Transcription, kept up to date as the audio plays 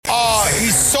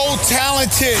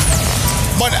talented.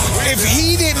 But if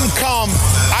he didn't come,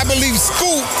 I believe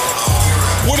Scoop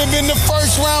would have been the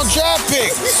first round draft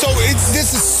pick. So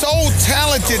this is so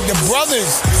talented. The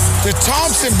brothers, the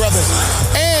Thompson brothers.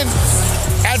 And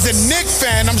as a Knick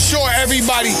fan, I'm sure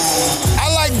everybody, I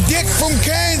like Dick from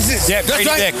Kansas. Yeah, that's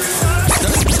right. Dick.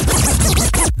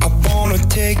 I wanna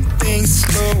take things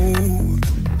slow.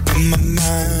 Put my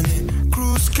mind in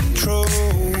cruise control.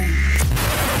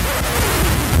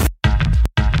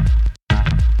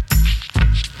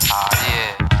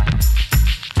 Yeah.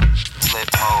 Flip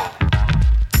mode.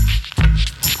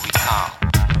 Here we come.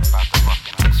 About to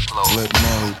fucking explode. Flip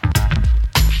mode.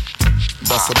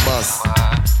 Bust a bus.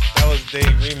 That was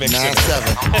Dave remixing.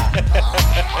 9-7.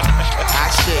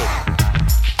 Hot shit.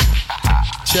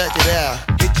 Check it out.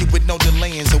 Hit you with no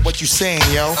delayings of what you saying,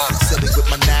 yo. Silly with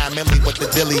my 9 milli with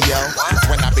the dilly, yo.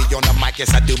 When I be on the mic,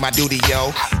 yes, I do my duty,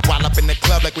 yo. While up in the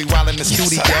club like we while in the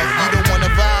studio. You don't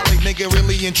wanna violate, nigga,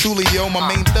 really and truly, yo. My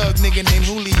main thug nigga named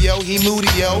Julio, he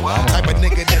moody, yo. Type of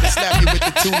nigga that'll slap you with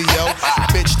the tulio.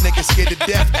 Bitch nigga scared to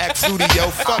death, act fruity, yo.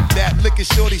 Fuck that, look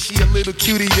at shorty, she a little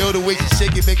cutie, yo. The way she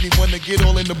shake it make me wanna get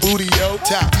all in the booty, yo.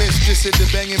 Top mistress at the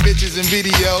banging bitches and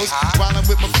videos. While I'm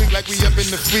with my freak like we up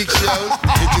in the freak shows.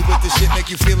 Hit you with the shit, make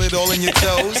you feel it all in your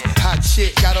toes. Hot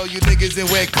shit, got all you niggas in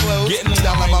wet clothes.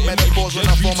 Style like my metaphors when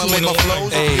I formulate my flows.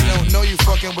 You don't know you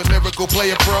fucking with lyrical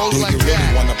player pros like that. Do you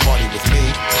really wanna party with me?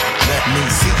 Let me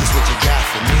see just what you got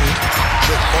for me.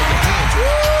 Look, all your hands.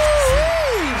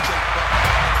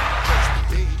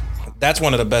 That's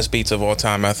one of the best beats of all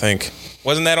time, I think.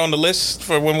 Wasn't that on the list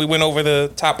for when we went over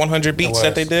the top 100 beats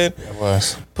that they did? It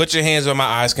was. Put your hands where my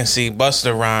eyes can see.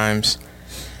 Busta Rhymes.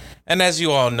 And as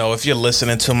you all know, if you're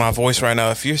listening to my voice right now,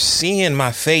 if you're seeing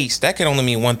my face, that can only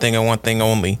mean one thing and one thing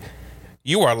only.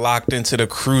 You are locked into the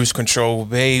Cruise Control,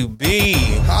 baby.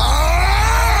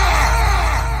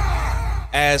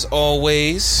 As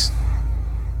always,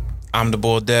 I'm the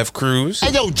boy Dev Cruz.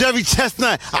 Hey, yo, Jerry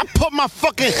Chestnut, I put my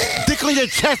fucking dick on your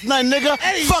chestnut, nigga.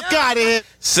 Fuck out of here.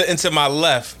 Sitting to my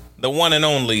left, the one and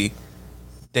only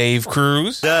Dave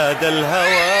Cruz. زاد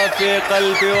الهوى في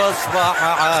قلبي واصبح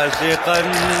عاشقا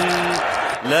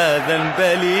لا ذنب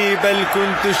لي بل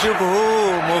كنت شبه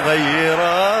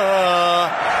مغيرا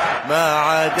ما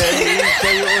عاد لي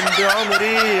شيء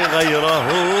بعمري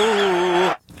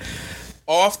غيره.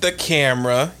 Off the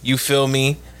camera, you feel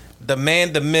me? The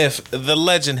man, the myth, the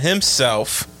legend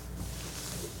himself,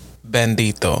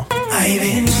 Bendito.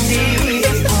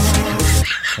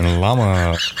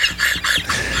 Llama.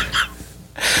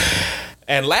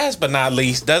 And last but not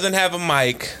least, doesn't have a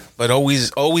mic, but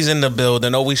always in the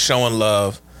building, always showing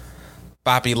love.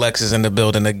 Boppy Lex is in the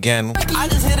building again. I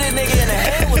just hit a nigga in the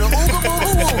head with a ooga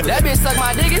booga woo. That bitch suck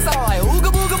my dick, it's all like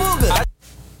ooga booga booga.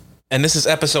 And this is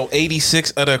episode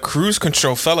 86 of the Cruise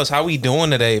Control. Fellas, how we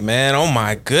doing today, man? Oh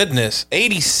my goodness.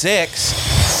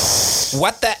 86.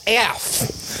 What the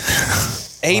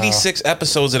F? 86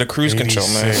 episodes of the Cruise Control,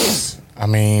 man. I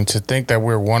mean, to think that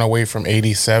we're one away from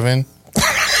 87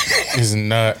 is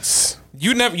nuts.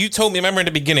 You told me, remember in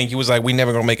the beginning, you was like, we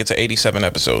never gonna make it to 87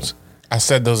 episodes. I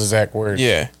said those exact words.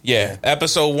 Yeah.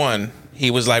 Episode 1,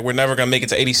 he was like, we're never gonna make it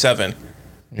to 87.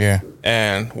 Yeah.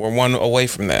 And we're one away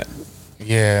from that.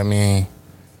 Yeah, I mean,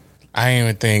 I didn't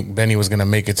even think Benny was gonna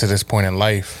make it to this point in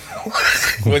life.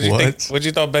 What'd you think? What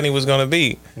you thought Benny was gonna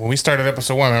be? When we started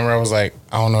episode 1, remember I was like,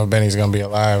 I don't know if Benny's gonna be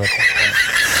alive at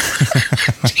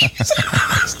that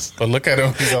point. But look at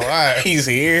him, he's alive. He's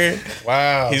here.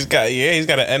 Wow. He's got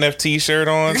an NFT shirt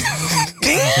on.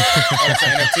 That's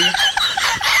an NFT?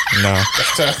 No.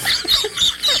 That's tough.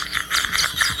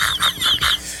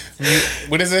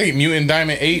 What is it? Mutant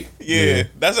Diamond 8? Yeah.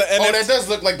 That's an NFT. Oh, that does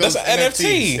look like those That's an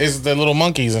NFTs. NFT. It's the little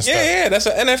monkeys and stuff. Yeah, that's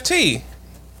an NFT.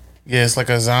 Yeah, it's like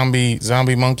a zombie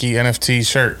monkey NFT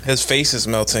shirt. His face is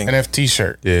melting. NFT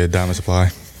shirt. Yeah, Diamond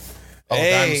Supply. Oh,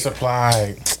 Hey. Diamond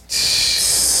Supply.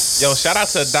 Yo, shout out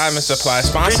to Diamond Supply.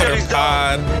 Sponsor the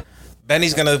pod.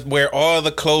 Benny's gonna wear all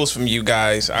the clothes from you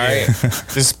guys, all right?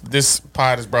 This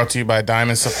pod is brought to you by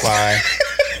Diamond Supply.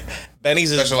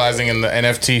 Benny's specializing in the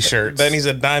NFT shirts. Benny's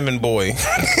a diamond boy.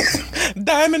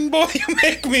 Diamond boy, you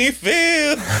make me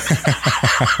feel.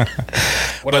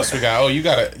 What else we got? Oh, you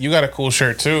got a cool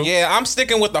shirt too. Yeah, I'm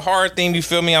sticking with the horror theme. You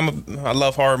feel me? I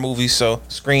love horror movies. So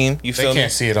Scream. You feel me? They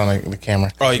can't see it on the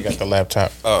camera. Oh, you got the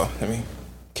laptop. Oh,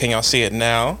 can y'all see it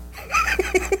now?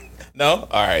 No?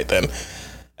 All right then.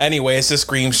 Anyway, it's a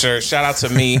Scream shirt. Shout out to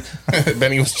me.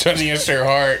 Benny was judging your shirt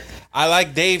hard. I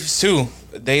like Dave's too.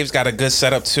 Dave's got a good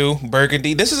setup too.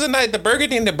 Burgundy. This is a nice. The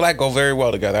burgundy and the black go very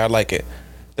well together. I like it.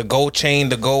 The gold chain,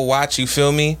 the gold watch. You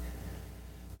feel me?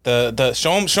 The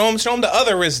show him the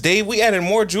other wrist, Dave. We added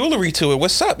more jewelry to it.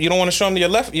 What's up? You don't want to show him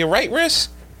your right wrist?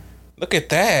 Look at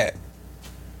that.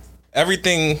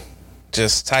 Everything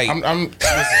just tight.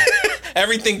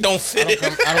 Everything don't fit.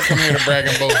 I don't come here to brag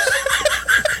and boast.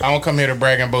 I don't come here to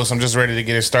brag and boast. I'm just ready to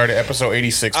get it started. Episode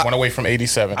 86, one away from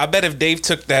 87. I bet if Dave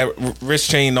took that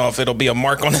wrist chain off, it'll be a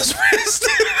mark on his wrist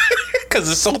because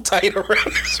it's so tight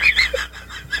around his wrist.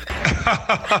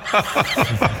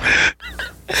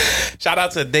 Shout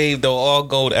out to Dave though, all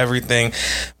gold, everything.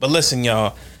 But listen,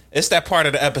 y'all, it's that part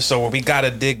of the episode where we gotta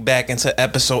dig back into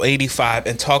episode 85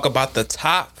 and talk about the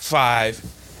top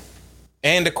 5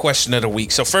 and the question of the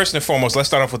week. So first and foremost, let's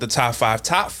start off with the top 5.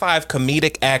 Top 5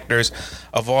 comedic actors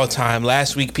of all time.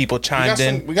 Last week, people chimed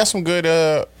in. We got some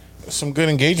good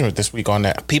engagement this week on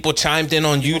that. People chimed in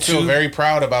on YouTube. I feel very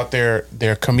proud about their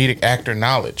comedic actor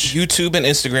knowledge. YouTube and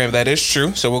Instagram, that is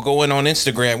true. So we'll go in on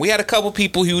Instagram. We had a couple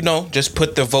people who just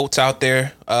put the votes out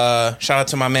there. Shout out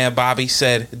to my man Bobby,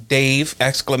 said Dave ! On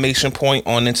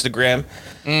Instagram.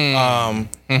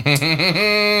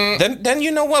 Then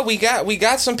you know what, we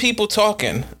got some people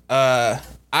talking.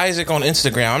 Isaac on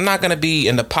Instagram. I'm not gonna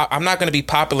be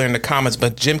popular in the comments,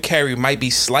 but Jim Carrey might be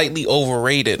slightly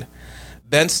overrated.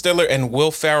 Ben Stiller and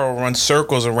Will Ferrell run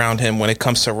circles around him when it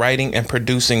comes to writing and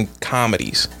producing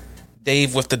comedies.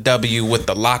 Dave with the W with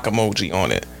the lock emoji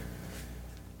on it.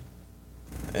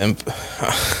 And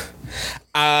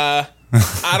I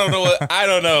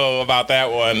don't know about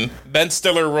that one. Ben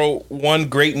Stiller wrote one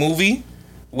great movie,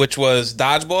 which was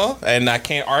Dodgeball, and I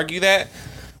can't argue that.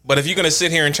 But if you're gonna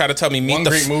sit here and try to tell me Meet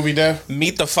the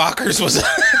Fockers was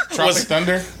Tropic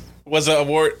Thunder was an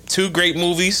award. 2 great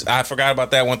movies. I forgot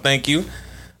about that one. Thank you.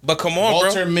 But come on,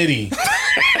 Walter Mitty.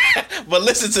 But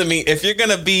listen to me. If you're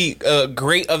gonna be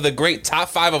great of the great, top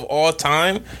 5 of all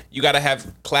time, you got to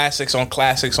have classics on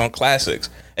classics on classics.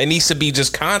 It needs to be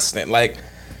just constant. Like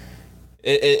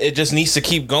it just needs to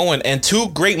keep going. And 2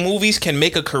 great movies can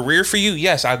make a career for you.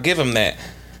 Yes, I'll give him that.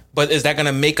 But is that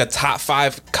gonna make a top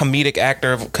 5 comedic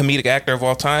actor of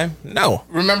all time? No.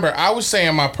 Remember, I was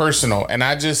saying my personal, and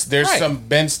there's some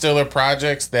Ben Stiller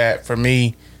projects that for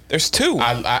me, there's 2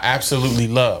 I absolutely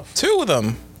love. 2 of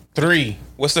them. 3.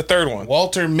 What's the third one?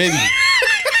 Walter Mitty.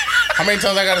 How many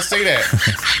times I gotta say that?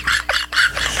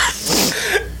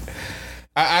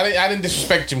 I didn't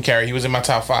disrespect Jim Carrey. He was in my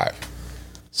top 5.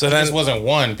 So then this wasn't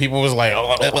one. People was like,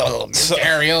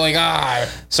 Carrey, oh my god.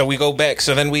 So we go back.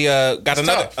 So then we got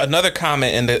another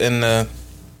comment in the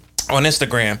on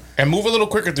Instagram. And move a little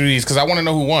quicker through these because I want to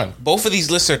know who won. Both of these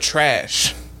lists are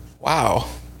trash. Wow.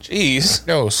 Jeez.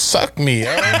 Yo, suck me,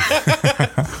 yo.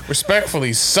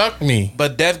 Respectfully, suck me.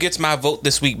 But Dev gets my vote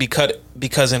this week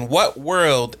because in what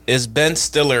world is Ben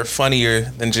Stiller funnier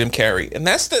than Jim Carrey? And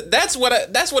that's what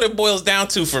it boils down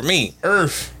to for me.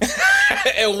 Earth.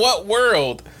 In what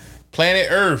world? Planet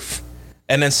Earth.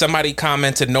 And then somebody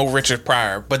commented no Richard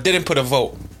Pryor, but didn't put a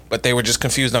vote. But they were just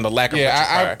confused on the lack of Richard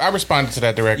Pryor. I responded to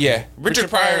that directly. Yeah, Richard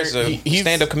Pryor is a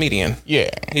stand-up comedian. Yeah,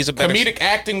 he's a better comedic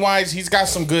acting wise. He's got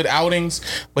some good outings,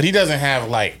 but he doesn't have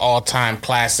like all-time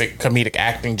classic comedic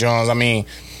acting Jones. I mean,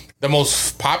 the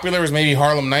most popular is maybe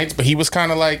Harlem Nights, but he was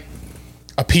kind of like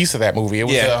a piece of that movie. It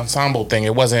was an ensemble thing.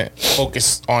 It wasn't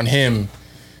focused on him,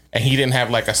 and he didn't have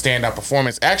like a standout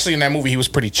performance. Actually, in that movie, he was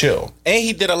pretty chill. And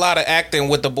he did a lot of acting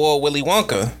with the boy Willy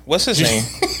Wonka. What's his name?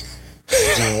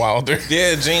 Gene Wilder.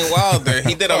 Yeah, Gene Wilder.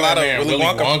 He did a lot of Willy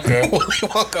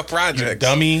Wonka projects. You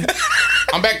dummy.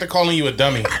 I'm back to calling you a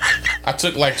dummy. I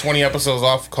took like 20 episodes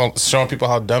off showing people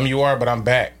how dumb you are, but I'm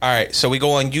back. All right, so we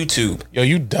go on YouTube. Yo,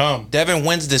 you dumb. Devin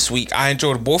wins this week. I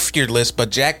enjoyed both of your lists, but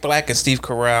Jack Black and Steve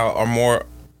Carell are more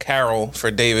Carol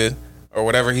for David, or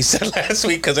whatever he said last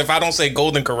week, because if I don't say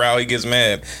Golden Corral, he gets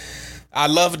mad. I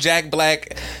love Jack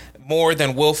Black more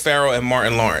than Will Ferrell and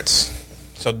Martin Lawrence.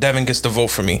 So Devin gets the vote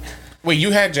for me. Wait,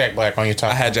 you had Jack Black on your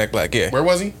top? I had Jack Black, yeah. Where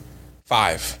was he?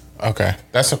 5. Okay,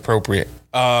 that's appropriate.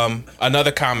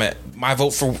 Another comment. My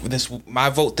vote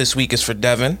this week is for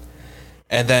Devin.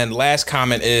 And then last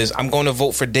comment is I'm going to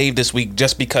vote for Dave this week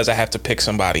just because I have to pick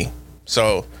somebody.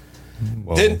 So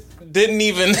didn't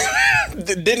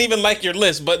even like your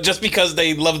list, but just because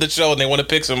they love the show and they want to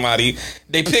pick somebody,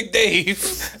 they pick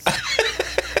Dave.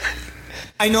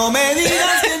 I know me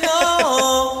digas que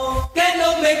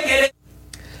no me quieres.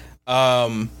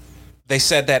 They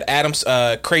said that Adam's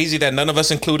crazy that none of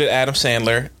us included Adam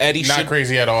Sandler. Not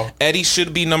crazy at all. Eddie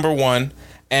should be number 1,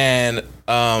 and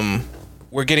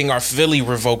we're getting our Philly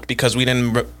revoked because we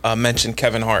didn't mention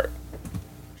Kevin Hart.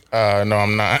 No,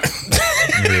 I'm not.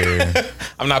 Yeah.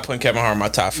 I'm not putting Kevin Hart in my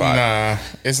top 5. Nah,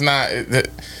 it's not.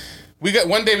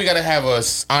 One day we got to have a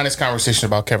honest conversation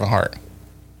about Kevin Hart.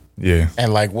 Yeah,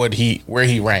 and like where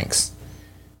he ranks.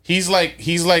 He's like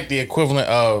the equivalent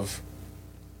of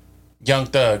Young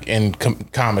Thug in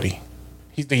comedy.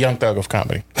 He's the Young Thug of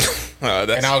comedy.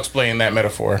 And I'll explain that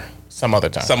metaphor some other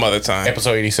time.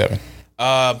 Episode 87.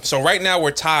 So right now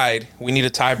we're tied. We need a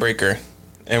tiebreaker.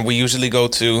 And we usually go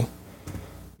to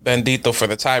Bendito for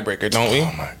the tiebreaker, don't we? Oh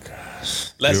my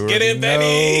gosh. Let's get it,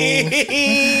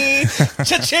 Benny.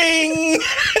 Cha-ching.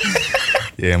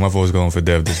 Yeah, my vote's going for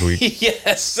Dev this week.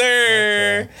 Yes,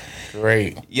 sir. Okay.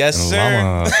 Great. Yes, And sir.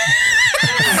 Llama.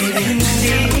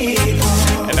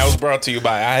 And that was brought to you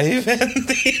by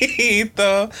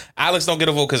Bendito. Alex don't get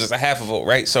a vote because it's a half a vote,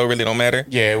 right? So it really don't matter.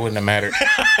 Yeah, it wouldn't have mattered.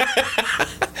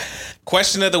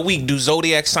 Question of the week: do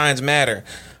zodiac signs matter?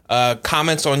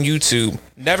 Comments on YouTube.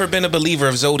 Never been a believer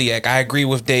of zodiac. I agree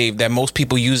with Dave that most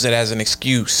people use it as an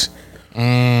excuse.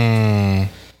 I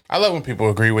love when people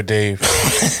agree with Dave.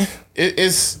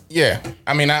 It's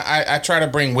I mean, I try to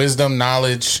bring wisdom,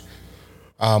 knowledge,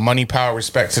 money, power,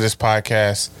 respect to this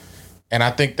podcast, and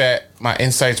I think that my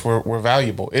insights were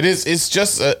valuable. It's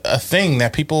just a thing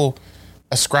that people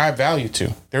ascribe value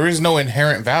to. There is no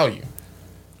inherent value.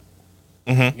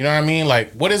 Mm-hmm. You know what I mean?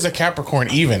 Like, what is a Capricorn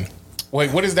even?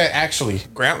 Wait, what is that actually?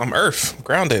 I'm Earth,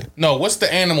 grounded. No, what's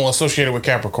the animal associated with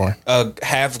Capricorn?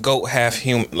 Half goat, half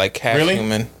human, like half really?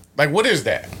 human. Like, what is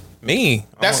that? Me.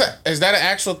 Is that an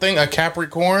actual thing? A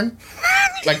Capricorn?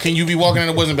 Like, can you be walking in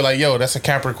the woods and be like, "Yo, that's a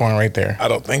Capricorn right there"? I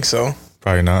don't think so.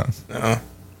 Probably not. No.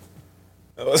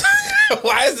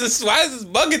 Why is this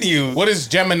bugging you? What is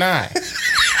Gemini?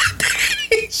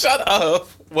 Shut up.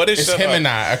 What is it's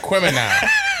Gemini? Aquemini.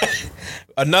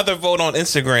 Another vote on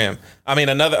Instagram. I mean,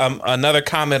 another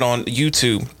comment on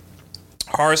YouTube.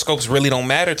 Horoscopes really don't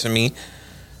matter to me,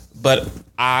 but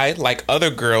I, like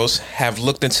other girls, have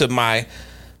looked into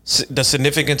the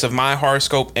significance of my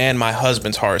horoscope and my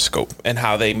husband's horoscope and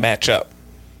how they match up.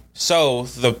 So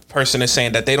the person is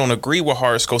saying that they don't agree with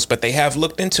horoscopes, but they have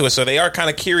looked into it. So they are kind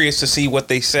of curious to see what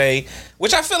they say,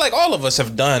 which I feel like all of us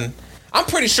have done. I'm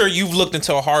pretty sure you've looked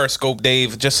into a horoscope,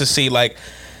 Dave, just to see like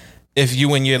if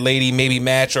you and your lady maybe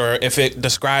match, or if it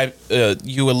describes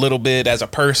you a little bit as a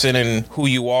person and who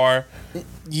you are.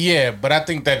 Yeah, but I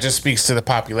think that just speaks to the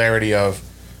popularity of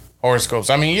horoscopes.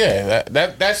 I mean, yeah,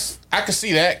 that's I could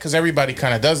see that because everybody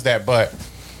kind of does that, but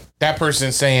that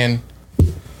person saying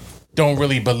don't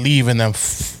really believe in them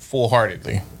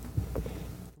full-heartedly.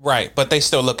 Right, but they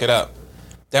still look it up.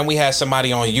 Then we had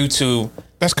somebody on YouTube.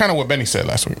 That's kind of what Benny said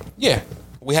last week. Yeah.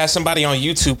 We had somebody on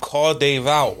YouTube call Dave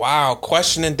out. Wow,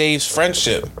 questioning Dave's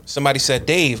friendship. Somebody said,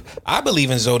 Dave, I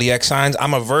believe in zodiac signs.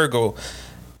 I'm a Virgo.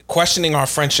 Questioning our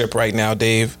friendship right now,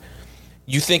 Dave.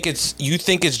 You think it's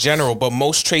general, but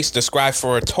most traits described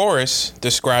for a Taurus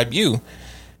describe you.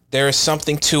 There is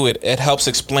something to it. It helps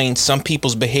explain some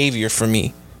people's behavior for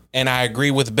me. And I agree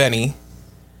with Benny.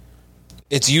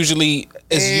 It's usually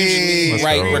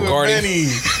right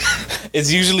regarding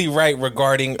it's usually right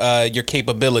regarding your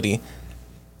capability.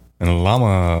 And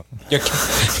Llama. Your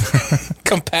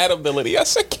compatibility. I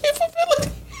said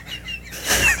capability.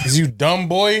 Is you dumb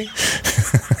boy?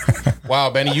 Wow,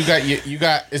 Benny, you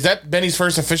got. Is that Benny's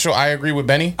first official I agree with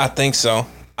Benny? I think so.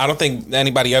 I don't think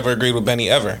anybody ever agreed with Benny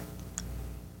ever.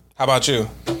 How about you?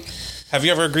 Have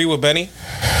you ever agreed with Benny?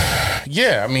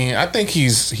 Yeah, I mean, I think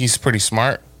he's pretty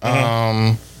smart.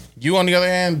 Mm-hmm. You on the other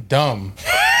hand, dumb.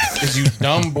 Is you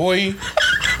dumb boy?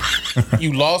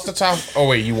 You lost the top. Oh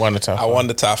wait, you won the top. I won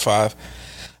the top 5.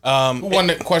 Who won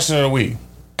the question of the week?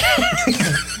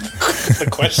 The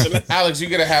question. Alex, you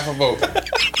get a half a vote.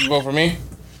 You vote for me.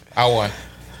 I won.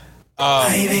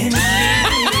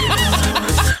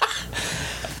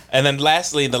 And then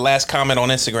lastly, the last comment on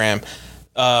Instagram.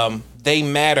 They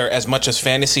matter as much as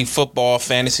fantasy football,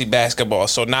 fantasy basketball.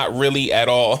 So not really at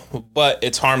all, but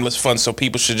it's harmless fun. So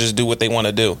people should just do what they want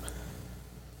to do.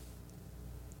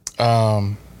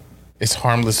 It's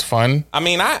harmless fun. I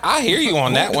mean, I hear you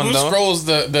on that one who though. Who scrolls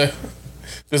the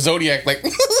zodiac like?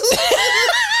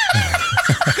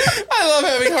 I love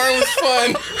having harmless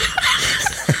fun.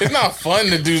 It's not fun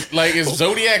to do. Like, is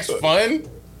zodiac's fun?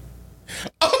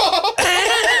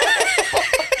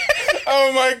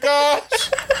 Oh my gosh.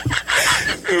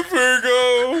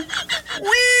 Virgo.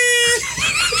 Wee.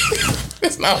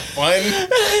 It's not fun.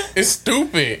 It's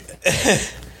stupid.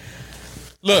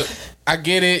 Look, I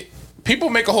get it. People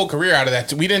make a whole career out of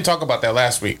that. We didn't talk about that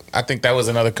last week. I think that was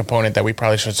another component that we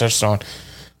probably should touch on.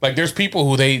 Like, there's people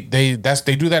who they do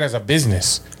that as a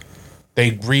business.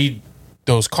 They read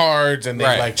those cards and they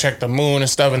like check the moon and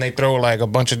stuff, and they throw like a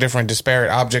bunch of different disparate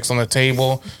objects on the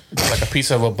table, like a piece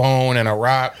of a bone and a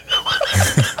rock.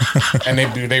 And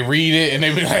they read it and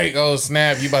they be like, "Oh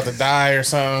snap, you about to die or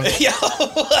something." Yo,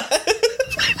 what?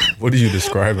 What are you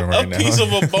describing right now? A piece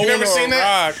of a bone You never or seen a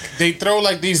that? rock. They throw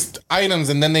like these items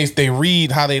and then they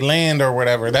read how they land or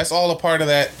whatever. That's all a part of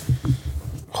that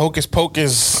hocus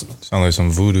pocus. Sound like some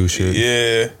voodoo shit.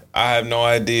 Yeah, I have no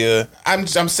idea. I'm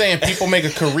saying people make a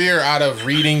career out of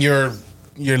reading your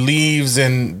leaves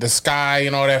and the sky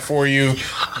and all that for you,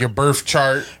 your birth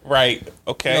chart. Right.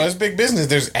 Okay. You know, it's big business.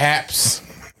 There's apps.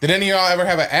 Did any of y'all ever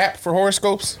have an app for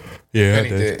horoscopes? Yeah, Benny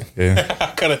I did. did. Yeah. I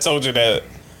could have told you that.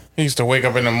 He used to wake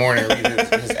up in the morning and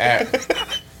read his app.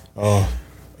 Oh,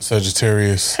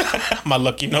 Sagittarius. My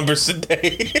lucky numbers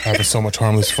today. Having so much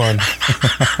harmless fun.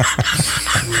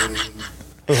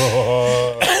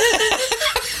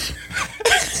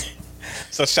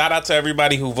 So shout out to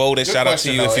everybody who voted. Good shout out to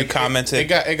question, you though. if you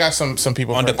commented It got some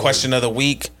people on the for- question of the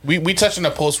week. We touching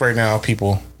the post right now,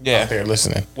 people. Yeah. Out there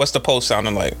listening. What's the post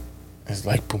sounding like? It's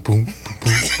like boom boom boom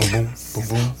boom boom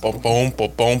boom boom Boom, boom, boom,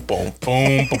 boom, boom. boom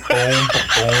boom boom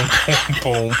boom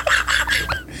boom.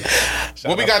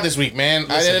 What we got this week, man?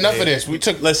 I did enough of this. We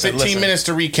took 15 minutes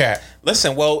to recap.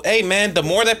 Listen, well, hey, man, the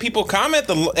more that people comment,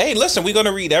 hey, listen, we're going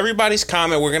to read everybody's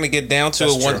comment. We're going to get down to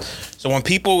it. So when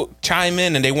people chime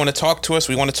in and they want to talk to us,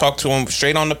 we want to talk to them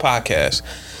straight on the podcast.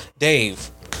 Dave,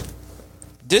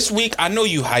 this week, I know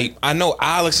you hype. I know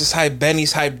Alex is hype.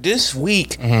 Benny's hype. This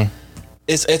week,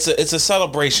 it's a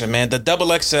celebration, man. The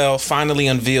XXL finally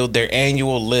unveiled their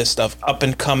annual list of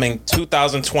up-and-coming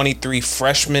 2023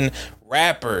 freshman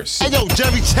rappers. Hey, yo,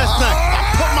 Jerry Chestnut,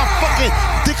 I put my fucking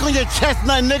dick on your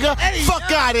chestnut, nigga.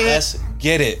 Fuck out of here. Let's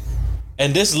get it.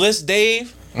 And this list,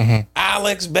 Dave,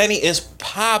 Alex, Benny, is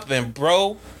popping,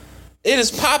 bro. It is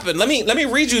popping. Let me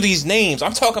read you these names.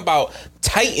 I'm talking about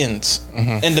titans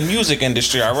in the music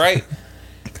industry, all right?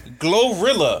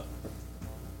 Glorilla.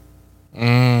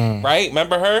 Right?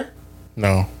 Remember her?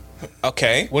 No.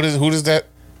 Okay. What is that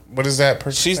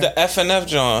person? She's the FNF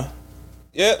John.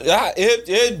 Yeah,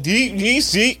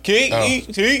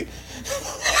 D-C-K-E-T.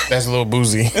 That's a little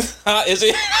boozy. Is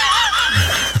it?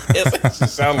 It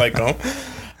sound like them.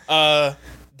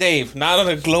 Dave, not on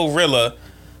the Glorilla,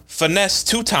 finesse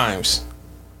 2 times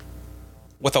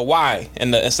with a Y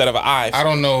instead of an I. I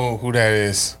don't know who that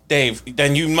is. Dave,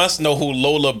 then you must know who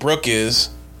Lola Brooke is.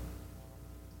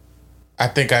 I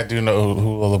think I do know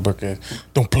who Lola Brooke is.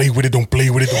 Don't play with it. Don't play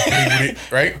with it. Don't play with it.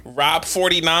 Right? Rob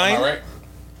 49. All right.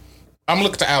 I'm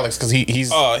looking to Alex because he's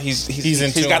got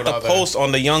the post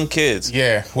on the young kids.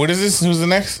 Yeah. What is this? Who's the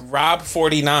next? Rob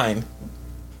 49.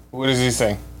 What does he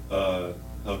say?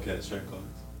 Hellcat Strangle.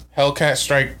 Hellcat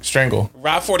Strangle.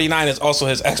 Rob 49 is also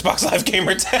his Xbox Live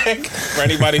gamer tag for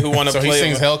anybody who want to so play. So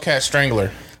he sings Hellcat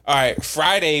Strangler. All right,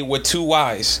 Friday with 2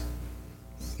 Ys.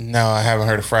 No, I haven't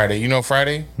heard of Friday. You know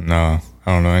Friday? No, I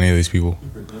don't know any of these people.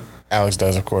 Alex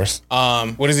does, of course.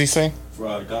 What does he sing?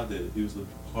 God did. He was the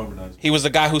harmonizer. He was the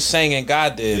guy who sang and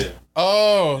God did. Yeah.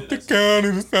 Oh, the count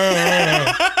of the sound.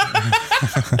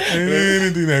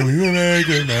 Anything that we will make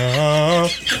it now.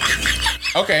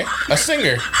 Okay, a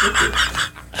singer.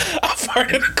 I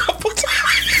farted a couple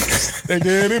times. They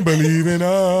didn't believe in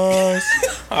us.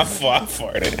 I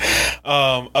farted.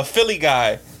 A Philly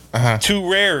guy.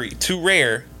 Too rare. Too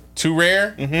rare?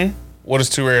 Mm-hmm. What does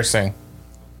Too Rare sing?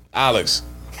 Alex.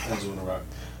 I just want to rock.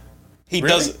 He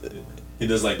Really? does. He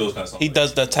does like those kind of songs. He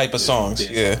does that type of songs.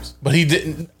 Yeah. But he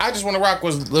didn't. I Just Want to Rock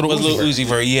was Little Uzi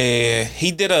Vert. Yeah.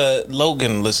 He did a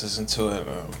Logan listens to it.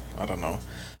 I don't know.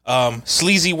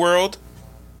 Sleazy World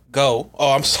Go.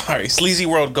 Oh, I'm sorry. Sleazy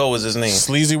World Go is his name.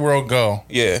 Sleazy World Go.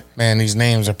 Yeah. Man, these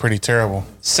names are pretty terrible.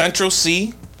 Central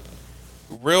C.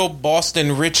 Real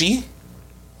Boston Richie.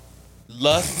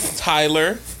 Luth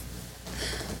Tyler.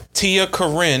 Tia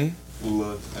Corinne.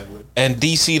 And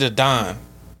DC the Don.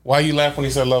 Why you laugh when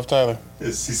he said Love Tyler?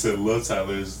 He said Love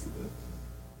Tyler.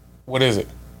 What is it?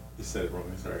 He said it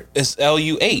wrong. Sorry. It's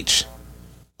LUH.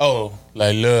 Oh,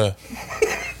 like love.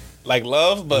 Like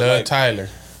love, but Love like Tyler.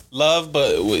 Love,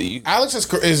 but Alex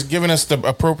is giving us the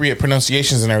appropriate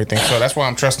pronunciations and everything, so that's why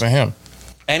I'm trusting him.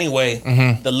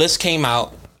 Anyway, the list came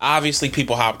out. Obviously,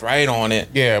 people hopped right on it.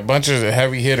 Yeah, a bunch of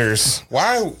heavy hitters.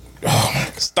 Why?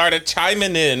 Started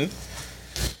chiming in,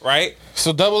 right?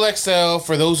 So XXL,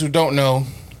 for those who don't know,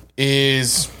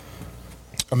 is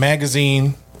a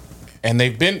magazine, and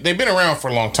they've been around for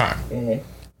a long time.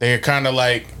 They're kind of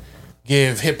like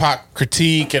give hip hop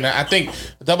critique, and I think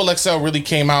XXL really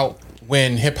came out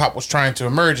when hip hop was trying to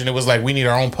emerge, and it was like we need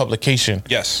our own publication.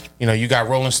 Yes, you know, you got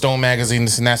Rolling Stone magazine,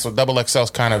 this and that. So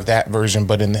XXL's kind of that version,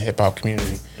 but in the hip hop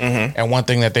community. And one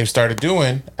thing that they've started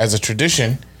doing as a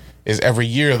tradition is every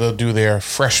year they'll do their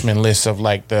freshman list of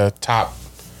like the top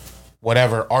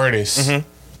whatever artists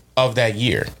of that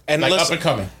year, and like listen, up and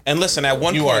coming. And listen, at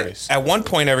one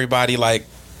point, everybody like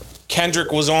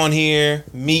Kendrick was on here.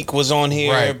 Meek was on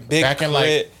here. Right. Big Back in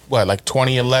Crit. like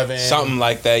 2011, something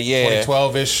like that. Yeah,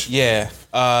 2012ish. Yeah.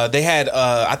 They had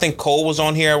I think Cole was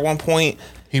on here at one point.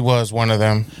 He was one of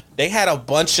them. They had a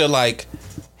bunch of like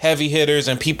heavy hitters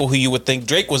and people who you would think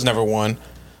Drake was never one,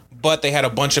 but they had a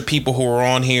bunch of people who were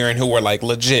on here and who were like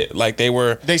legit. Like they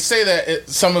say that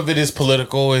some of it is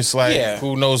political. It's like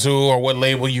who knows who or what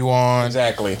label you on.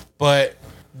 Exactly. But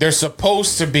they're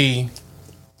supposed to be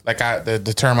like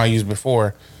the term I used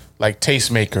before, like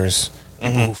tastemakers,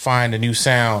 people who find a new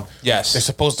sound. Yes. They're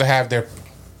supposed to have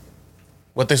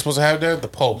what they're supposed to have there? The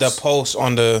pulse. The pulse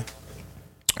on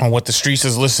what the streets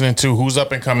is listening to, who's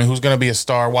up and coming, who's gonna be a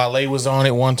star. Wale was on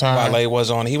it one time. Wale was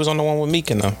on. He was on the one with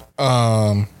Meek and them.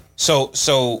 So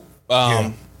the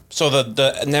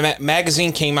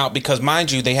magazine came out because,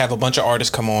 mind you, they have a bunch of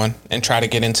artists come on and try to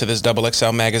get into this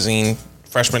XXL Magazine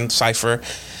Freshman Cypher.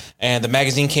 And the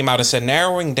magazine came out and said,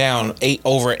 narrowing down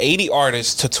over 80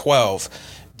 artists to 12,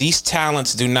 these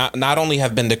talents do not only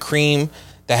have been the cream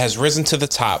that has risen to the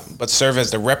top, but serve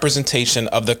as the representation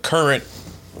of the current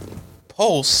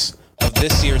pulse of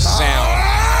this year's sound.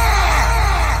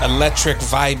 Electric,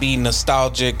 vibey,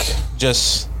 nostalgic,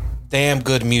 just damn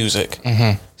good music.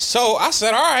 So I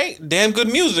said, all right, damn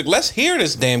good music. Let's hear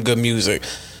this damn good music.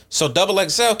 So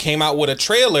XXL came out with a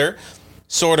trailer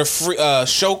sort of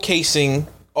showcasing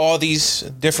all these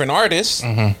different artists,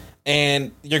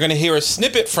 and you're going to hear a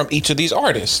snippet from each of these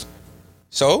artists.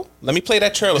 So let me play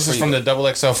that trailer This for is you. from the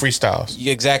XXL freestyles.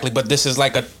 Yeah, exactly, but this is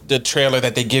like the trailer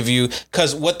that they give you,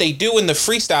 because what they do in the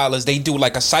freestyle is they do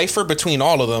like a cipher between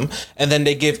all of them, and then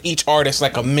they give each artist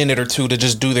like a minute or two to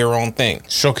just do their own thing.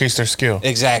 Showcase their skill.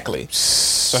 Exactly.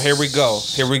 So here we go.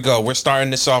 We're starting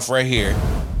this off right here.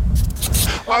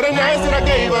 All the nights that I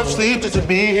gave up sleep just to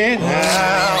be here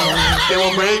now, they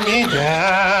won't break me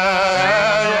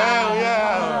down.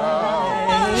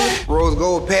 Rose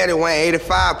gold patty,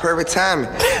 185, perfect timing.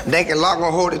 They can lock and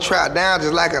hold the trap down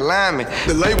just like a lineman.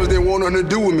 The labels didn't want nothing to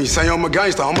do with me. Say I'm a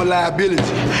gangster, I'm a liability.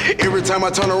 Every time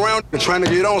I turn around, they're trying to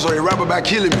get on, so they rap about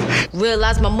killing me.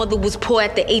 Realized my mother was poor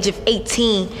at the age of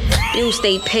 18. Bills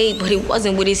stayed paid, but it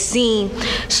wasn't what it seemed.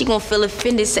 She gon' feel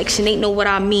offended, Section 8 know what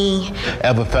I mean.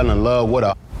 Ever fell in love with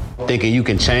a thinking you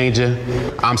can change her?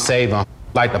 I'm saving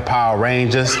like the Power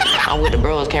Rangers. I'm with the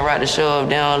bros, can't ride the show if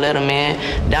they don't let them in.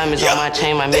 Diamonds on my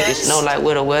chain might make it snow like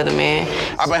with a weatherman.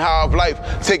 I've been high off life,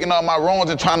 taking all my wrongs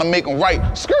and trying to make them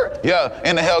right. Skirt. Yeah,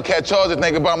 in the Hellcat charges,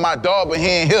 think about my dog, but he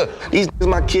ain't here. These is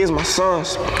my kids, my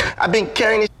sons. I've been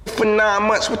carrying this for 9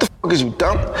 months. What the fuck is you,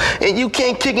 dumb? And you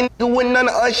can't kick a nigga with none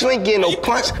of us, you ain't getting no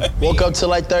punch. Woke up to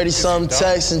like 30-something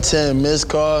texts and 10 missed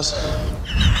calls.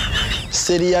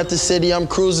 City after city, I'm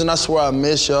cruising, I swear I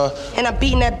miss y'all. And I'm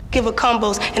beating that give her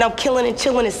combos, and I'm killing and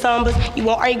chilling in sambas. You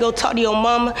want argue, go talk to your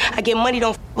mama. I get money,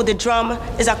 don't f with the drama.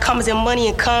 It's our commas and money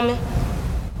and common.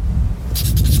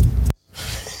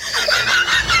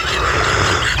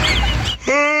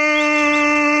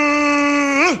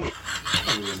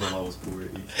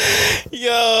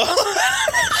 Yo.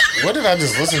 What did I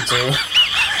just listen to?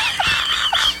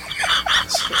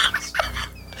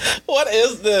 What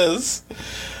is this?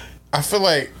 I feel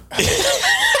like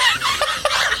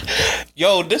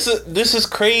yo, this is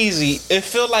crazy. It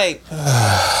feel like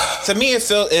to me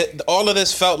all of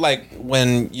this felt like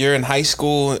when you're in high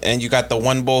school and you got the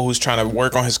one boy who's trying to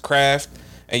work on his craft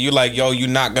and you're like, yo, you're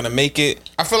not gonna make it.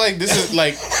 I feel like this is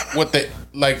like what the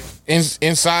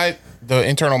inside the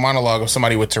internal monologue of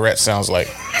somebody with Tourette sounds like.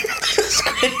 It's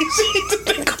crazy to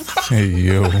think about. Hey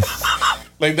yo.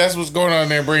 Like that's what's going on in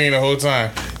their brain the whole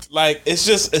time. Like it's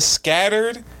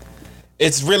scattered.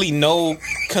 It's really no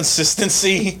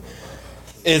consistency.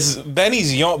 It's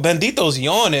Bendito's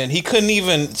yawning. He couldn't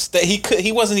even stay.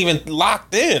 He wasn't even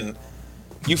locked in.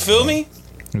 You feel me?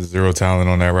 There's zero talent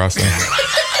on that roster.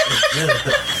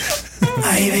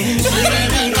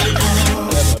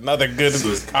 That's another good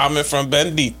comment from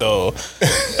Bendito.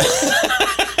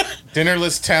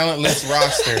 Dinnerless, talentless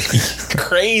roster.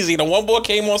 Crazy. The one boy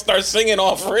came on, start singing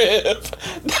off rip.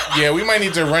 Yeah, we might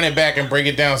need to run it back and break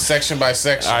it down section by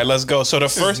section. All right, let's go. So the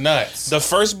first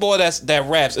boy that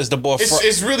raps is the boy.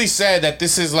 It's really sad that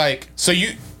this is like, so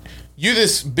you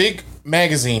this big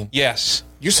magazine. Yes.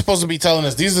 You're supposed to be telling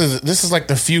us this is like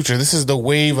the future. This is the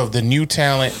wave of the new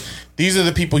talent. These are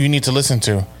the people you need to listen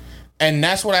to. And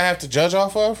that's what I have to judge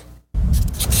off of?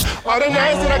 All the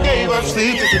nights that I gave up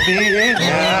sleep just to be here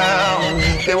now,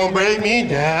 they won't break me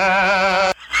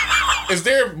down. Is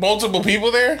there multiple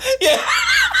people there? Yeah.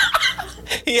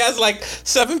 He has like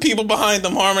 7 people behind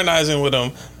him harmonizing with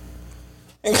him.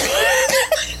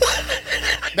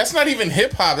 That's not even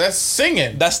hip hop. That's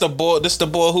singing. That's the boy. This the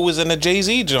boy who was in the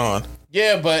Jay-Z John.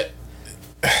 Yeah, but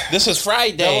This is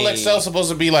Friday. Double XL is supposed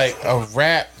to be like a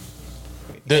rap.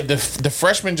 The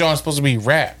freshman John is supposed to be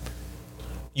rap.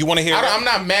 You want to hear? I'm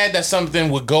not mad that something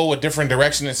would go a different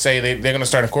direction and say they're going to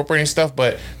start incorporating stuff,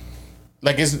 but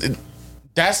like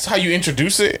that's how you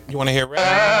introduce it. You want to hear rap?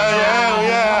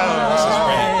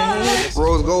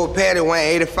 Rose gold patty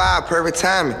 185, perfect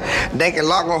timing. Dankin'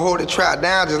 Lock gonna hold the trap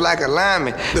down just like a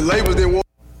lineman. The labels didn't want.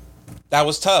 That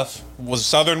was tough. Was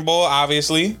Southern Boy,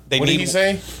 obviously. What did he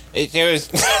say? He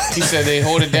said they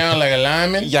hold it down like a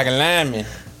lineman? Like a lineman.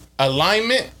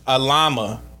 Alignment? A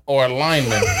llama. Or a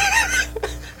lineman?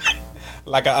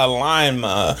 Like a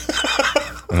lima.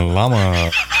 A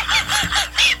llama.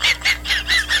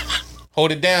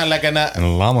 Hold it down like a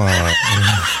llama.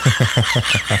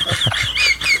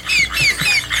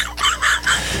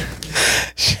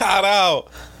 Shout out.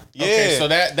 Yeah. Okay, so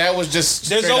that was just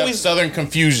there's always Southern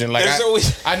confusion. Like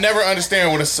I never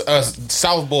understand what a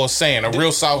South Boy is saying. A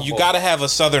real South Boy. You gotta have a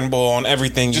Southern Boy on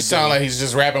everything. Just sound like he's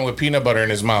just rapping with peanut butter in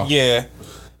his mouth. Yeah,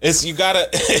 you gotta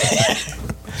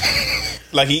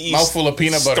like he eats mouthful of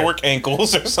peanut butter, stork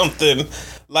ankles or something.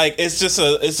 Like it's just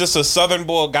a Southern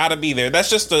Boy gotta be there. That's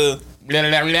just a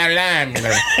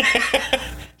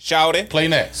shout it. Play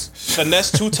next.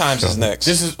 Finesse 2 times is next.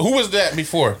 Who was that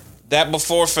before? That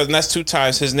before Finesse 2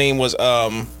 times, his name was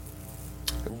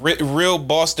Real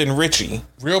Boston Richie.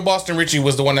 Real Boston Richie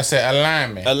was the one that said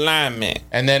alignment. Alignment.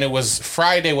 And then it was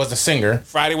Friday was the singer.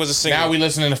 Friday was the singer. Now we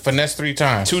listening to Finesse 3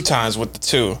 times. 2 times with the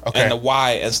 2. Okay. And the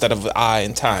Y instead of the I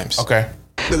in times. Okay.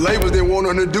 The labels didn't want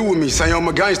nothing to do with me. Say I'm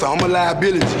a gangster, I'm a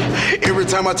liability. Every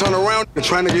time I turn around, they're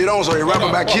trying to get on, so they rap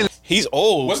about killing. He's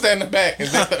old. What's that in the back?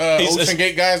 Is that the Ocean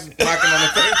Gate guys knocking on the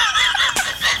thing?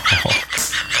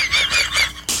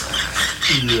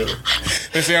 Yeah.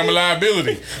 They say I'm a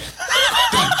liability. Save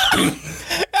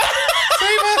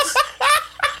us.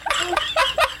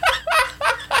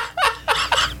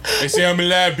 They say I'm a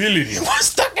liability. We're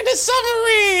stuck in the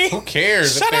submarine. Who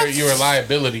cares if you're a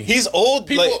liability? He's old.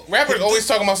 People, rappers always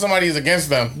talking about somebody who's against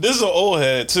them. This is an old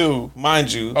head too,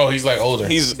 mind you. Oh, he's like older.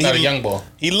 He's not a young boy.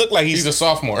 He looked like he's a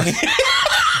sophomore.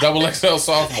 Double XL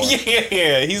sophomore.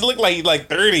 Yeah. He's looked like he's like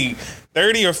 30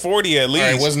 or 40 at least.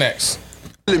 All right, what's next?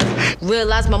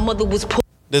 Realized my mother was poor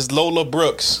This Lola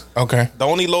Brooks. Okay. The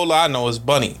only Lola I know is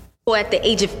Bunny. at the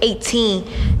age of 18.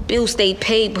 Bills stayed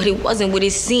paid, but it wasn't what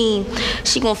it seemed.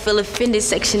 She gon' feel offended,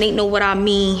 section 8 know what I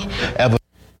mean.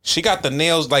 She got the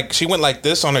nails, like, she went like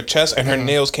this on her chest, and her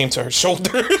nails came to her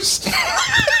shoulders.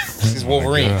 She's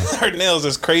Wolverine. Her nails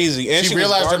is crazy. And she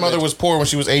realized her mother was poor when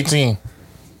she was 18.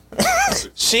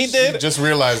 She did? She just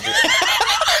realized it.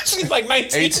 She's like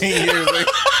 19. 18 years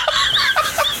later.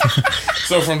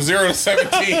 So from 0 to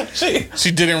 17,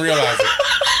 she didn't realize it.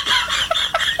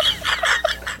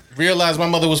 Realized my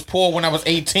mother was poor when I was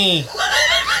 18.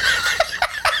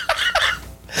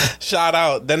 Shout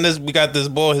out. Then we got this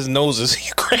boy, his nose is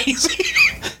crazy.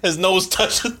 His nose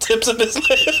touched the tips of his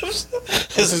lips.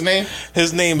 What's his name?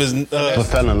 His name is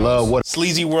fell in love with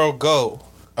Sleazy World Go.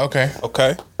 Okay.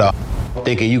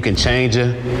 Thinking you can change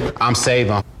her. I'm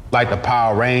saving like the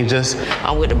Power Rangers.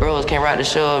 I'm with the bros, can't ride the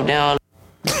show down.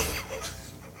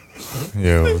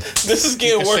 Yo. This is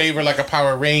getting worse. Save her like a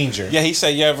Power Ranger. Yeah, he said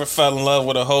you ever fell in love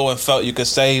with a hoe and felt you could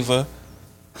save her.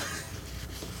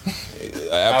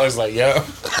 I was like, yeah.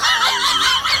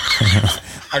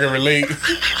 I can relate.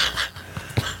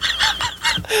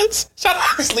 Shout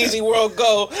out to Sleazy World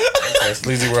Go. Okay,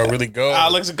 Sleazy World really go.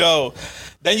 Alex Go.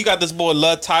 Then you got this boy,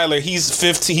 Lud Tyler. He's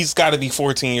 15. He's got to be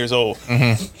 14 years old.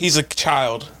 Mm-hmm. He's a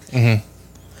child. Mm-hmm.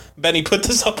 Benny, put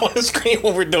this up on the screen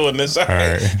when we're doing this. All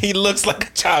right. He looks like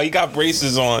a child. He got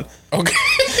braces on. Okay.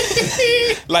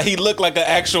 Like he looked like an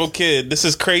actual kid. This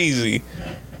is crazy.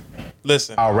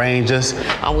 Listen. Power Rangers.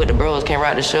 I'm with the bros, can't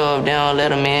ride the show down,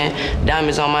 let 'em in.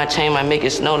 Diamonds on my chain might make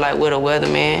it snow like with a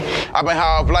weatherman. I've been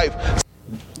high off life.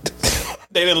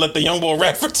 They didn't let the young boy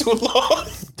rap for too long.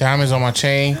 Diamonds on my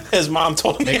chain. His mom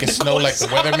told him make it snow like the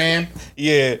weatherman.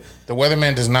 Yeah. The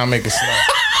weatherman does not make it snow.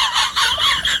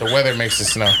 The weather makes it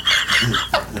snow.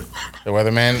 The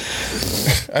weatherman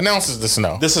announces the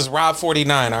snow. This is Rob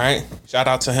 49, all right? Shout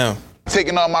out to him.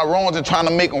 Taking all my wrongs and trying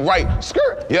to make them right.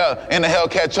 Skirt. Yeah, in the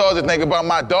Hellcat charges, think about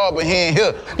my dog, but he ain't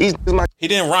here. He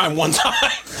didn't rhyme one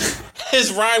time.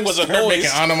 His rhyme was a noise.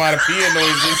 Making onomatopoeia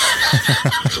noises.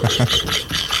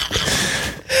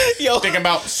 Yo. Thinking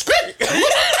about script.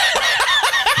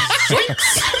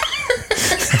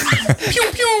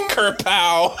 Pew pew.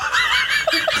 Kerpow.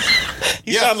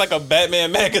 He sounds like a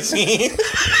Batman magazine.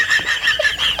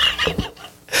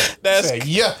 That's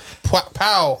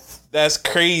pow. That's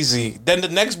crazy. Then the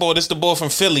next boy, this is the boy from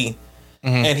Philly.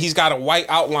 and he's got a white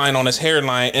outline on his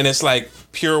hairline, and it's like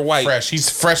pure white. Fresh. He's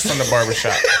fresh from the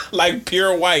barbershop. Like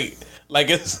pure white. Like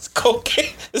it's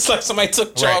cocaine. It's like somebody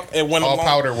took chalk and went all along.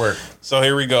 powder work. So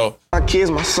here we go. My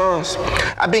kids, my sons.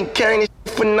 I've been carrying this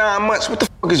for 9 months. What the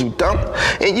fuck is you dumb?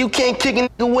 And you can't kick a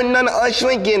nigga with none of us. You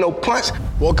ain't getting no punch.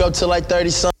 Woke up to like 30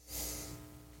 something.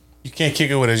 You can't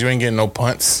kick it with us. You ain't getting no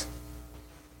punts.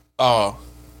 Oh.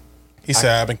 He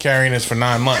said, I've been carrying this for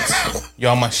 9 months.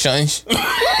 Y'all my sons.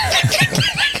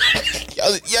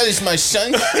 y'all is my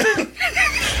sons.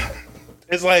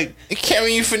 It's like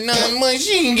carrying you for 9 months.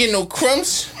 You ain't getting no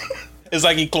crumbs. It's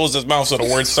like he closed his mouth so the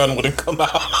word son wouldn't come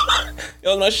out.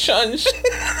 Yo, my sons.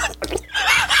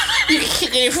 You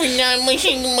kicking it for 9 months.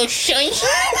 You ain't getting no sons.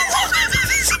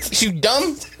 You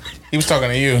dumb? He was talking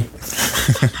to you.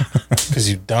 Because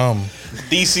you dumb.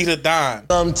 DC the Don.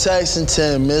 I'm texting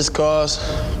 10 missed calls.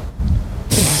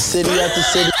 City after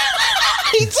city.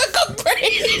 He took a break.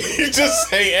 He just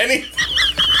say anything.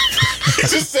 He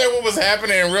just said what was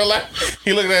happening in real life.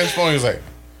 He looked at his phone. He was like,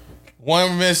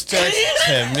 1 missed text,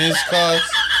 10 missed calls.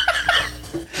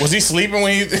 Was he sleeping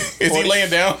when is he laying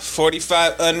down?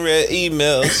 45 unread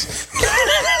emails.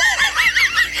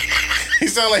 He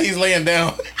sounded like he's laying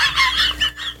down.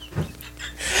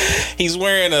 He's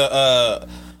wearing a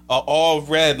all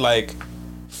red like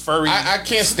furry. I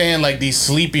can't stand like these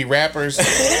sleepy rappers.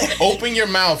 Open your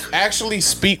mouth. Actually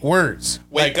speak words.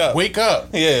 Wake up. Wake up.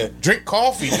 Yeah. Drink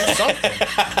coffee. Do something.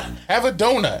 Have a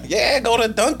donut. Yeah, go to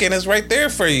Dunkin'. It's right there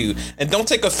for you. And don't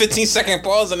take a 15-second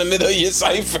pause in the middle of your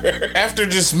cipher. After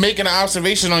just making an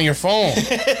observation on your phone.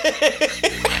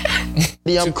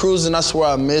 I'm cruising, I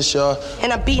swear I miss y'all.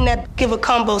 And I'm beating that give her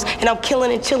combos. And I'm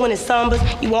killing and chilling in sambas.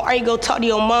 You won't argue, go talk to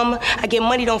your mama. I get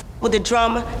money, don't with the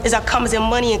drama. Is our commas and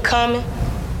money and common.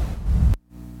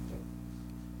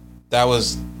 That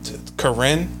was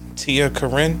Corinne. Tia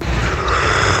Corinne.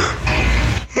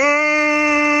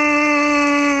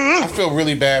 I feel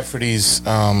really bad for these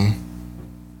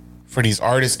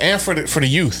artists and for the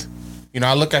youth. You know,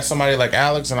 I look at somebody like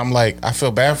Alex and I'm like, I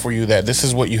feel bad for you that this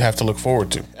is what you have to look forward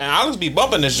to. And Alex be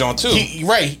bumping this joint too.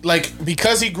 Right. Like,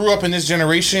 because he grew up in this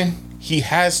generation, he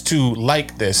has to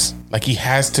like this. Like, he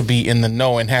has to be in the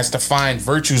know and has to find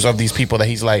virtues of these people that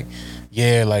he's like,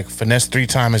 yeah, like Finesse 3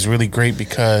 Time is really great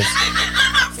because,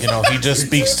 you know, he just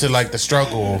speaks to like the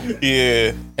struggle.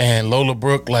 Yeah. And Lola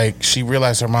Brooke, like, she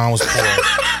realized her mom was poor.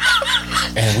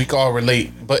 And we can all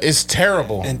relate, but it's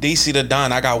terrible. And DC the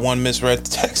Don, I got one misread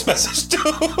text message too.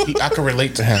 I could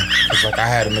relate to him. It's like I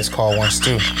had a missed call once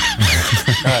too.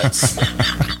 Nuts.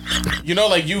 You know,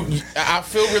 like I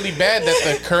feel really bad that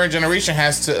the current generation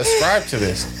has to ascribe to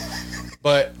this.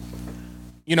 But,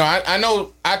 you know, I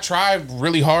know I try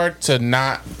really hard to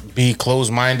not be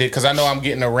closed-minded because I know I'm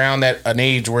getting around an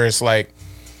age where it's like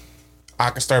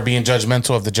I can start being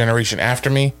judgmental of the generation after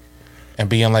me. And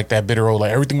being like that bitter old,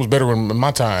 like everything was better in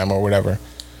my time or whatever.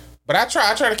 But I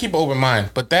try to keep an open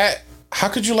mind. But that, how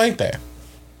could you like that?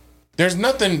 There was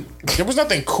nothing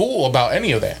cool about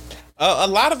any of that. A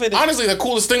lot of it. Honestly, the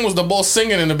coolest thing was the both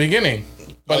singing in the beginning.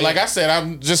 But like I said,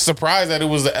 I'm just surprised that it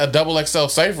was a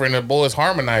XXL cipher and the boy is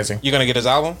harmonizing. You gonna get his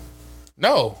album?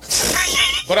 No.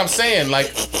 But I'm saying,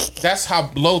 like, that's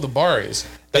how low the bar is.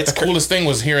 The coolest thing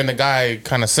was hearing the guy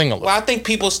kind of sing a little. Well, I think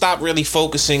people stopped really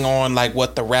focusing on like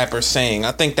what the rapper's saying.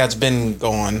 I think that's been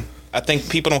gone. I think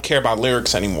people don't care about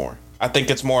lyrics anymore. I think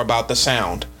it's more about the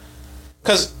sound.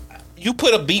 Because you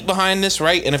put a beat behind this,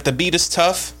 right? And if the beat is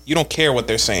tough, you don't care what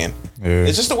they're saying. Yeah.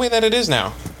 It's just the way that it is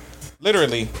now.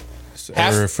 Literally.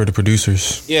 For the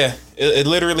producers. Yeah, it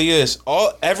literally is.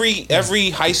 Every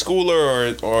high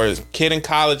schooler or kid in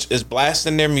college is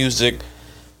blasting their music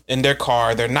in their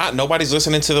car. Nobody's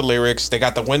listening to the lyrics. They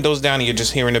got the windows down and you're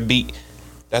just hearing the beat.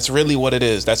 That's really what it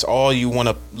is. That's all you want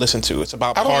to listen to. It's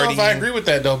about partying. I don't know if I agree with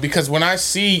that though, because when I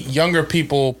see younger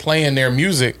people playing their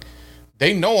music,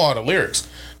 they know all the lyrics.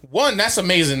 One, that's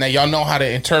amazing that y'all know how to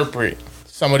interpret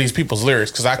some of these people's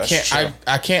lyrics, because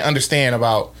I can't understand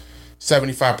about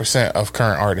 75% of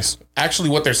current artists actually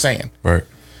what they're saying. Right.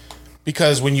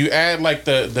 Because when you add like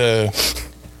the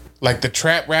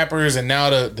trap rappers and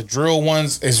now the drill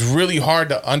ones, it's really hard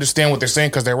to understand what they're saying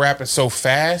because they're rapping so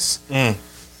fast. And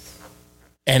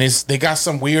they got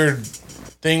some weird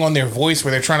thing on their voice where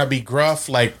they're trying to be gruff.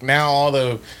 Like now all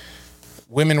the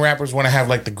women rappers want to have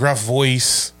like the gruff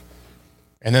voice,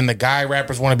 and then the guy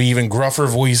rappers want to be even gruffer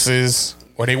voices,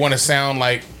 or they want to sound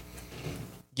like,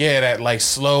 that like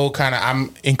slow kind of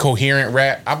I'm incoherent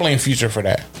rap. I blame Future for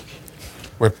that.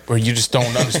 Where you just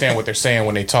don't understand what they're saying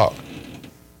when they talk.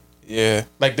 Yeah.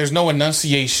 Like there's no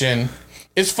enunciation.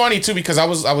 It's funny too because I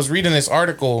was reading this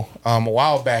article a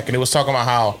while back and it was talking about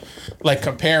how like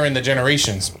comparing the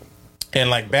generations. And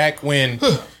like back when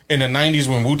in the 90s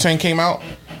when Wu-Tang came out,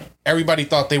 everybody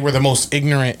thought they were the most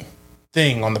ignorant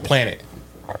thing on the planet.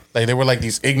 Like they were like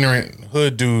these ignorant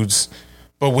hood dudes.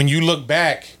 But when you look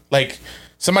back, like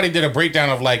somebody did a breakdown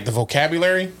of like the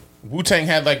vocabulary. Wu-Tang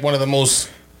had like one of the most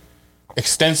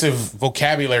extensive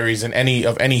vocabularies in any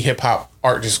hip hop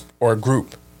artist or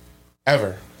group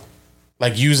ever.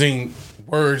 Like using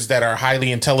words that are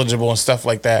highly intelligible and stuff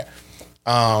like that.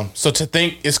 So to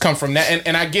think it's come from that,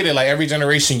 and I get it. Like every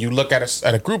generation, you look at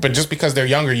a group, and just because they're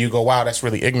younger, you go, "Wow, that's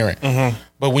really ignorant." Mm-hmm.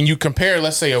 But when you compare,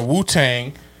 let's say, a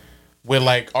Wu-Tang with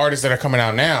like artists that are coming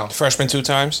out now, Freshman 2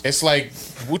 times, it's like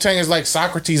Wu-Tang is like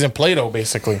Socrates and Plato,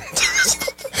 basically.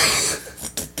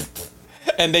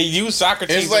 And they use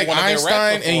Socrates. It's like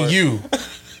Einstein and you,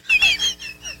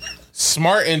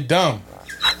 smart and dumb.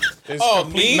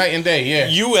 It's me? Night and day, yeah.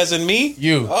 You as in me?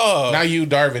 You. Oh. Now you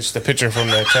Darvish, the pitcher from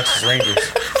the Texas Rangers.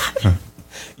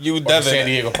 You Or Devin. the San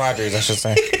Diego Padres, I should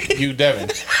say. You Devin.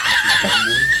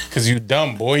 Because you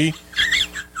dumb, boy.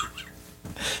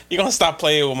 You're going to stop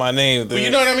playing with my name, dude. But you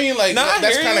know what I mean? Like,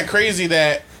 that's kind of crazy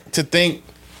that to think.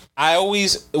 I don't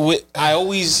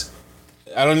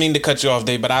mean to cut you off,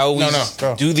 Dave, but I always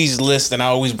do these lists and I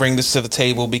always bring this to the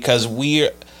table because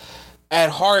at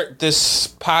heart, this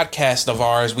podcast of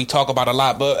ours, we talk about a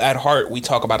lot, but at heart, we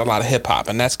talk about a lot of hip hop,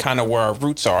 and that's kind of where our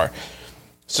roots are.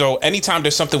 So anytime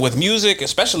there's something with music,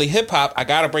 especially hip hop, I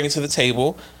got to bring it to the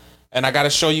table, and I got to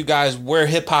show you guys where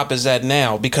hip hop is at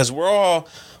now, because we're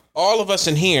all of us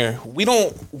in here, we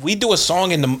do a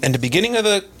song in the beginning of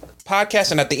the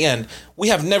podcast and at the end. We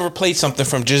have never played something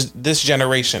from just this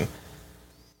generation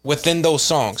within those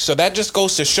songs. So that just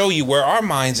goes to show you where our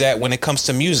mind's at when it comes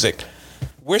to music.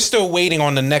 We're still waiting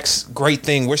on the next great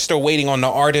thing. We're still waiting on the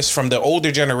artists from the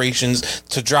older generations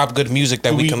to drop good music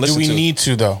that we can listen to. Do we need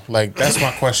to, though? Like, that's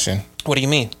my question. What do you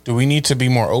mean? Do we need to be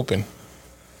more open?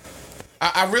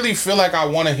 I really feel like I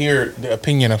want to hear the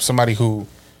opinion of somebody who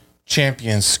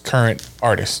champions current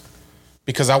artists.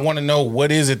 Because I want to know,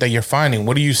 what is it that you're finding?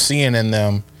 What are you seeing in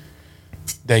them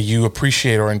that you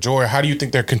appreciate or enjoy? How do you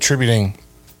think they're contributing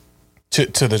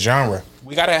to the genre?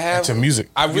 We got to have... to music.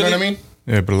 You know what I mean?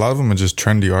 Yeah, but a lot of them are just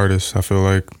trendy artists. I feel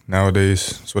like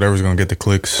nowadays, it's whatever's going to get the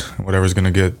clicks, whatever's going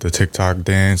to get the TikTok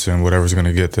dance, and whatever's going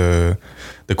to get the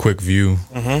quick view.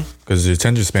 Because the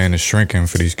attention span is shrinking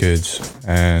for these kids.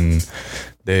 And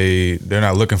they're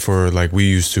not looking for, like we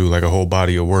used to, like a whole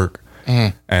body of work.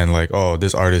 And like, oh,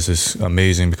 this artist is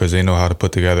amazing because they know how to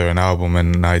put together an album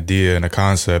and an idea and a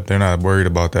concept. They're not worried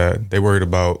about that. They're worried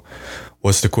about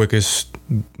what's the quickest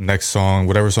next song,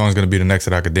 whatever song is going to be the next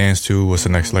that I could dance to. What's the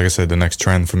next, like I said, the next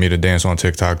trend for me to dance on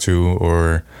TikTok to,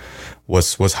 or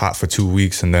what's hot for 2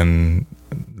 weeks, and then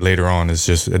later on it's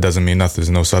just, it doesn't mean nothing. There's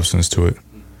no substance to it.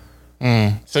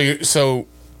 So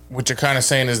what you're kind of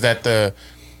saying is that the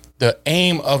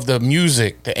aim of the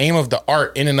music, the aim of the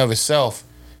art in and of itself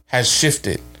has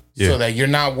shifted, so that you're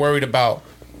not worried about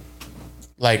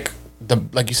like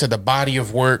you said, the body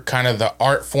of work, kind of the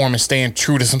art form, and staying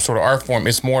true to some sort of art form.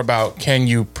 It's more about, can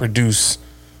you produce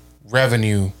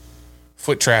revenue,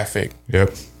 foot traffic,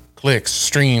 clicks,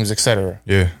 streams, etc.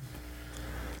 Yeah,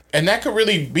 and that could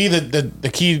really be the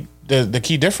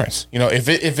key difference. You know, if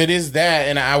it is that,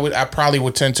 and I probably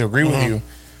would tend to agree with you,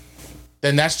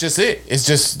 then that's just it. It's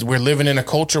just, we're living in a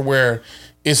culture where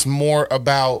it's more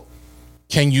about,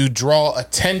 can you draw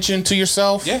attention to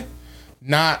yourself? Yeah.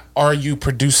 Not, are you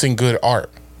producing good art?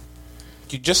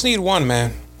 You just need one,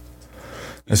 man.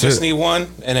 You just need one,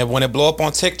 and then when it blow up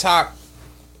on TikTok,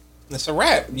 it's a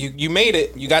wrap. You made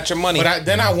it. You got your money. But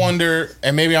then I wonder,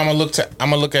 and maybe I'm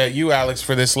gonna look at you, Alex,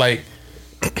 for this. Like,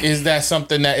 is that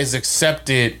something that is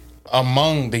accepted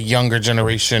among the younger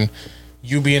generation?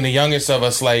 You being the youngest of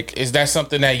us, like, is that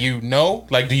something that you know?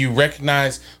 Like, do you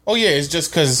recognize, oh yeah, it's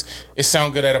just because it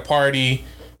sound good at a party,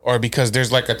 or because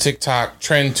there's like a TikTok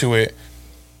trend to it,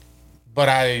 but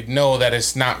I know that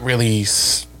it's not really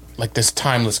like this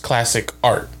timeless classic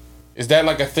art. Is that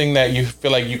like a thing that you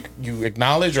feel like you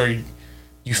acknowledge, or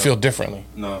you feel differently?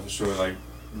 No, for sure. Like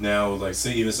now, like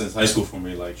even since high school for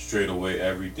me, like straight away,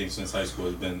 everything since high school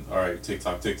has been, all right,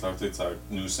 TikTok,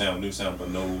 new sound, but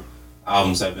no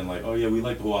albums have been like, oh yeah, we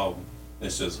like the whole album.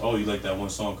 It's just, oh, you like that one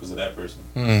song because of that person.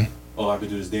 Oh, I could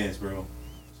do this dance, bro.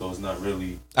 So it's not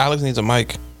really. Alex needs a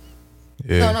mic.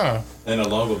 Yeah. No. And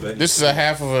along with Benny, this is a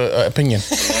half of an opinion.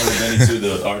 Along with Benny too,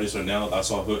 the artists are now. I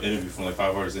saw an interview from like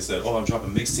 5 artists. They said, oh, I'm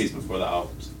dropping mixtapes before the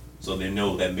albums, so they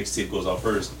know that mixtape goes out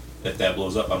first. If that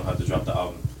blows up, I don't have to drop the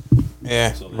album.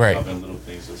 Yeah, so they're dropping little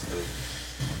things.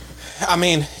 I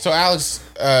mean, so Alex,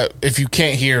 if you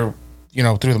can't hear,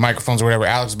 through the microphones or whatever,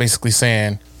 Alex is basically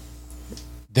saying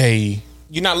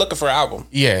you're not looking for an album.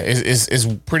 Yeah, it's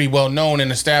pretty well known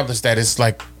and established that it's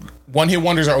like one hit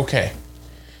wonders are okay,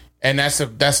 and that's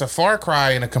a far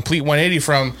cry and a complete 180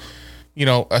 from, you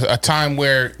know, a time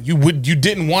where you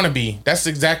didn't want to be. That's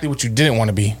exactly what you didn't want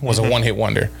to be, was a one hit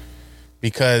wonder,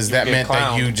 because that meant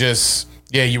that you just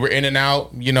you were in and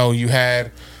out. You know, you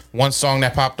had one song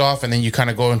that popped off and then you kind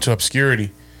of go into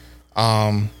obscurity.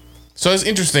 So it's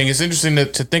interesting. It's interesting to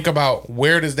think about,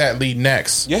 where does that lead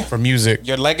next for music?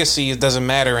 Your legacy doesn't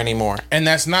matter anymore. And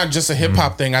that's not just a hip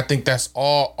hop thing. I think that's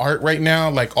all art right now.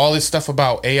 Like all this stuff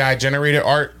about AI generated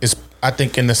art is, I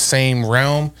think, in the same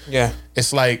realm. Yeah.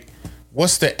 It's like,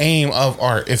 what's the aim of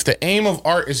art? If the aim of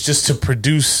art is just to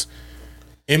produce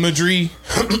imagery,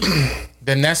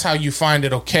 then that's how you find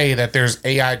it okay that there's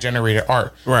AI generated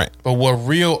art. Right. But what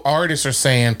real artists are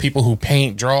saying, people who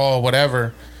paint, draw,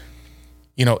 whatever,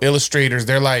 you know, illustrators,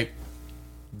 they're like,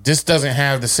 this doesn't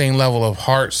have the same level of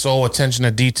heart, soul, attention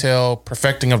to detail,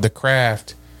 perfecting of the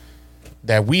craft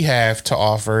that we have to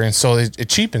offer, and so it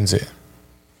cheapens it.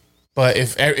 But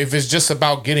if it's just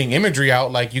about getting imagery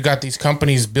out, like you got these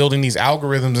companies building these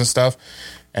algorithms and stuff,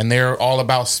 and they're all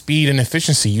about speed and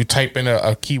efficiency. You type in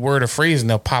a keyword or phrase, and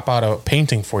they'll pop out a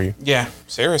painting for you. Yeah,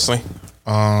 seriously.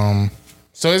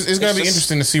 So it's going to be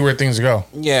interesting to see where things go.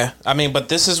 Yeah, I mean, but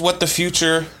this is what the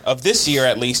future of this year,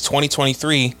 at least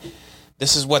 2023,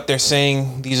 this is what they're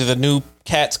saying. These are the new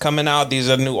cats coming out.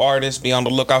 These are the new artists. Be on the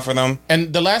lookout for them.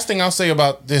 And the last thing I'll say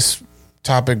about this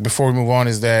topic before we move on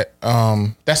is that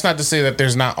that's not to say that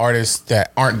there's not artists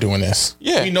that aren't doing this.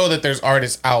 Yeah. We know that there's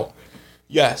artists out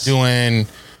doing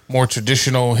more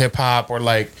traditional hip hop, or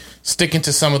like sticking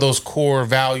to some of those core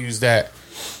values that,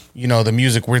 you know, the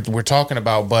music we're talking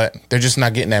about, but they're just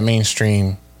not getting that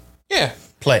mainstream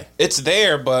play. It's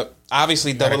there, but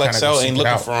obviously Double XL ain't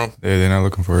looking for them. Yeah, they're not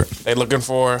looking for it. They're looking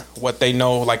for what they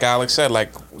know, like Alex said,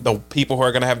 like the people who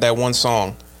are going to have that one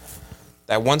song.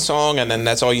 That one song, and then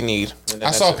that's all you need.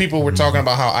 I saw people were talking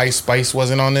about how Ice Spice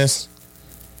wasn't on this,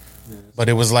 but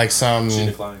it was like some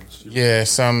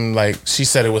like, she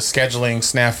said it was scheduling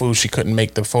snafu. She couldn't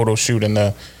make the photo shoot and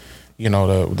the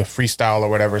freestyle or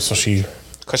whatever, so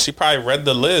because she probably read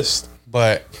the list.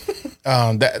 But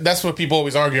that's what people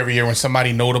always argue every year when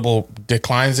somebody notable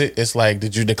declines it. It's like,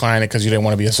 did you decline it because you didn't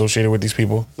want to be associated with these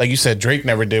people? Like you said, Drake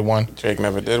never did one.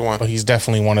 But he's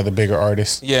definitely one of the bigger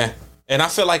artists. Yeah. And I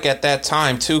feel like at that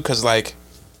time too, because like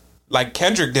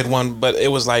Kendrick did one, but it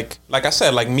was like I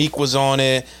said, like Meek was on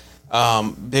it,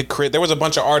 Big Crit. There was a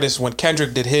bunch of artists when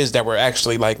Kendrick did his that were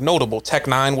actually like notable. Tech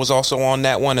Nine was also on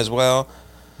that one as well.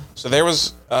 So there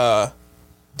was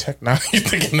Tech Nine. You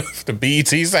thinking of the BET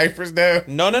ciphers there?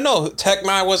 No. Tech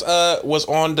Nine was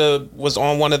on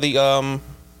one of the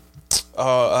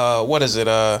what is it?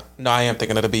 No, I am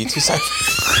thinking of the BET ciphers.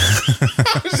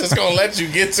 I was just gonna let you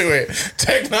get to it.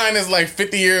 Tech Nine is like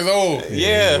 50 years old.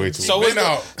 Yeah. So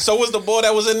was the boy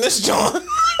that was in this joint.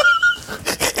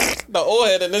 The old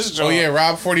head in this joint. Oh yeah,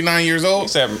 Rob, 49 years old. He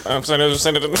said, I'm saying it.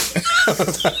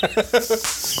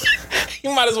 You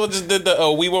might as well just did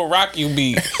the "We Will Rock You"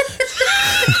 beat.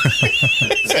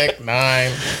 Tech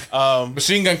Nine.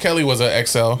 Machine Gun Kelly was an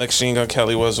XL. Machine Gun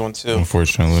Kelly was one too.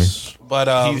 Unfortunately.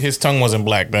 But his tongue wasn't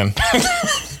black then.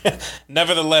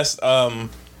 Nevertheless,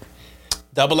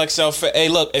 Double XL. Hey,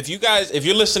 look, if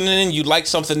you're listening in, you like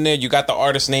something there, you got the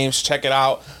artist names, check it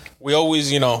out. We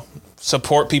always,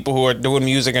 support people who are doing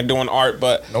music and doing art,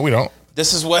 but no, we don't.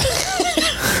 This is what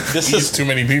is too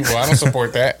many people. I don't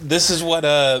support that. This is what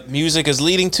music is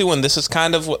leading to, and this is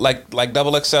kind of what, like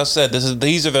Double XL said,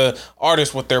 these are the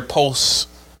artists with their pulse,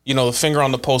 the finger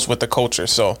on the pulse with the culture.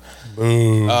 So,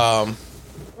 boo.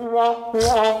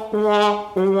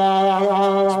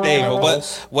 Dave,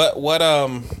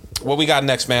 what we got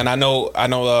next, man? I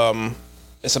know.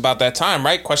 It's about that time,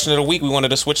 right? Question of the week. We wanted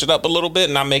to switch it up a little bit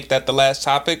and not make that the last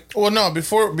topic. Well, no.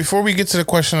 Before we get to the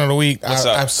question of the week,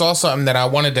 I saw something that I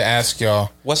wanted to ask y'all.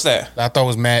 What's that? I thought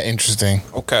was mad interesting.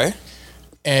 Okay.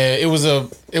 And it was an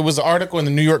article in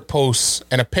the New York Post,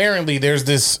 and apparently there's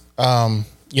this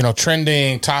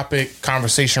trending topic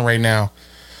conversation right now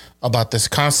about this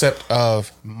concept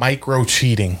of micro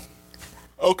cheating.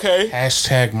 Okay.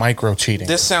 # micro cheating.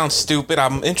 This sounds stupid.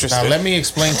 I'm interested. Now let me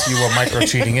explain to you what micro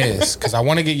cheating is, because I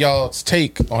want to get y'all's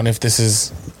take on if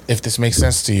this makes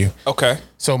sense to you. Okay.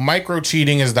 So micro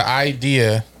cheating is the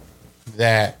idea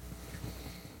that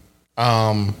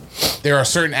there are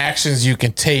certain actions you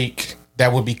can take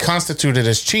that would be constituted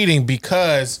as cheating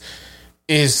because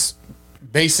is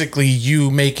basically you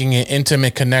making an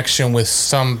intimate connection with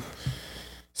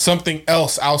something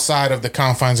else outside of the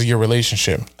confines of your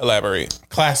relationship. Elaborate.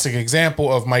 Classic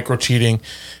example of micro cheating,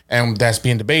 and that's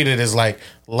being debated, is like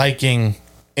liking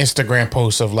Instagram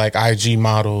posts of like IG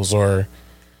models or,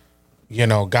 you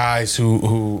know, guys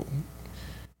who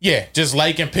just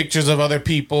liking pictures of other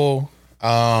people.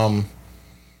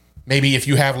 Maybe if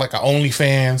you have like an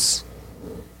OnlyFans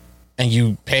and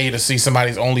you pay to see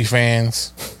somebody's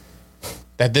OnlyFans,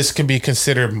 that this can be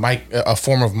considered a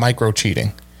form of micro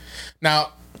cheating.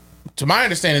 Now, to my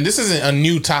understanding, this isn't a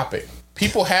new topic.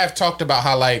 People have talked about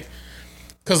how like,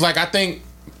 because like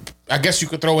I guess you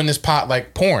could throw in this pot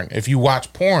like porn. If you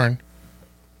watch porn,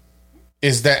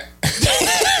 is that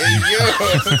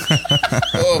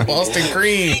oh, Boston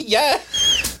Cream? Yeah,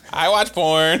 I watch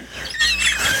porn.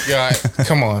 Yeah,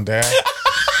 come on, Dad.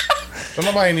 Don't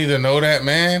nobody need to know that,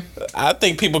 man. I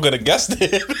think people could have guessed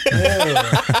it.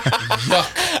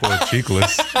 Yuck. Boy,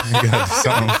 cheekless. You got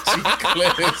something.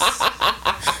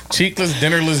 Cheekless,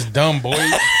 dinnerless, dumb boy.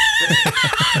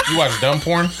 You watch dumb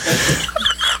porn?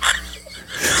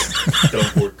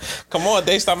 Come on,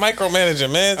 they stop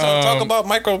micromanaging, man. Talk about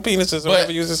micro penises or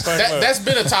whatever you just that's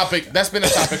been a topic. That's been a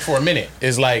topic for a minute.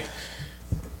 Is like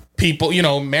people, you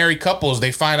know, married couples.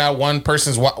 They find out one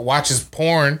person watches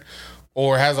porn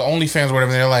or has an OnlyFans or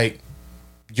whatever. And they're like,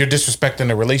 you're disrespecting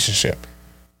the relationship.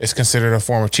 It's considered a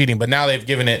form of cheating. But now they've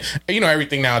given it. You know,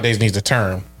 everything nowadays needs a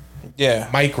term. Yeah,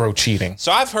 micro cheating.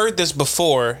 So I've heard this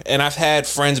before, and I've had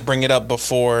friends bring it up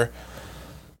before,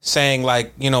 saying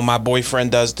like, you know, my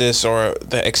boyfriend does this, or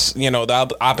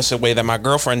the opposite way that my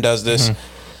girlfriend does this. Mm-hmm.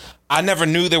 I never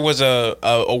knew there was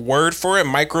a word for it,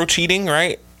 micro cheating,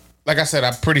 right? Like I said,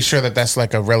 I'm pretty sure that's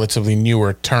like a relatively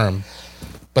newer term,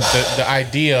 but the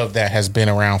idea of that has been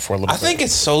around for a little bit. I think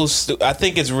it's so I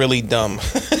think it's really dumb.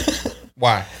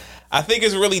 Why? I think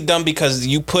it's really dumb because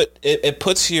you put it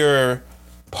puts your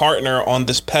partner on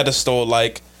this pedestal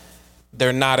like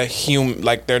they're not a human,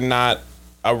 like they're not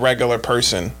a regular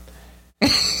person.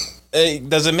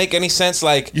 Does it make any sense?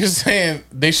 Like, you're saying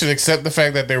they should accept the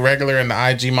fact that they're regular and the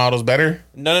IG model's better?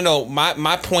 No.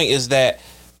 My point is that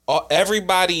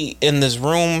everybody in this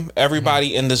room,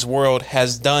 everybody in this world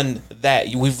has done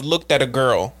that. We've looked at a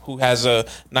girl who has a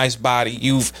nice body.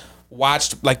 You've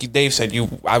watched, like Dave said,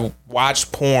 I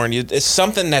watched porn. It's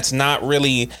something that's not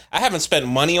really, I haven't spent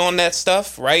money on that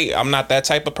stuff, right? I'm not that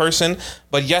type of person.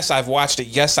 But yes, I've watched it.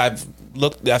 Yes, I've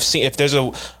looked, I've seen, if there's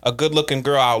a good looking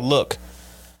girl, I'll look.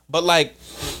 But like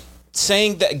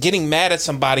saying that, getting mad at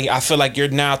somebody, I feel like you're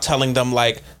now telling them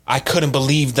like, I couldn't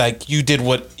believe like you did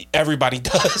what everybody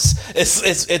does.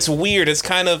 It's weird. It's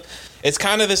kind of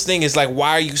this thing is like,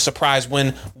 why are you surprised when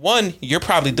one, you're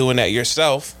probably doing that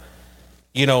yourself?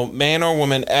 You know, man or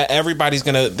woman,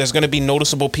 there's gonna be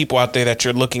noticeable people out there that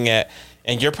you're looking at,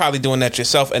 and you're probably doing that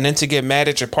yourself. And then to get mad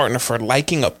at your partner for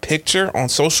liking a picture on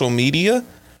social media.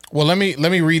 Well, let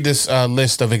me read this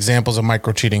list of examples of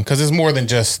micro cheating, because it's more than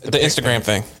just the Instagram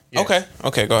thing. Yeah.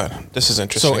 Okay, go ahead. This is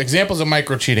interesting. So examples of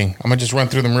micro cheating. I'm gonna just run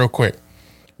through them real quick.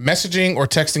 Messaging or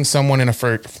texting someone in a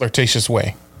flirtatious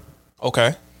way.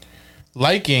 Okay.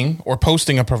 Liking or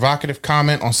posting a provocative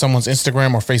comment on someone's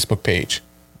Instagram or Facebook page.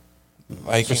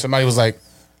 Like, so somebody was like,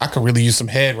 I could really use some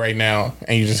head right now,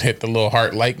 and you just hit the little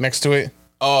heart like next to it.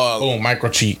 Boom, micro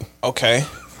cheat. Okay.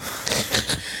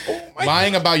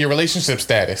 Lying about your relationship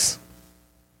status.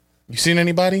 You seen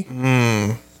anybody?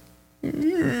 I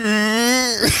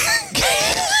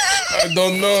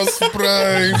don't know.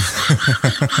 Surprise.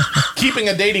 Keeping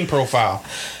a dating profile.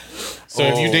 So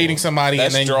if you're dating somebody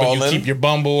and then you keep your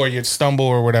Bumble or your Stumble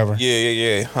or whatever.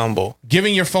 Yeah. Humble.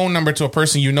 Giving your phone number to a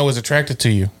person you know is attracted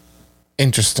to you.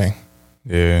 Interesting.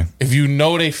 Yeah. If you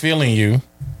know they feeling you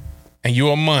and you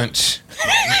a munch,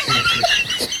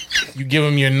 you give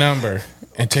them your number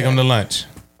and take them to lunch.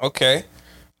 Okay.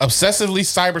 Obsessively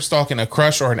cyber stalking a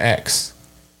crush or an ex.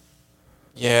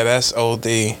 Yeah, that's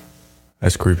OD.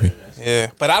 That's creepy.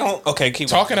 Yeah, but I don't. Okay, keep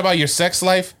talking about your sex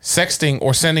life, sexting,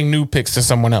 or sending nude pics to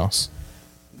someone else.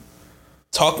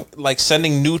 Like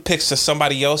sending nude pics to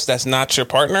somebody else that's not your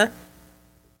partner.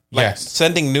 Like yes.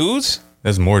 Sending nudes.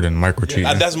 That's more than micro cheating.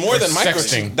 That's more than micro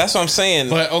cheating. That's what I'm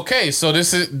saying. But okay, so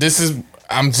this is.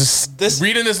 I'm just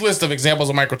reading this list of examples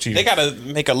of micro cheating. They gotta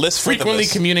make a list. Frequently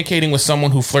communicating with someone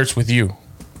who flirts with you.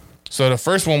 So the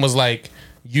first one was like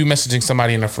you messaging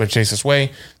somebody in a flirtatious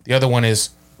way. The other one is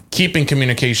keeping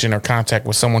communication or contact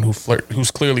with someone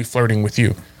who's clearly flirting with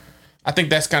you. I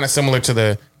think that's kind of similar to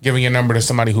the giving your number to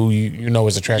somebody who you know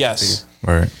is attracted to you.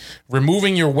 Right.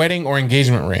 Removing your wedding or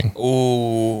engagement ring.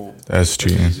 Ooh. That's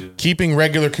cheating. Keeping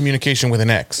regular communication with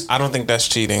an ex. I don't think that's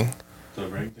cheating.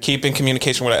 Keeping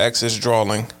communication with an ex is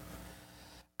drawing.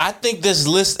 I think this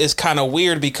list is kind of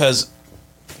weird because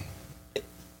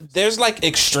there's like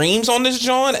extremes on this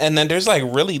joint, and then there's like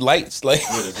really lights. Like,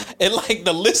 and like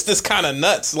the list is kind of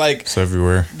nuts. Like, it's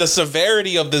everywhere. The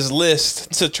severity of this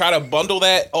list to try to bundle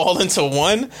that all into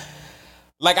one.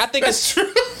 Like, I think it's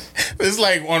true. It's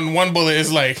like on one bullet,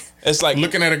 it's like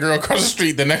looking at a girl across the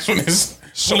street. The next one is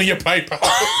pulling your pipe out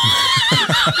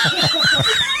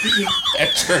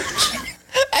at church.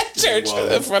 At church,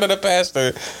 in front of the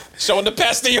pastor, showing the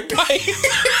pastor your pipe.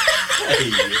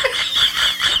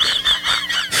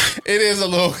 It is a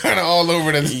little kind of all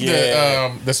over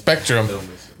the spectrum.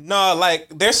 No, like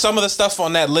there's some of the stuff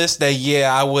on that list that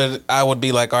I would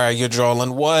be like, all right, you're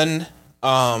drawing one.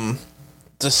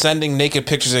 Just sending naked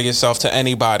pictures of yourself to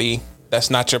anybody that's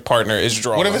not your partner is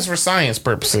drawing. What if it's for science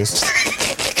purposes?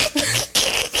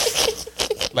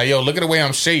 Like, yo, look at the way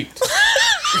I'm shaped.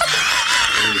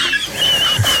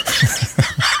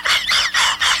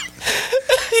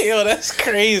 Yo, that's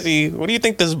crazy. What do you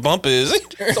think this bump is?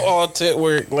 It's all tit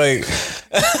work. Like,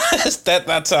 it's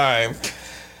that time.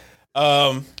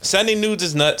 Sending nudes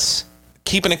is nuts.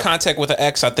 Keeping in contact with an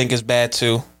ex, I think, is bad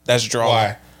too. That's drawing.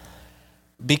 Why?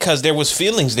 Because there was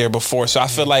feelings there before. So I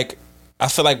feel like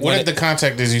what if the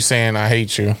contact is you saying I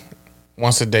hate you?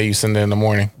 Once a day you send it in the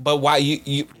morning. But why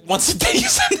you once a day you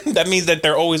send it, that means that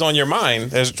they're always on your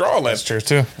mind. There's drawing. That's true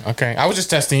too. Okay. I was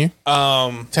just testing you.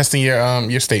 Testing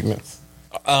your statements.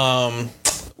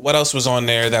 What else was on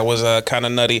there that was kind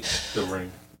of nutty?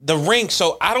 The ring.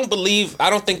 So I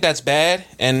don't think that's bad,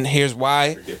 and here's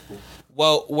why.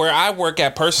 Well, where I work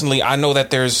at personally, I know that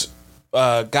there's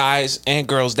guys and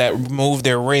girls that remove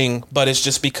their ring, but it's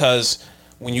just because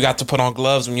when you got to put on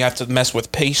gloves, when you have to mess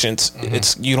with patients,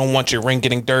 it's you don't want your ring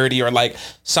getting dirty, or like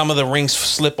some of the rings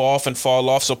slip off and fall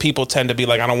off. So people tend to be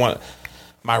like, I don't want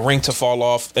my ring to fall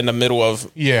off in the middle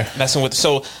of messing with.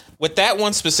 So with that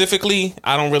one specifically,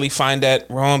 I don't really find that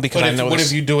wrong because I know. What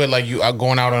if you do it like you are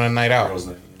going out on a night out,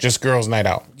 just girls' night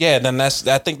out? Yeah, then I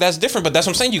think that's different. But that's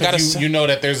what I'm saying. You got to you know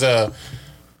that there's a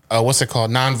what's it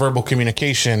called, nonverbal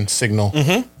communication signal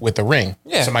with the ring.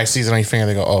 Yeah, somebody sees it on your finger,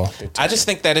 they go, oh. I just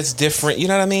think that it's different. You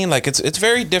know what I mean? Like it's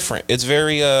very different. It's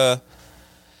very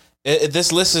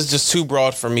this list is just too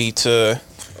broad for me to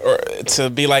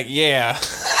be like, yeah.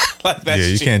 Like that's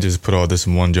you can't just put all this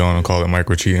in one John and call it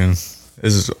micro cheating.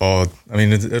 This is all. I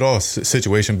mean, it all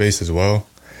situation based as well.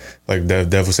 Like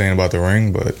Dev was saying about the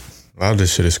ring, but a lot of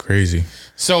this shit is crazy.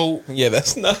 So yeah,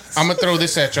 that's nuts. I'm gonna throw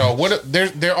this at y'all.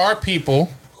 There are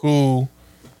people who,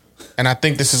 and I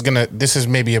think this is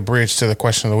maybe a bridge to the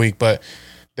question of the week, but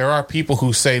there are people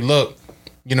who say, look,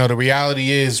 you know, the reality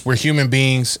is we're human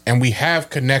beings and we have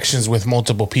connections with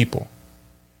multiple people,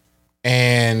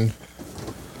 and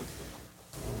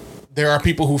there are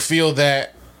people who feel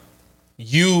that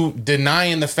you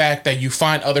denying the fact that you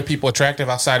find other people attractive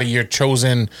outside of your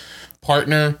chosen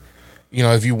partner, you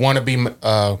know, if you want to be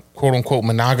quote unquote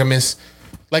monogamous,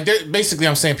 like basically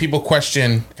I'm saying people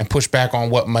question and push back on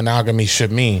what monogamy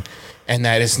should mean, and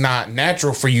that it's not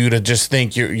natural for you to just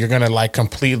think you're gonna like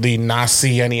completely not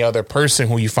see any other person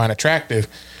who you find attractive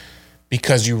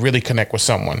because you really connect with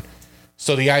someone.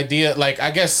 So the idea, like,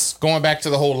 I guess going back to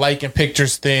the whole liking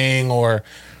pictures thing, or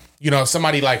you know, if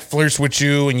somebody like flirts with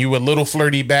you and you a little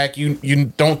flirty back, you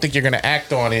don't think you're gonna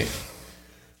act on it,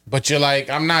 but you're like,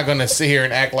 I'm not gonna sit here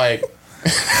and act like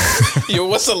yo,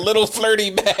 what's a little flirty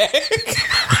back?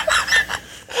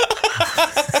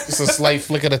 Just a slight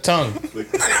flick of the tongue.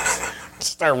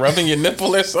 Start rubbing your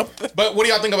nipple or something. But what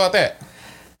do y'all think about that?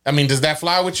 I mean, does that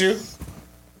fly with you?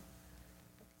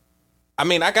 I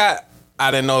mean, I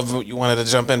didn't know if you wanted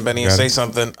to jump in, Benny, and say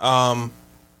something. So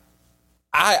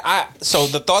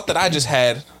the thought that I just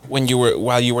had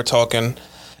while you were talking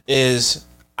is,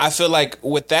 I feel like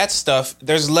with that stuff,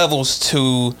 there's levels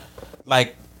to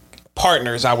like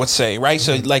partners, I would say, right?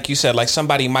 So like you said, like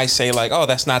somebody might say like, oh,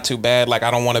 that's not too bad. Like,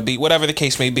 I don't want to be, whatever the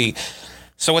case may be.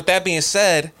 So with that being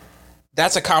said,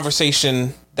 that's a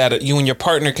conversation that you and your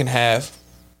partner can have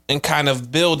and kind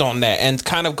of build on that and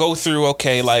kind of go through,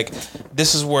 okay, like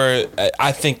this is where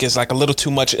I think is like a little too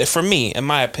much for me, in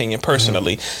my opinion,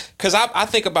 personally. Because I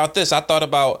think about this. I thought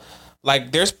about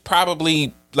like there's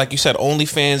probably, like you said,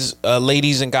 OnlyFans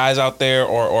ladies and guys out there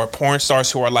or porn stars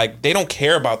who are like, they don't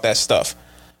care about that stuff.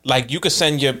 Like you could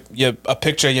send a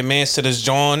picture of your man's to this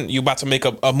John, you about to make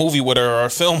a movie with her or a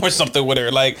film or something with her,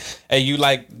 like, and you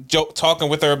like talking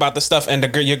with her about the stuff, and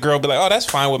your girl be like, oh, that's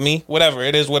fine with me, whatever,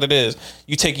 it is what it is.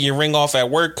 You taking your ring off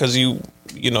at work because you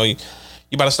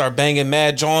about to start banging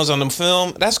mad Johns on them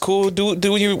film. That's cool. Do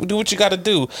what you got to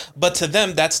do. But to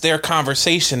them, that's their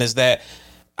conversation. Is that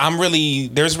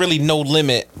there's really no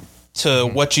limit to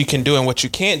what you can do and what you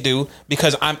can't do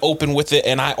because I'm open with it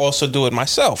and I also do it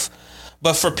myself.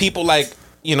 But for people like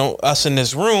us in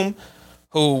this room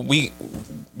who we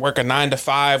work a 9 to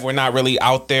 5. We're not really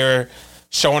out there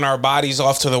showing our bodies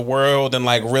off to the world and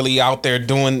like really out there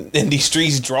doing in these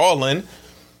streets drawing.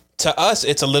 To us,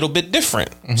 it's a little bit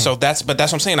different. So that's what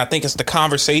I'm saying. I think it's the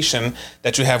conversation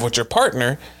that you have with your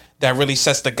partner that really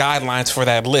sets the guidelines for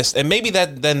that list. And maybe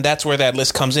that's where that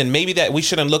list comes in. Maybe that we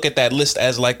shouldn't look at that list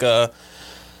as like a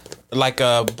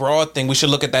broad thing. We should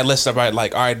look at that list about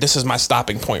like, all right, this is my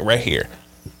stopping point right here.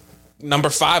 Number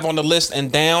 5 on the list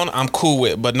and down, I'm cool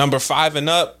with. But number 5 and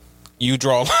up, you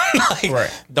draw.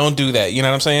 Right. Don't do that. You know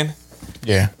what I'm saying?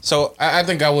 Yeah. So I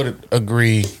think I would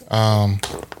agree.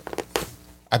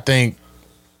 I think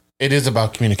it is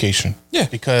about communication. Yeah.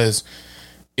 Because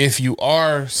if you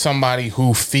are somebody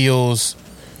who feels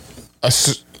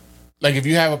like if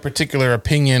you have a particular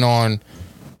opinion on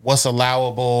what's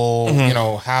allowable,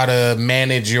 how to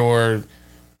manage your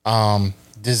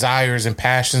desires and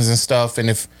passions and stuff, and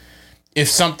if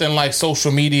something like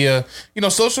social media,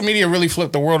 social media really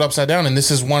flipped the world upside down, and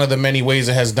this is one of the many ways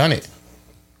it has done it.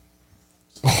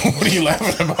 What are you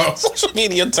laughing about? Social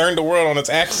media turned the world on its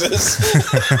axis.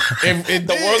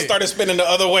 The world started spinning the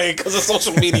other way because of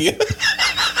social media.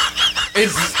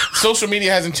 Social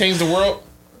media hasn't changed the world.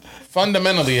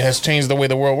 Fundamentally, it has changed the way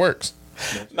the world works.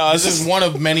 No, this is one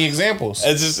of many examples.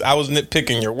 I was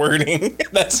nitpicking your wording.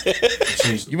 That's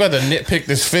it. You better nitpick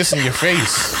this fist in your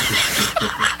face.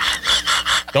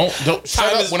 Don't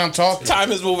shut up when I'm talking. Time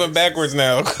is moving backwards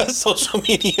now because social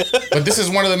media. But this is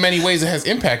one of the many ways it has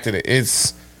impacted it.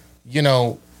 It's, you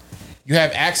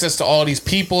have access to all these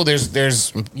people.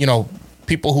 There's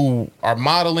people who are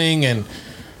modeling and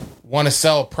want to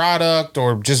sell a product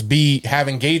or just have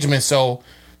engagement. So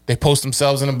they post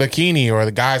themselves in a bikini, or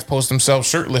the guys post themselves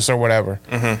shirtless or whatever.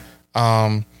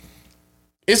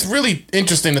 It's really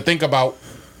interesting to think about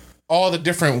all the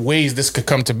different ways this could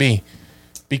come to be,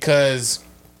 because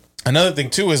another thing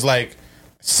too is like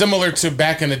similar to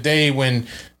back in the day when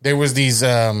there was these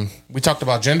we talked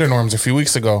about gender norms a few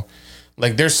weeks ago.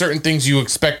 Like there's certain things you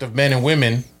expect of men and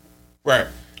women, right?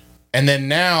 And then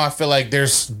now I feel like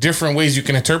there's different ways you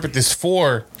can interpret this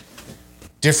for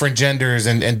different genders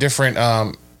and different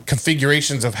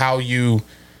configurations of how you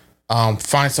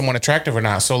find someone attractive or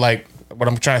not. So like what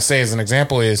I'm trying to say as an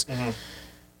example is, how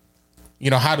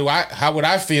would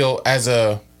I feel as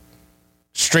a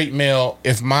straight male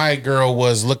if my girl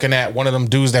was looking at one of them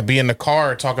dudes that be in the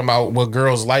car talking about what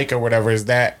girls like or whatever?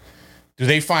 Do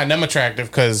they find them attractive?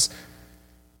 Because,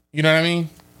 you know what I mean?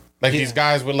 Like these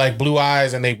guys with like blue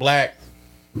eyes and they black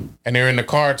and they're in the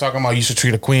car talking about you should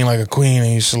treat a queen like a queen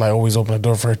and you should like always open the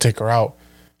door for her, take her out.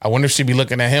 I wonder if she'd be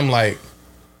looking at him like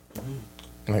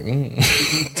Alex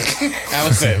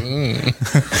said,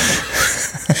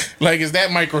 like, is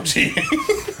that micro cheating?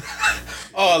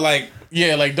 Oh, like,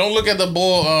 yeah, like don't look at the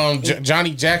bull,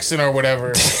 Johnny Jackson or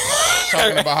whatever,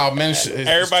 talking about how men is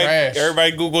trash.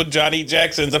 Everybody Google Johnny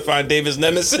Jackson to find David's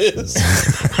nemesis.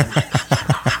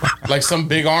 Like some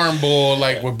big arm bull,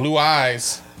 like with blue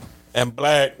eyes and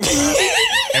black.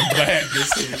 I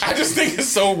just think it's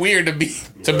so weird to be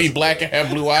black and have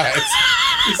blue eyes.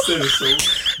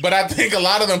 But I think a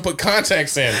lot of them put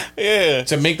contacts in,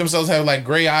 to make themselves have like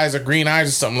gray eyes or green eyes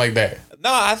or something like that.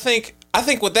 No, I think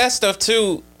with that stuff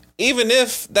too, even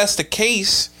if that's the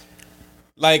case,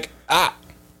 like I'm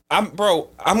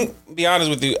be honest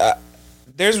with you,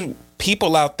 there's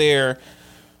people out there.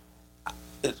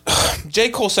 J.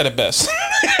 Cole said it best.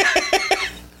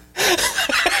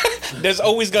 There's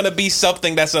always gonna be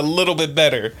something that's a little bit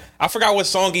better. I forgot what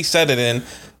song he said it in,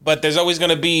 but there's always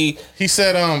gonna be. He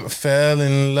said, "Fell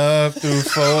in love through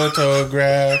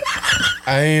photograph.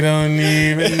 I don't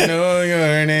even know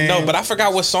your name." No, but I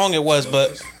forgot what song it was.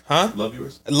 But Love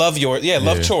Yours. Love Yours. Yeah,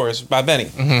 Love Chores by Benny.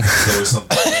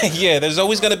 Mm-hmm. Yeah, there's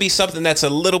always gonna be something that's a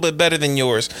little bit better than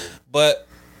yours, but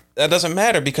that doesn't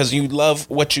matter because you love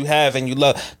what you have and you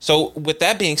love. So with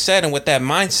that being said and with that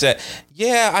mindset,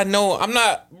 yeah, I know I'm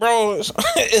not, bro.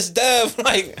 It's Dev.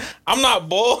 Like I'm not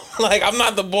bull. Like I'm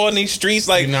not the bull in these streets.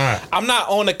 Like I'm not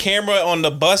on the camera on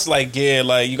the bus. Like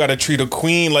like you got to treat a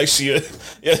queen like she a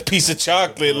piece of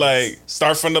chocolate. Like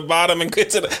start from the bottom and get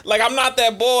to the. Like I'm not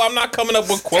that bull. I'm not coming up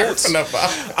with quotes.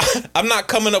 I'm not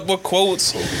coming up with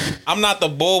quotes. I'm not the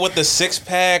bull with the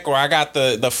 6-pack or I got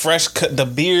the fresh cut. The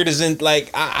beard isn't like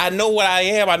I know what I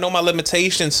am. I know my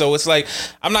limitations. So it's like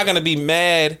I'm not gonna be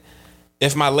mad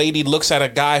if my lady looks at a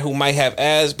guy who might have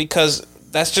abs because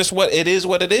that's just what it is.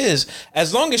 What it is.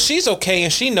 As long as she's okay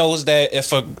and she knows that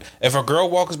if a girl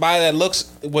walks by that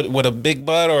looks with a big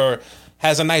butt or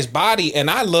has a nice body and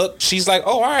I look, she's like,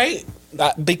 oh, all right,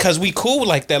 because we cool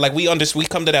like that. Like we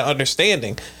come to that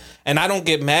understanding, and I don't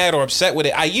get mad or upset with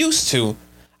it. I used to.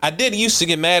 I did used to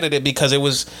get mad at it because it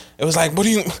was like, what do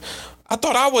you? I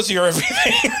thought I was your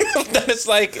everything. Then it's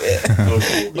like,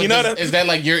 you know, is that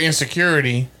like your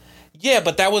insecurity? Yeah,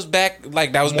 but that was back.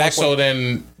 Like that was more back. So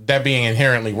than that being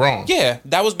inherently wrong. Yeah,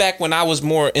 that was back when I was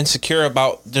more insecure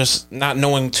about just not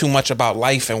knowing too much about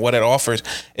life and what it offers.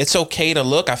 It's okay to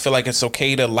look. I feel like it's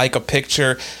okay to like a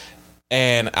picture.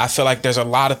 And I feel like there's a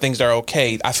lot of things that are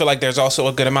okay. I feel like there's also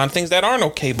a good amount of things that aren't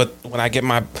okay. But when I get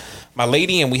my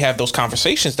lady and we have those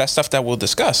conversations, that's stuff that we'll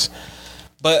discuss.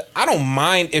 But I don't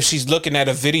mind if she's looking at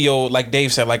a video, like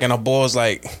Dave said, like, and a boy's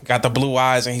like, got the blue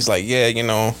eyes, and he's like, yeah, you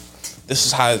know, this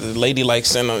is how the lady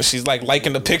likes it. She's like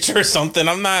liking the picture or something.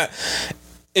 I'm not.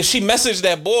 If she messaged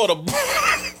that boy,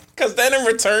 because then in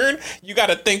return, you got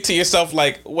to think to yourself,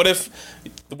 like, would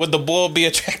the boy be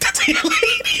attracted to your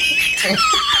lady?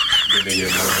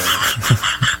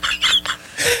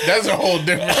 That's a whole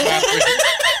different topic.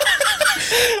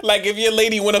 Like if your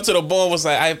lady went up to the boy and was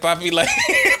like, "I Poppy, like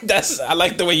I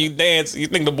like the way you dance." You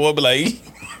think the boy would be like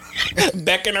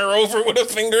becking her over with a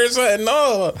finger or something?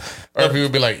 No. Or if he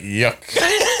would be like, "Yuck."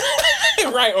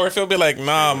 Right, or if he'll be like,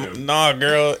 nah,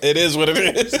 girl, it is what it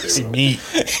is. Meat.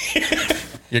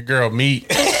 Your girl meat.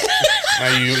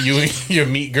 Now your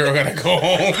meat girl gotta go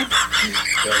home.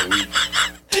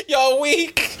 Y'all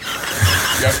weak.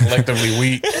 Y'all collectively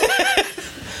weak.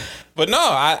 But no,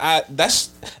 I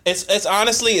it's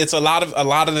honestly, it's a lot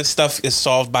of this stuff is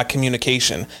solved by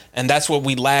communication, and that's what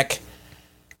we lack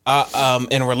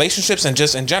in relationships and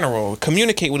just in general.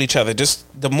 Communicate with each other. Just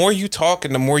the more you talk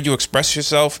and the more you express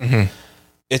yourself,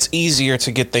 it's easier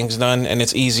to get things done, and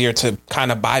it's easier to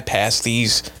kind of bypass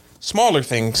these smaller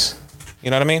things.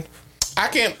 You know what I mean?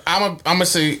 I'm gonna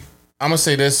say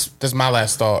this. This is my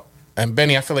last thought. And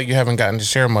Benny, I feel like you haven't gotten to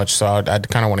share much, so I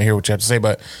kind of want to hear what you have to say.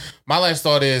 But my last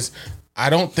thought is, I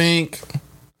don't think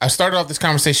I started off this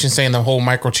conversation saying the whole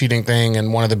micro cheating thing,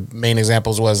 and one of the main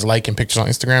examples was liking pictures on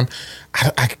Instagram.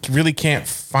 I really can't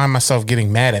find myself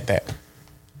getting mad at that.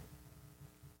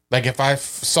 Like if I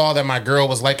saw that my girl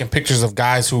was liking pictures of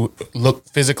guys who look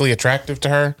physically attractive to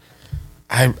her,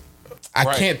 I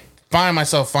can't find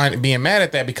myself being mad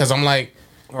at that, because I'm like,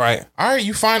 right, all right,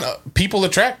 you find people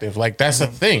attractive, like that's a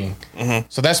thing.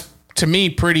 So that's, to me,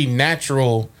 pretty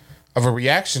natural of a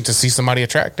reaction to see somebody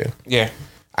attractive. Yeah,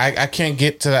 I can't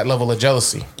get to that level of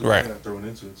jealousy. Right. We got thrown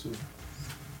into it too.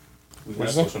 We got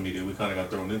social media. We kind of got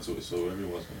thrown into it, so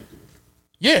everyone's gonna do it.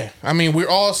 Yeah, I mean, we're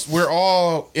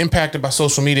all impacted by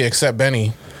social media except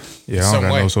Benny. Yeah, I don't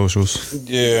got no socials.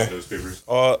 Yeah,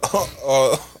 all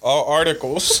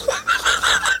articles.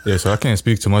 Yeah, so I can't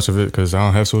speak too much of it because I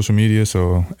don't have social media,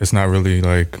 so it's not really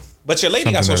like. But your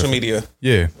lady got social media.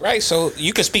 Yeah. Right, so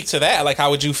you can speak to that. Like, how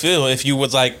would you feel if you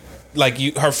was like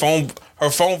you her phone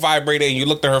vibrated and you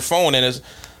looked at her phone and it's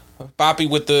Poppy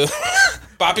with the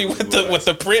with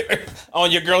the print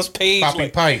on your girl's page, Poppy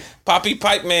like, Pipe, Poppy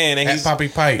Pipe Man, and he's Poppy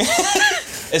Pipe.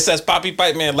 It says Poppy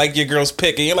Pipe Man, like your girl's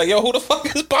pic, and you're like, yo, who the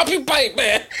fuck is Poppy Pipe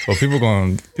Man? Well, people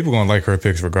gonna like her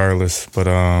pics regardless,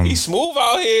 but he's smooth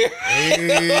out here.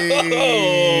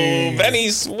 Hey. Oh,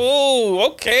 Benny's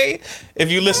smooth. Okay,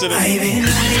 if you listen to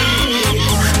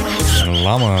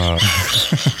llama.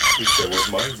 He said, "What's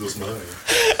mine? What's mine?"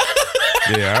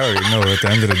 Yeah, I already know. At the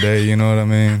end of the day, you know what I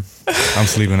mean. I'm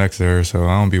sleeping next to her, so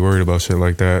I don't be worried about shit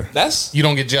like that. You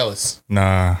don't get jealous.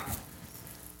 Nah.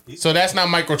 So that's not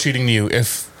micro cheating to you.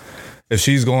 If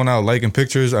she's going out liking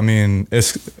pictures, I mean,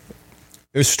 it's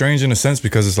strange in a sense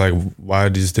because it's like, why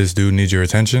does this dude need your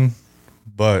attention?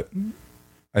 But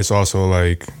it's also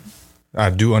like, I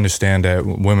do understand that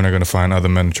women are gonna find other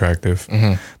men attractive,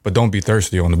 but don't be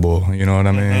thirsty on the bull. You know what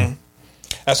I mean?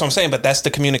 That's what I'm saying, but that's the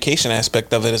communication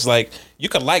aspect of it. It's like, you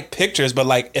could like pictures, but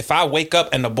like if I wake up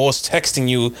and the boy's texting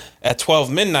you at 12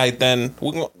 midnight, then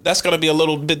that's going to be a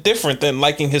little bit different than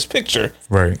liking his picture.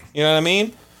 Right. You know what I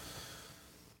mean?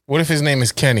 What if his name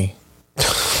is Kenny?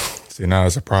 See, now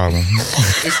it's a problem.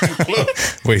 It's too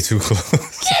close. Way too close.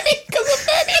 Kenny, because of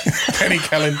Benny. Kenny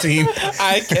Callentine.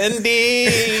 I can be.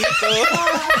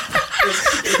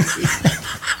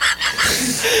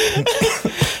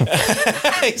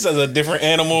 He says a different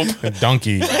animal. A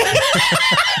donkey. The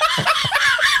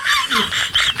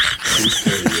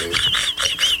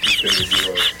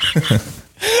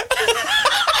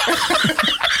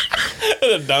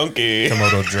donkey.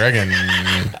 Komodo dragon.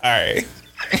 All right.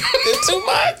 It's too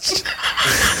much.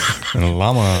 And a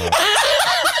llama.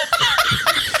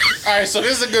 All right, so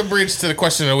this is a good bridge to the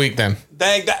question of the week then.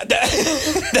 Dang, that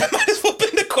might as well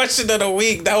been the question of the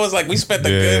week. That was like, we spent the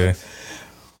good.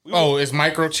 Oh, is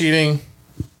micro cheating?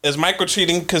 Is micro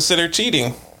cheating considered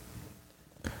cheating?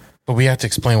 But we have to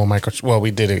explain what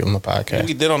we did it on the podcast.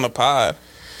 We did on the pod.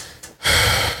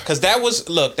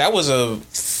 Because that was a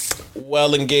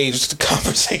well engaged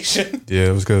conversation. Yeah,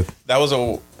 it was good. That was a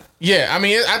I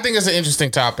mean, I think it's an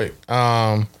interesting topic.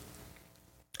 Okay,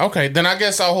 then I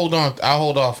guess I'll hold on. I'll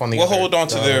hold off on the. We'll hold on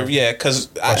to because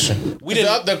we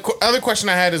didn't. The other question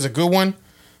I had is a good one,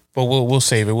 but we'll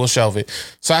save it. We'll shelve it.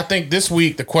 So I think this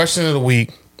week, the question of the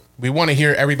week, we want to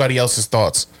hear everybody else's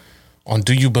thoughts on: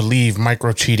 do you believe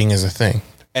micro cheating is a thing?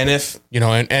 And if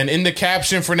and in the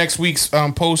caption for next week's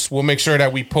post, we'll make sure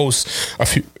that we post a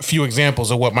few examples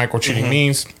of what micro cheating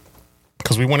means,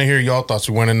 because we want to hear y'all thoughts.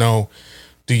 We want to know: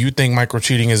 do you think micro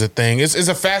cheating is a thing? It's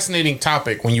a fascinating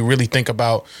topic when you really think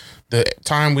about the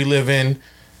time we live in.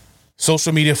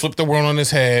 Social media flipped the world on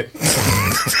its head.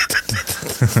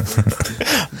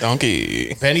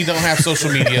 Donkey. Benny don't have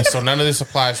social media, so none of this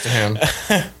applies to him.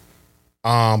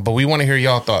 But we want to hear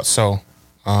y'all thoughts. So,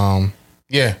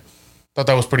 yeah, thought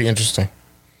that was pretty interesting.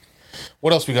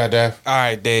 What else we got, Dav? All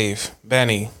right, Dave,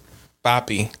 Benny,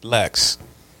 Boppy, Lex.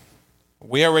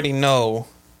 We already know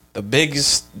the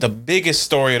biggest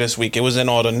story of this week. It was in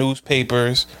all the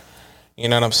newspapers. You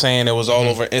know what I'm saying? It was all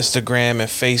over Instagram and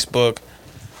Facebook.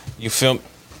 You feel?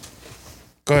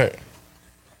 Go ahead.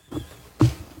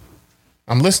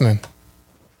 I'm listening.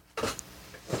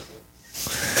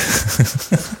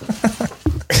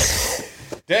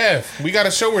 Dev, we got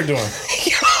a show we're doing.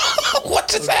 What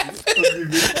just happened?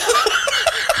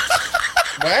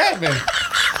 What happened?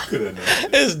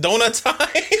 It's donut time.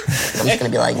 It's gonna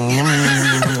be like.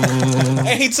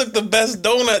 And he took the best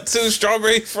donut too,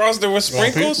 strawberry frosted with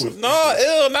sprinkles. No,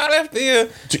 ew, not after you.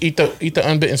 Eat the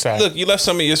unbitten side. Look, you left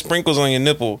some of your sprinkles on your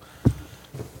nipple.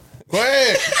 Go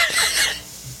ahead.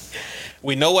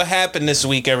 We know what happened this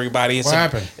week, everybody. What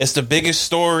happened? It's the biggest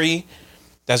story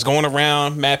that's going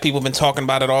around. Mad people have been talking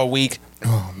about it all week.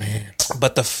 Oh man!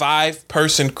 But the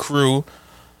 5-person crew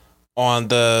on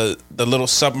the little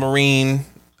submarine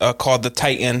called the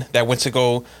Titan that went to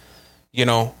go,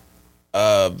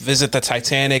 visit the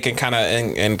Titanic and kind of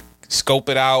and scope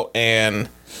it out, and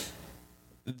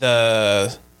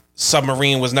the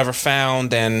submarine was never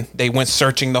found, and they went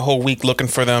searching the whole week looking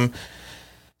for them.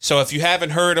 So if you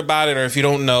haven't heard about it, or if you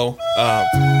don't know,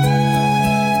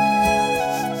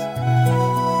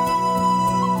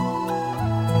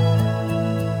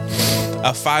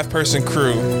 a 5-person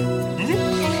crew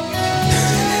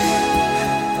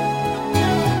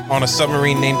on a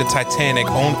submarine named the Titanic,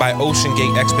 owned by Ocean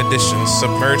Gate Expeditions,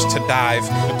 submerged to dive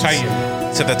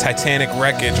to the Titanic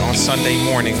wreckage on Sunday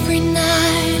morning. Every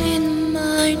night in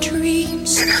my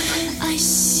dreams, I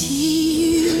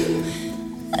see you.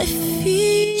 I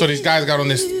feel. So these guys got on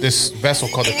this vessel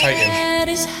called the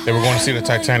Titan. They were going to see the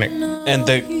Titanic, and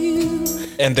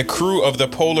the crew of the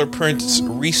Polar Prince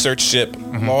research ship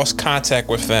lost contact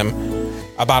with them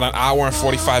about an hour and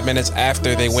 45 minutes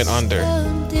after they went under.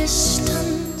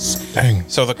 Dang.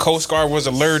 So the Coast Guard was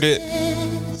alerted.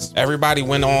 Everybody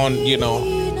went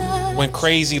went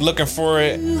crazy looking for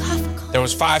it. There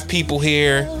was 5 people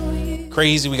here.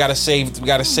 Crazy. We gotta save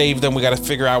them. We gotta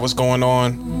figure out what's going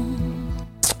on.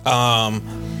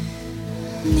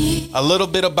 A little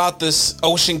bit about this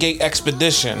Ocean Gate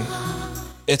Expedition.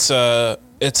 It's a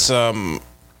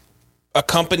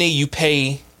company you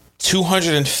pay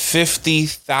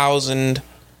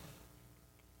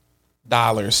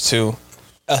 $250,000 to.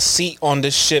 A seat on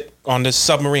this ship, on this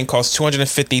submarine, costs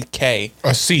 $250K.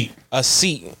 A seat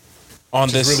on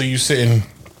this. Really, you sitting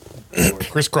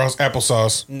crisscross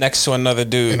applesauce next to another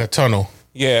dude in a tunnel.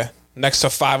 Yeah, next to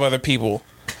 5 other people.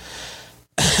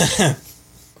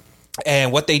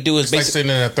 And what they do is it's like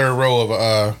sitting in a third row of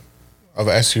an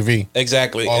SUV.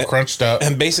 Exactly. All crunched up.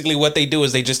 And basically what they do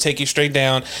is they just take you straight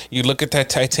down, you look at that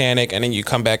Titanic, and then you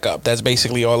come back up. That's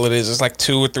basically all it is. It's like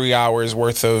 2 or 3 hours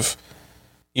worth of,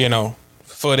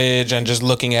 footage and just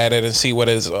looking at it and see what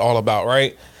it's all about,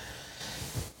 right?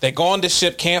 They go on the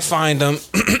ship, can't find them.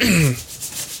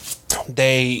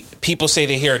 People say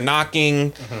they hear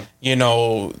knocking.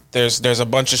 There's a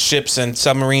bunch of ships and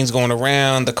submarines going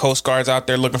around. The Coast Guard's out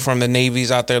there looking for them. The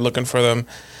Navy's out there looking for them.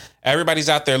 Everybody's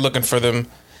out there looking for them.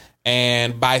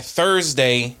 And by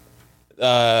Thursday,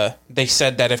 they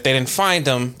said that if they didn't find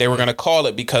them, they were going to call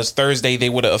it, because Thursday they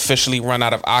would have officially run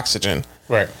out of oxygen.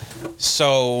 Right.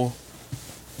 So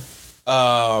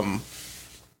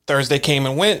Thursday came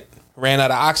and went, ran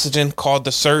out of oxygen, called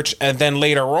the search, and then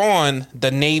later on,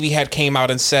 the Navy had came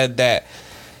out and said that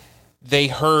they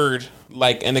heard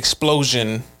like an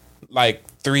explosion like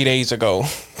 3 days ago.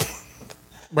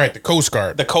 Right, the Coast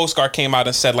Guard. The Coast Guard came out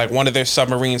and said like one of their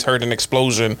submarines heard an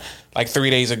explosion like 3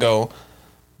 days ago,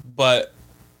 but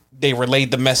they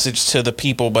relayed the message to the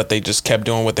people, but they just kept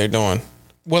doing what they're doing.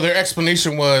 Well, their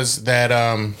explanation was that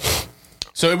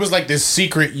So it was like this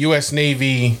secret U.S.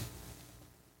 Navy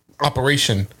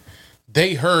operation.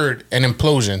 They heard an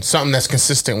implosion, something that's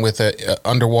consistent with a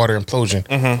underwater implosion.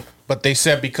 Mm-hmm. But they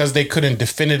said because they couldn't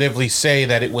definitively say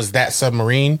that it was that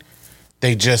submarine,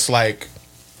 they just like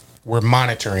were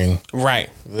monitoring. Right.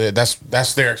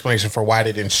 That's their explanation for why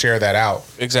they didn't share that out.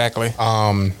 Exactly.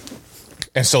 And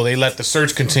so they let the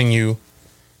search continue,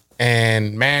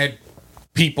 and mad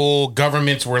people,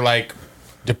 governments were like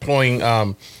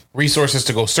deploying resources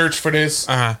to go search for this.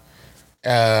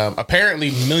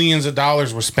 Apparently, millions of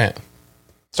dollars were spent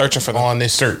searching for them on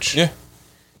this search. Yeah.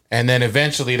 And then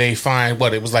eventually they find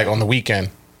what it was like on the weekend.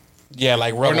 Yeah,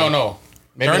 like rubble. Or no.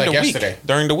 Maybe during like the yesterday. Week.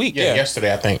 During the week, yeah.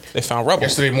 Yesterday, I think. They found rubble.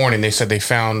 Yesterday morning, they said they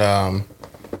found,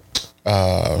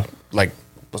 like,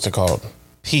 what's it called?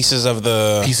 Pieces of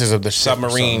the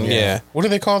submarine, yeah. What do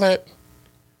they call that?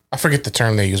 I forget the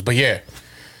term they use, but yeah.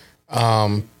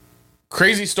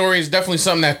 Crazy story is definitely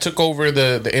something that took over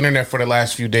the internet for the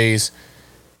last few days.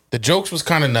 The jokes was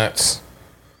kind of nuts.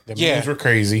 The memes were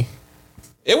crazy.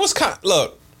 It was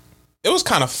it was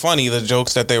kind of funny, the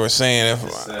jokes that they were saying.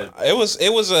 It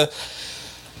was a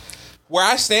where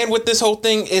I stand with this whole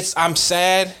thing. I'm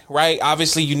sad, right?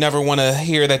 Obviously, you never want to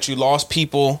hear that you lost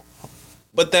people,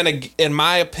 but then, in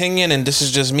my opinion, and this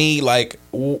is just me, like,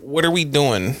 what are we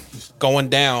doing, going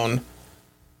down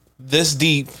this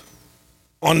deep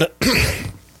on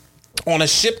a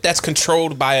ship that's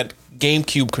controlled by a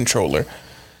GameCube controller?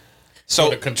 So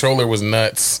the controller was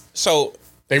nuts. So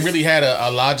they really had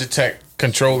a Logitech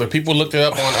controller. People looked it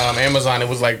up on Amazon. It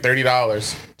was like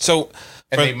 $30.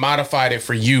 And they modified it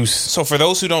for use. So for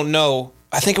those who don't know,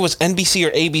 I think it was NBC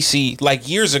or ABC, like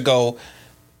years ago,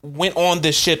 went on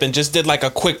this ship and just did like a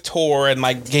quick tour and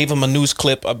like gave them a news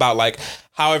clip about like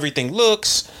how everything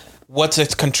looks, what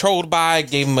it's controlled by,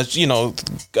 gave them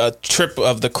a trip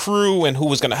of the crew and who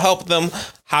was going to help them,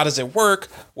 how does it work,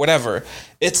 whatever.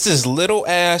 It's this little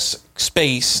ass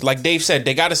space. Like Dave said,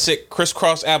 they got to sit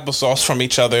crisscross applesauce from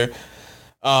each other.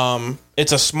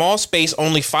 It's a small space.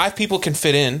 Only 5 people can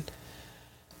fit in.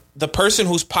 The person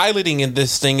who's piloting in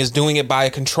this thing is doing it by a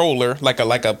controller, like a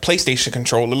PlayStation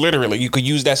controller. Literally, you could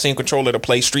use that same controller to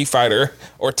play Street Fighter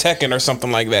or Tekken or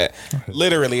something like that.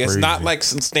 Literally, it's not like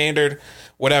some standard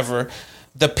whatever.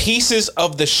 The pieces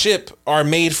of the ship are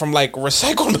made from like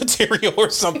recycled material or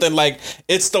something. Like,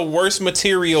 it's the worst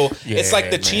material. It's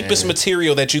like the cheapest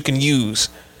material that you can use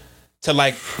to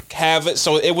like have it.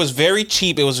 So it was very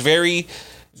cheap.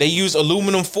 They used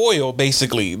aluminum foil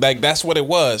basically. Like, that's what it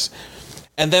was.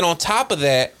 And then on top of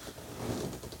that,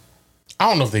 I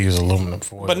don't know if they use aluminum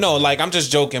foil. But no, like, I'm just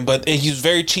joking, but it used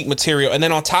very cheap material. And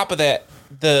then on top of that,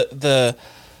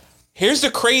 here's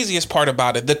the craziest part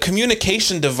about it. The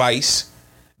communication device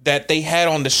that they had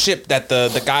on the ship, that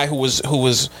the guy who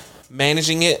was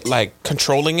managing it, like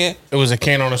controlling it. It was a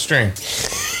can on a string.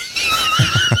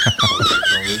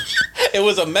 It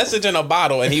was a message in a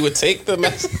bottle, and he would take the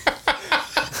message.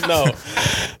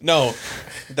 No.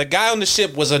 The guy on the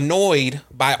ship was annoyed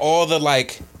by all the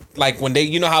like when they,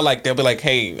 how like they'll be like,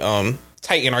 hey,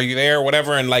 Titan, are you there or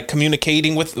whatever, and like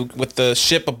communicating with the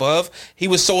ship above. He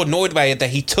was so annoyed by it that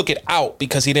he took it out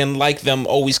because he didn't like them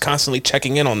always constantly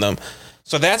checking in on them.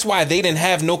 So that's why they didn't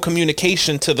have no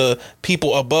communication to the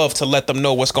people above to let them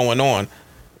know what's going on.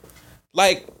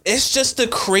 Like, it's just the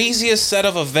craziest set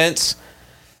of events.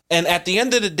 And at the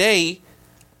end of the day,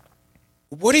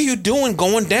 what are you doing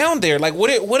going down there? Like,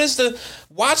 watch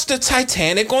the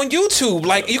Titanic on YouTube.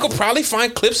 Like, you could probably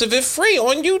find clips of it free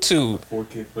on YouTube.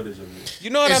 4K footage of it.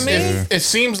 You know what I mean? It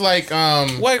seems like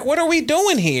what are we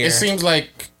doing here? It seems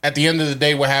like at the end of the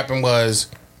day, what happened was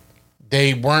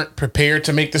they weren't prepared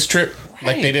to make this trip.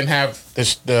 Right. Like, they didn't have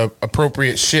the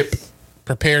appropriate ship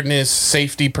preparedness,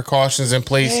 safety precautions in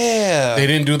place. Yeah. They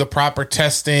didn't do the proper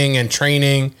testing and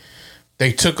training.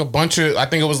 They took a bunch of, I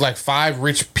think it was like 5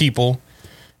 rich people.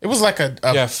 It was like a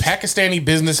Pakistani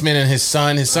businessman and his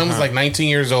son. His son was like 19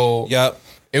 years old. Yep.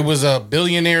 It was a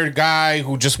billionaire guy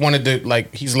who just wanted to,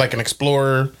 like, he's like an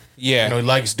explorer. Yeah. He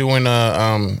likes doing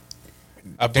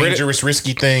dangerous,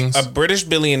 risky things. A British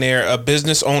billionaire, a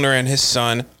business owner and his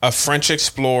son, a French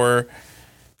explorer,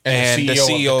 and the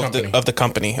CEO of the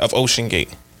company, of Ocean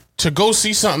Gate. To go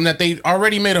see something that they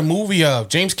already made a movie of.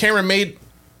 James Cameron made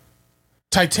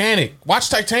Titanic.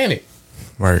 Watch Titanic.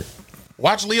 Right.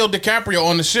 Watch Leo DiCaprio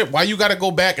on the ship. Why you got to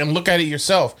go back and look at it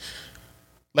yourself?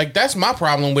 Like, that's my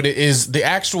problem with it, is the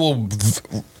actual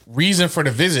reason for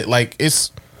the visit. Like,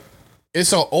 it's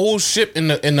an old ship in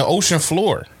the ocean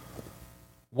floor.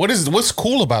 What's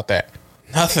cool about that?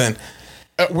 Nothing.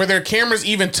 Were there cameras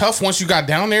even tough once you got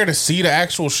down there to see the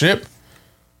actual ship?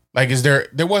 Like, there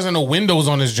wasn't no windows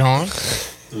on this John.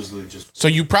 It was literally just. So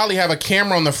you probably have a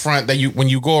camera on the front that when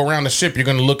you go around the ship, you're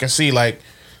gonna look and see like.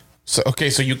 So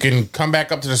so you can come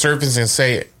back up to the surface and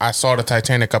say, I saw the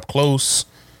Titanic up close.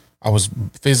 I was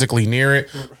physically near it.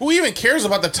 Who even cares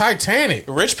about the Titanic?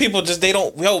 Rich people just they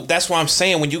don't. Yo, that's what I'm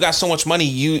saying. When you got so much money,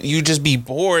 you just be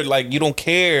bored. Like you don't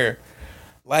care.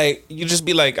 Like you just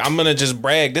be like, I'm gonna just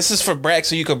brag. This is for brag,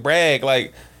 so you could brag.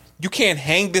 Like you can't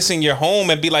hang this in your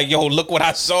home and be like, yo, look what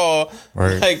I saw.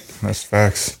 Right. Like that's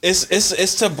facts.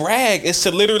 It's to brag. It's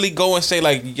to literally go and say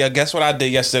like, yeah, guess what I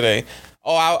did yesterday?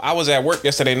 Oh, I was at work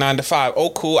yesterday, 9 to 5. Oh,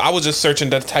 cool. I was just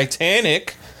searching the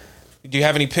Titanic. Do you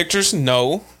have any pictures?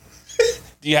 No.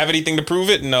 Do you have anything to prove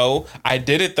it? No. I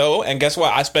did it though, and guess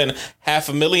what? I spent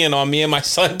 $500,000 on me and my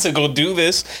son to go do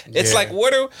this. It's like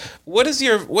what is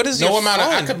your no amount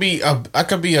fun? of I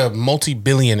could be a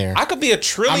multi-billionaire. I could be a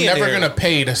trillionaire. I'm never gonna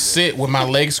pay to sit with my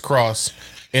legs crossed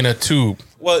in a tube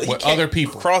with other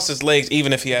people. Cross his legs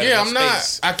even if he had I'm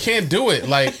space. not. I can't do it.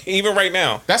 Like even right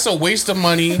now. That's a waste of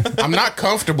money. I'm not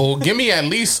comfortable. Give me at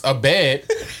least a bed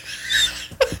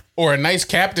or a nice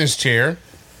captain's chair.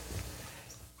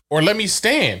 Or let me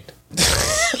stand.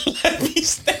 Let me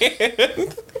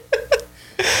stand.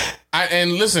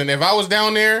 And listen, if I was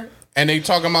down there and they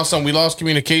talking about something, we lost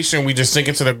communication, we just sink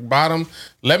it to the bottom,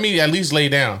 let me at least lay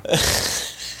down.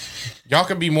 Y'all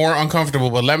can be more uncomfortable,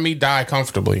 but let me die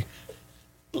comfortably.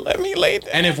 Let me lay down.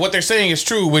 And if what they're saying is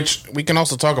true, which we can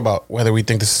also talk about whether we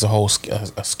think this is a whole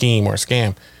a scheme or a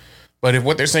scam, but if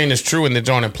what they're saying is true and the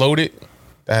joint imploded,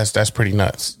 that's pretty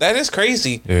nuts. That is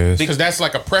crazy. Yeah. Because that's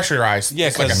like a pressurized. Yeah,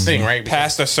 it's like a thing, right?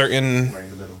 Past a certain. Did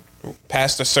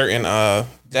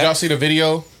y'all see the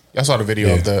video? Y'all saw the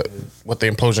video of what the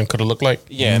implosion could have looked like.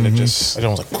 Yeah, and it was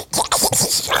like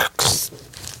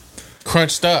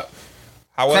crunched up.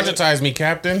 How was Crunchitize me,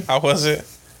 Captain. How was it?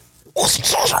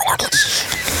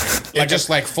 It just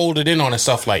like folded in on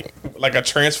itself, like a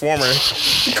transformer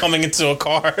coming into a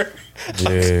car.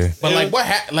 Yeah. But like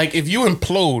like if you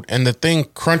implode and the thing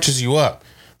crunches you up,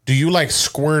 do you like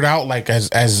squirt out like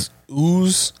as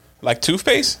ooze? Like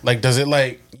toothpaste? Like does it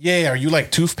like are you like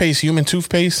toothpaste, human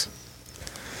toothpaste?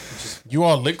 You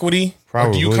all liquidy?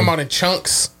 Probably. Or do you come out in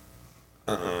chunks?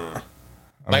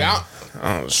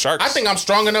 Sharks. I think I'm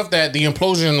strong enough that the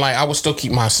implosion, like I would still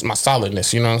keep my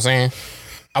solidness, you know what I'm saying?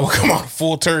 I would come out a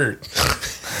full turd.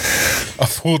 A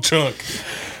full chunk.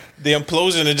 The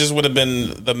implosion, it just would have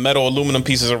been the metal aluminum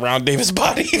pieces around David's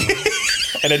body.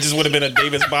 And it just would have been a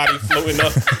David's body floating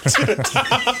up to the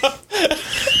top.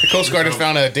 The Coast Guard has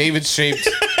found a David-shaped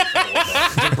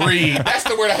debris. That's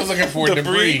the word I was looking for,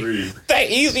 debris. That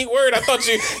easy word. I thought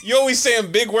you always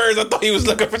saying big words. I thought he was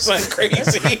looking for something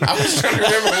crazy. I was trying to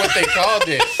remember what they called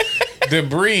it.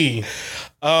 Debris.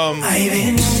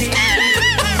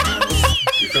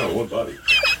 We found one body.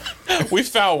 We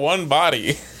found one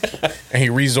body. And he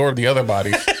resorbed the other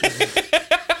bodies.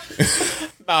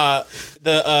 But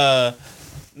the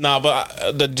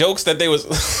jokes that they was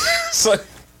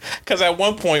because at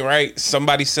one point, right,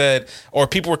 somebody said, or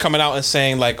people were coming out and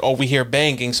saying like, oh, we hear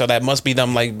banging, so that must be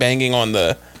them like banging on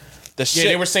the ship.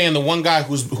 Yeah, they were saying the one guy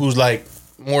who's like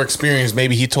more experienced,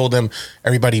 maybe he told them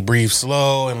everybody breathe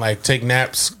slow and like take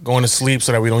naps, going to sleep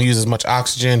so that we don't use as much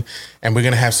oxygen, and we're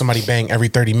gonna have somebody bang every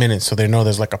 30 minutes so they know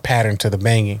there's like a pattern to the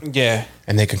banging. Yeah.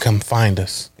 And they can come find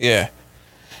us. Yeah.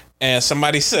 And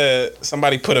somebody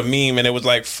put a meme and it was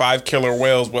like 5 killer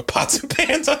whales with pots and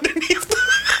pans underneath them.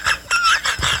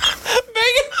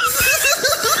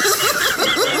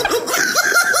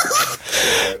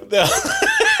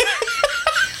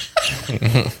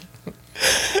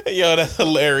 Yo, that's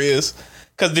hilarious.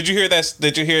 Because did you hear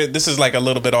this is like a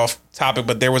little bit off topic,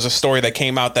 but there was a story that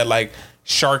came out that like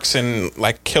sharks and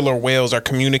like killer whales are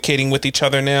communicating with each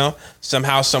other now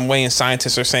somehow, some way, and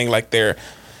scientists are saying like they're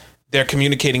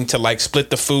communicating to like split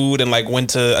the food and like when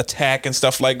to attack and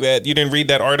stuff like that. You didn't read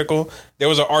that article? There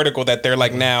was an article that they're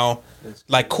like now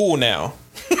like cool now.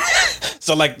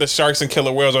 So like the sharks and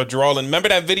killer whales are drawing. Remember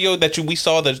that video that we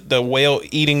saw the whale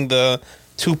eating the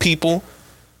 2 people?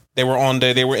 They were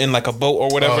in like a boat or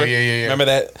whatever. Oh, yeah. Remember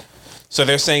that? So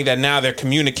they're saying that now they're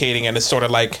communicating and it's sort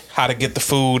of like how to get the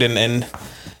food and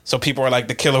so people are like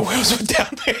the killer whales are down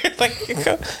there like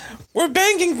we're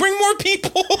banging, bring more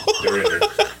people.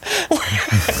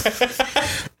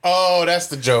 Oh, that's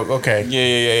the joke. Okay.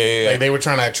 Yeah. Like they were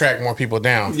trying to attract more people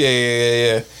down.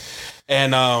 Yeah.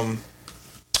 And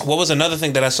what was another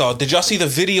thing that I saw? Did y'all see the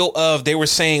video of they were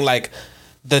saying like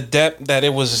the depth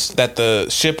that the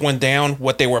ship went down,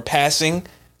 what they were passing?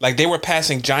 Like they were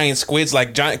passing giant squids,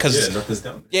 like giant, because nothing's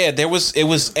down. Yeah, it was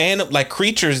like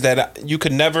creatures that you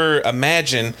could never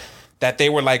imagine that they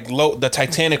were like low. The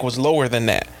Titanic was lower than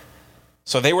that.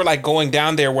 So they were like going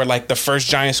down there where like the first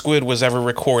giant squid was ever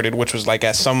recorded, which was like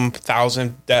at some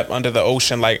 1,000 depth under the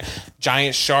ocean, like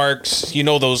giant sharks. You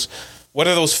know those. What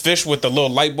are those fish with the little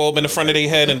light bulb in the front of their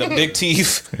head and the big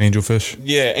teeth? Angelfish.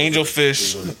 Yeah,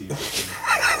 angelfish.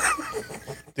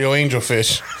 The old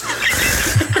angelfish.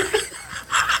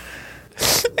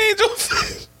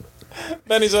 Angelfish.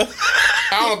 Benny's a.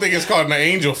 I don't think it's called an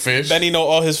angelfish. Benny know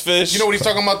all his fish. You know what he's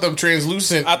talking about? The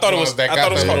translucent. I thought it was. That I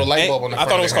thought it was called a light bulb on the I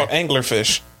thought it was front called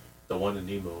anglerfish. The one in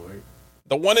Nemo, right?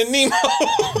 The one in Nemo.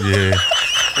 Yeah.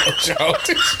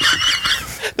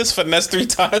 This finesse 3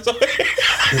 times.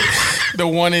 The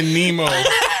one in Nemo.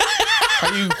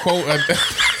 How you quote a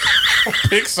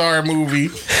Pixar movie?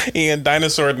 And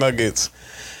dinosaur nuggets.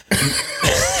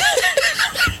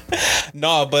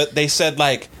 No, but they said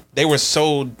like they were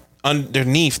so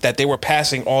underneath that they were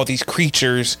passing all these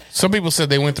creatures. Some people said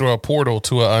they went through a portal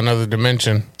to another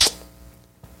dimension.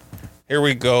 Here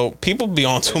we go. People be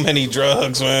on too many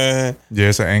drugs, man. Yeah,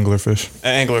 it's an anglerfish.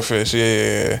 An anglerfish,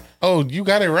 yeah. Oh, you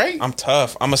got it right? I'm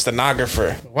tough. I'm a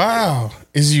stenographer. Wow.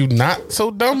 Is you not so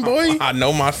dumb, boy? I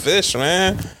know my fish,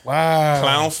 man. Wow.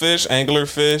 Clownfish,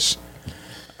 anglerfish.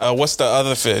 What's the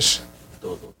other fish?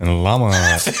 And llama.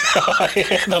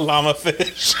 The llama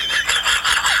fish.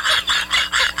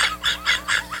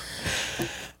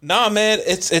 Nah, man,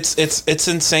 it's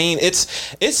insane.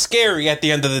 It's scary at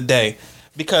the end of the day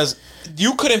because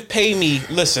you couldn't pay me.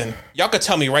 Listen, y'all could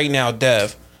tell me right now,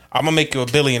 Dev, I'm gonna make you a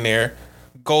billionaire.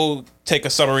 Go take a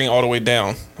submarine all the way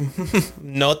down.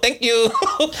 No, thank you.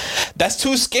 That's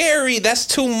too scary. That's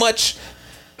too much.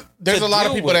 There's a lot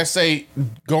of people that say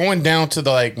going down to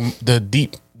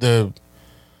the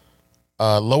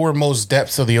lowermost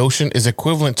depths of the ocean is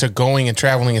equivalent to going and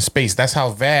traveling in space. That's how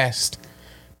vast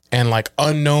and like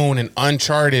unknown and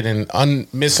uncharted and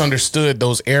misunderstood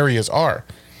those areas are.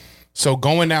 So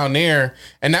going down there,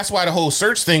 and that's why the whole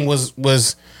search thing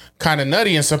was kind of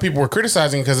nutty, and some people were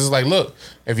criticizing because it's like, look,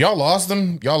 if y'all lost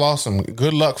them, y'all lost them.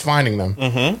 Good luck finding them.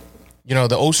 Mm-hmm. You know,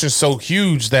 the ocean's so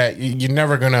huge that you're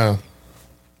never gonna,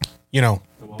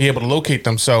 be able to locate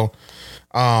them. So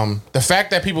the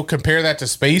fact that people compare that to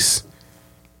space,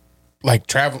 like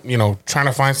travel, trying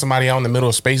to find somebody out in the middle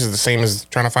of space is the same as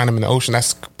trying to find them in the ocean.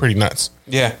 That's pretty nuts.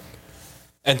 Yeah.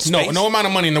 And space, no amount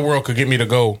of money in the world could get me to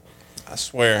go, I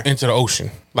swear, into the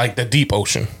ocean, like the deep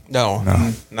ocean. No,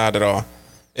 not at all.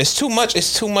 It's too much.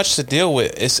 It's too much to deal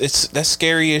with. It's that's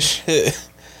scary as shit.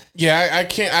 Yeah, I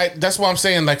can't. That's what I'm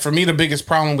saying. Like for me, the biggest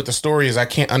problem with the story is I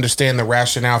can't understand the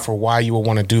rationale for why you would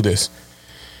want to do this.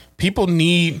 People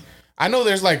need. I know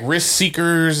there's like risk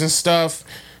seekers and stuff.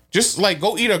 Just like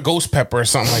go eat a ghost pepper or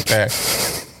something like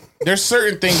that. There's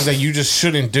certain things that you just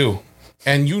shouldn't do,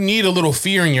 and you need a little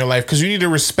fear in your life because you need to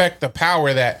respect the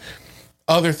power that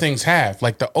other things have,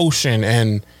 like the ocean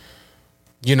and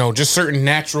just certain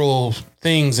natural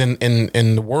things in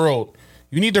the world.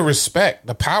 You need to respect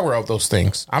the power of those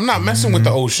things. I'm not messing with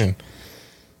the ocean.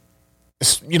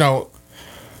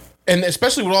 And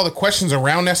especially with all the questions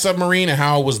around that submarine and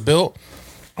how it was built,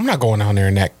 I'm not going down there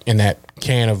in that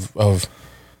can of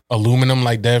aluminum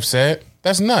like Dev said.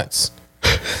 That's nuts.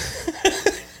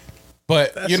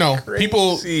 But that's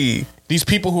crazy. These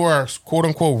people who are quote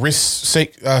unquote risk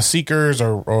seekers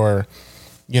or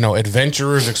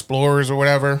adventurers, explorers, or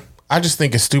whatever. I just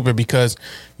think it's stupid because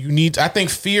I think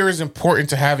fear is important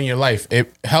to have in your life.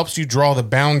 It helps you draw the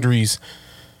boundaries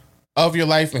of your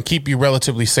life and keep you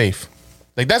relatively safe.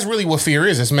 Like that's really what fear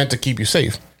is. It's meant to keep you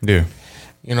safe. Yeah.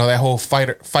 That whole fight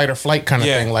or flight kind of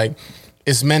thing. Like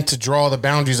it's meant to draw the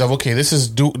boundaries of, okay, this is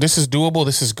doable.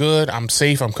 This is good. I'm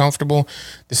safe. I'm comfortable.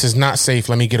 This is not safe.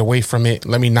 Let me get away from it.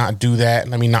 Let me not do that.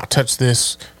 Let me not touch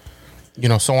this,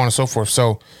 so on and so forth.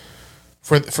 So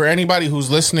for anybody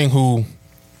who's listening who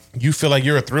you feel like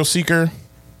you're a thrill seeker,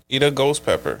 eat a ghost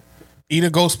pepper.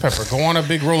 Go on a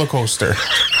big roller coaster.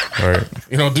 Right.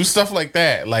 Do stuff like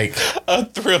that. Like a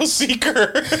thrill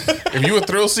seeker. If you a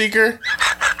thrill seeker,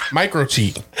 micro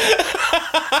cheat.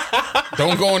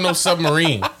 Don't go in no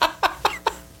submarine.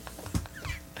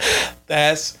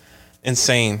 That's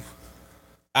insane.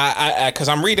 Because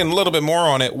I'm reading a little bit more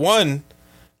on it. One,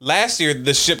 last year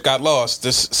the ship got lost.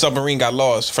 This submarine got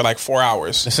lost for like 4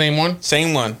 hours. The same one?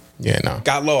 Same one. Yeah, no.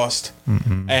 Got lost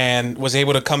and was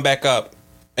able to come back up.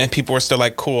 And people were still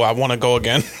like, cool, I want to go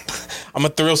again. I'm a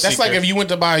thrill seeker. That's like if you went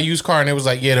to buy a used car and it was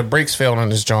like, yeah, the brakes failed on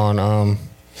this John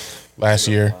last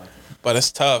year. But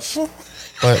it's tough.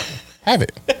 But have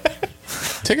it.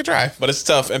 Take a drive. But it's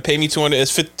tough. And pay me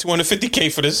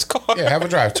 $250K for this car. Yeah, have a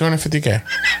drive. $250K.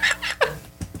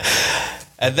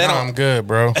 And then I'm good,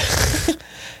 bro.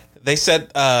 They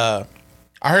said I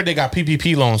heard they got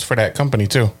PPP loans for that company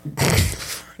too.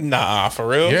 Nah, for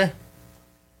real? Yeah.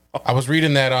 I was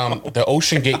reading that the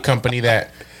Ocean Gate company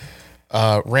that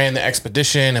ran the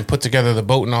expedition and put together the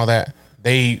boat and all that,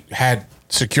 they had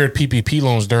secured PPP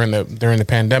loans during the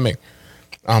pandemic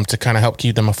to kind of help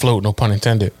keep them afloat, no pun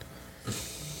intended.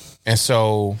 And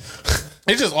so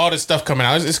it's just all this stuff coming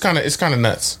out. It's kind of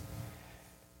nuts.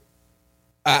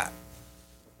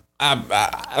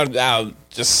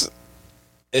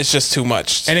 It's just too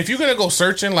much. And if you're gonna go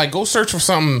searching, like go search for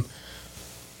something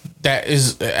that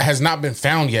has not been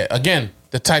found yet. Again,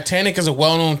 the Titanic is a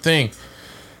well-known thing.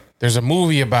 There's a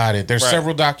movie about it. There's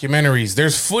several documentaries.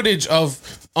 There's footage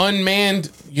of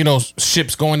unmanned,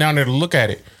 ships going down there to look at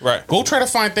it. Right. Go try to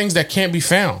find things that can't be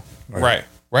found. Right.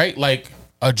 Right? Like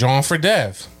a John for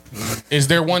Dev. Is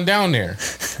there one down there?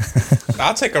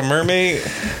 I'll take a mermaid.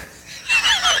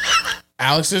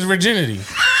 Alex's virginity.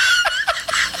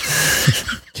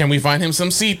 Can we find him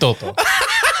some sea Toto?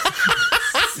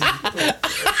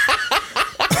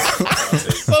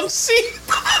 Some sea.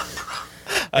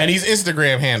 And he's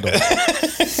Instagram handle.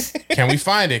 Can we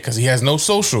find it? Because he has no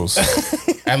socials.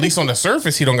 At least on the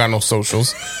surface, he don't got no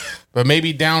socials. But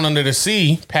maybe down under the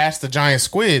sea, past the giant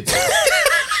squids,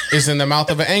 is in the mouth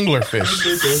of an anglerfish.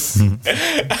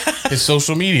 His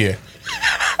social media.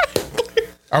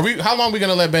 How long are we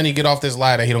gonna let Benny get off this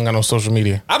lie that he don't got no social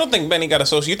media? I don't think Benny got a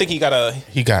social. You think he got a?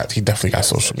 He definitely got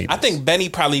social media. I think Benny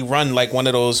probably run like one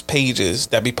of those pages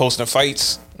that be posting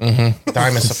fights. Mm-hmm.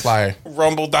 Diamond Supply.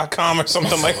 Rumble.com or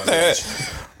something like that.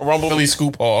 Rumble. Philly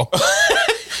Scoop Hall.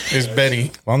 It's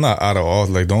Benny. Well, I'm not out of all.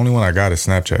 Like the only one I got is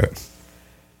Snapchat.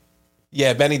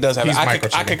 Yeah, Benny does have it.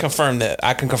 I can confirm that.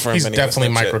 I can confirm he's Benny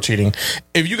definitely micro cheating.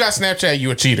 If you got Snapchat, you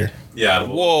a cheater. Yeah.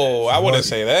 Whoa, I wouldn't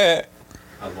say that.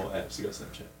 Out of all apps, you got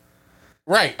Snapchat.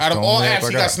 Right. Out of all apps,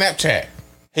 he got Snapchat.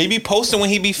 He be posting when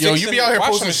he be fixing. Yo, you be out here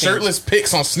posting machines. shirtless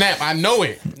pics on Snap. I know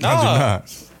it. Nah.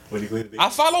 I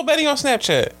follow Benny on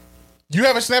Snapchat. You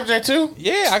have a Snapchat too?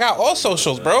 Yeah, I got all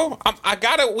socials, bro. I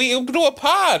gotta. We do a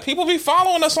pod. People be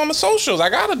following us on the socials. I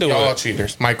gotta do it. Y'all all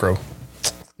cheaters. Micro.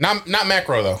 Not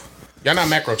macro though. Y'all not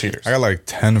macro cheaters. I got like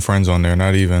 10 friends on there,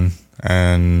 not even.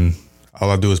 And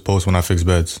all I do is post when I fix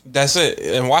beds. That's it.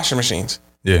 And washing machines.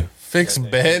 Yeah. Fix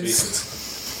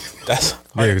beds? That's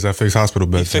yeah, because I fix hospital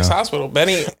beds. Fix hospital.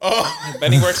 Benny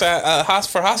works at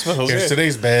for hospitals. Here's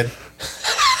today's bed.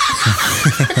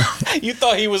 You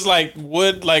thought he was like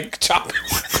wood, like chopping,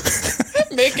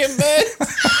 making beds.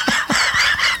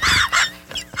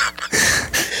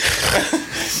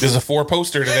 There's a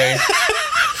 4-poster today.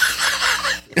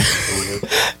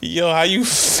 Yo, how you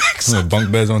fix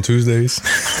bunk beds on Tuesdays?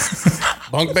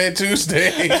 Bunk bed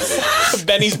Tuesdays.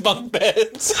 Benny's bunk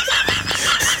beds.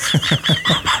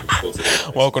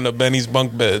 Welcome to Benny's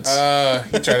bunk beds.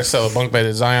 He tried to sell a bunk bed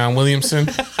to Zion Williamson.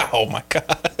 Oh my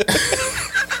god.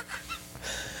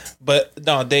 But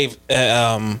no, Dave.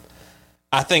 I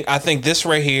think this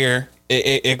right here.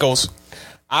 It goes.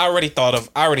 I already thought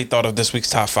of this week's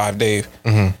top 5, Dave.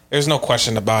 Mm-hmm. There's no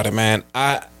question about it, man.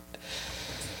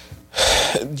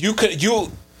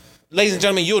 Ladies and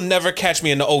gentlemen, you'll never catch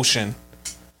me in the ocean.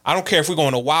 I don't care if we're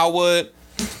going to Wildwood.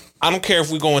 I don't care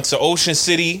if we're going to Ocean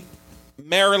City,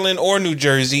 Maryland, or New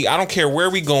Jersey. I don't care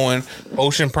where we going.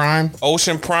 Ocean Prime,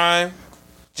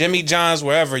 Jimmy John's,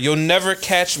 wherever. You'll never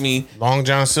catch me. Long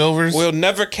John Silver's. Will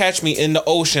never catch me in the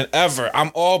ocean ever. I'm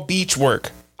all beach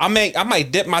work. I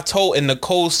might dip my toe in the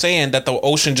cold sand that the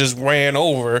ocean just ran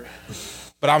over,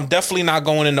 but I'm definitely not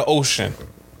going in the ocean.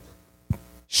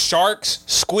 Sharks,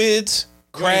 squids,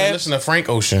 crabs. Listen to Frank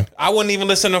Ocean. I wouldn't even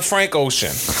listen to Frank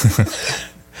Ocean.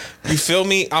 You feel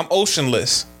me? I'm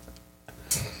oceanless.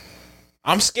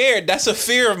 I'm scared. That's a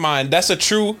fear of mine. That's a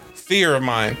true fear of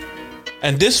mine.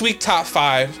 And this week, top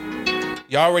 5,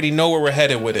 y'all already know where we're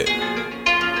headed with it.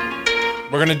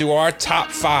 We're going to do our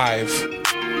top 5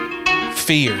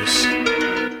 fears.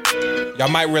 Y'all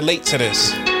might relate to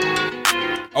this.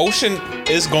 Ocean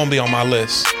is going to be on my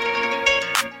list.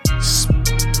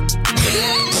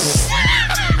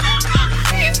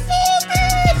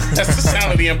 That's the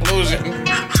sound of the implosion.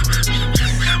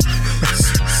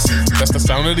 That's the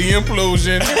sound of the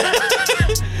implosion.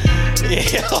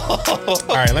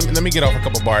 All right, let me get off a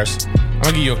couple bars. I'm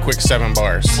gonna give you a quick 7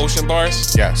 bars. Ocean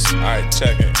bars? Yes. All right,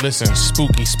 check it. Listen,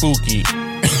 spooky.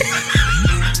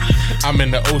 I'm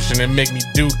in the ocean and make me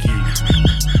dookie.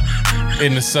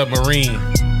 In the submarine,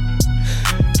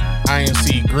 I ain't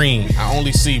see green. I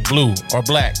only see blue or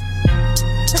black.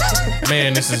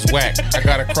 Man, this is whack. I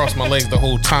gotta cross my legs the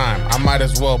whole time. I might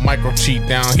as well micro cheat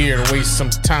down here to waste some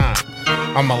time.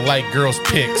 I'ma like girls'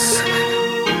 pics.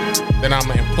 Then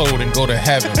I'ma implode and go to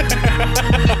heaven.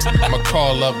 I'ma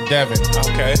call up Devin.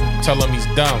 Okay. Tell him he's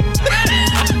dumb.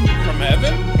 From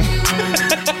heaven?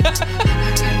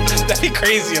 That'd be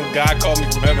crazy if God called me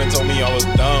from heaven and told me I was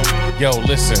dumb. Yo,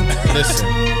 listen.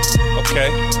 Okay.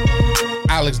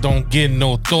 Alex don't get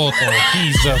no Toto.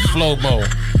 He's a flow-mo.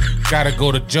 Gotta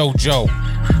go to JoJo.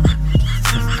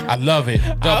 I love it.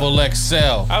 Double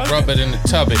XL. Rub it in the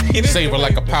tub it. Savor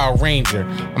like a Power Ranger.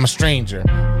 I'm a stranger.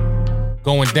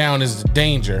 Going down is the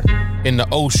danger in the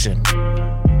ocean.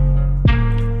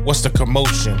 What's the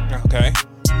commotion? Okay.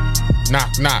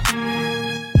 Knock, knock.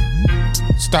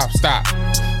 Stop, stop.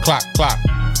 Clock, clock.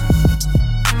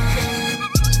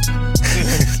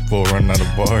 Boy running out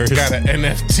of bars. Got an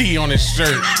NFT on his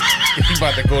shirt. He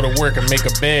about to go to work and make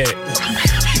a bed.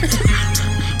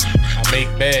 I make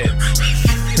beds.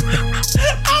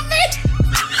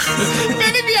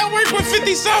 Man, he be at work with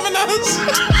 57 others.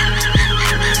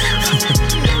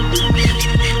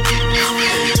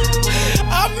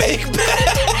 I make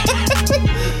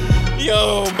beds.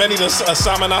 Yo, Benny the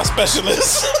Samana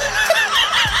specialist.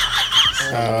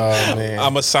 Oh, man.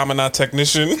 I'm a Samana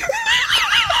technician.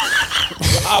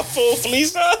 I full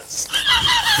fleece us.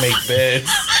 Make beds.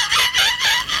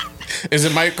 Is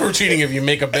it micro cheating if you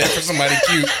make a bed for somebody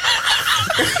cute?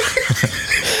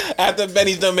 After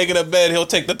Benny's done making a bed, he'll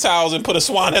take the towels and put a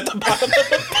swan at the bottom of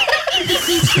the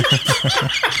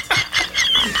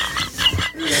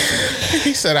bed.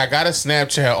 He said, I got a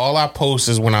Snapchat. All I post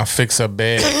is when I fix a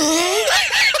bed.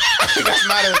 That's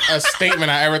not a statement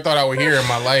I ever thought I would hear in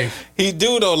my life. He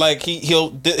do though, like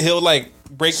he'll like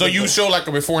break. So you show like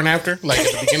a before and after, like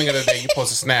at the beginning of the day, you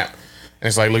post a snap, and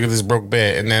it's like, look at this broke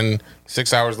bed, and then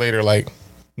 6 hours later, like,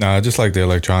 nah, just like the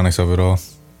electronics of it all.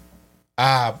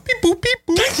 Beep boop beep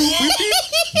boop beep boop beep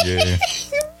beep. Yeah.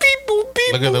 Beep boop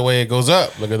beep. Look at the way it goes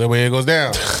up. Look at the way it goes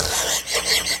down.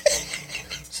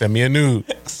 Send me a nude.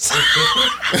 Send me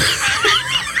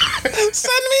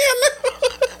a nude.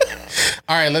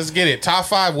 All right, let's get it. Top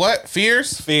 5 what?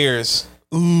 Fears?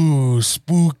 Ooh,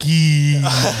 spooky. All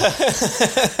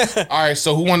right,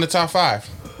 so who won the top 5?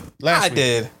 I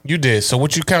did. You did. So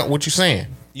what you saying?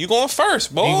 You going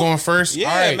first, boy. You going first? Yeah,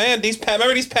 all right. man.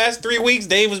 Remember these past 3 weeks,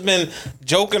 Dave has been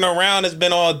joking around. It's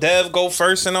been all Dev go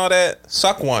first and all that.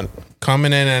 Suck one.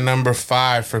 Coming in at number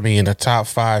 5 for me in the top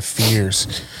 5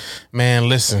 fears. Man,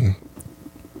 listen.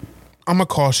 I'm a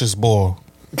cautious boy.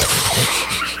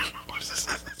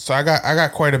 So I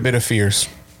got quite a bit of fears.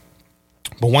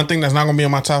 But one thing that's not gonna be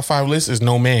on my top 5 list is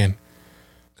no man.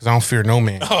 Because I don't fear no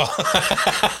man.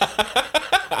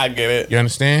 I get it. You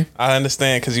understand? I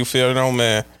understand because you feel no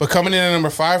man. But coming in at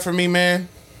number 5 for me, man,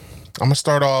 I'm gonna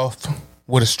start off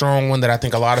with a strong one that I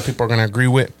think a lot of people are gonna agree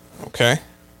with. Okay.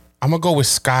 I'm gonna go with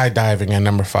skydiving at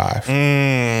number 5.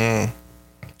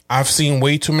 I've seen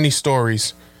way too many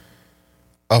stories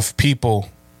of people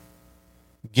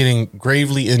getting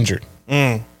gravely injured.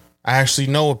 I actually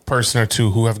know a person or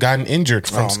two who have gotten injured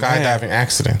from skydiving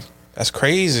accidents. That's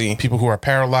crazy. People who are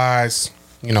paralyzed,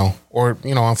 or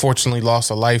unfortunately lost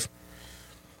a life.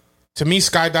 To me,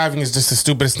 skydiving is just the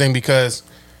stupidest thing because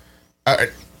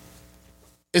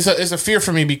it's a fear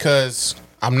for me because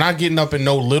I'm not getting up in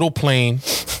no little plane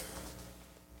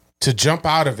to jump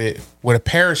out of it with a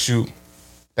parachute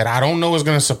that I don't know is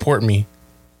going to support me.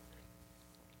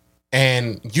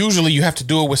 And usually you have to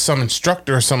do it with some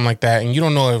instructor or something like that, and you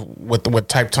don't know what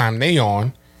type time they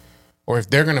on or if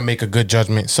they're going to make a good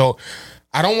judgment. So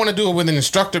I don't want to do it with an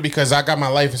instructor because I got my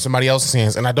life in somebody else's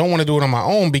hands, and I don't want to do it on my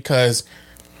own because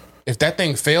if that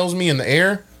thing fails me in the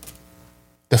air,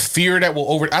 the fear that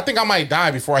will I think I might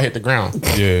die before I hit the ground.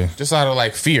 Yeah. Just out of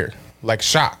like fear, like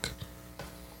shock.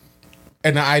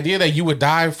 And the idea that you would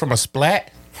die from a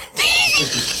splat.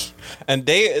 And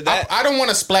I don't want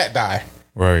to splat die.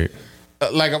 Right.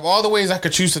 Like of all the ways I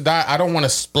could choose to die, I don't want to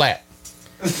splat.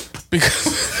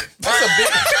 Because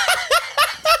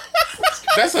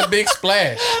that's a big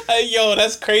splash. Yo,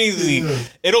 that's crazy.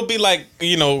 It'll be like,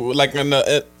 like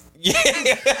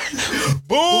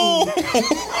boom.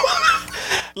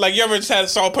 Like you ever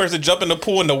saw a person jump in the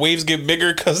pool and the waves get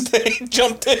bigger because they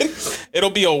jumped in? It'll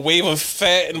be a wave of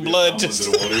fat and blood,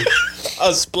 just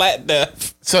a splat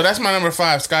death. So that's my number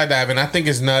 5, skydiving. I think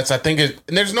it's nuts. I think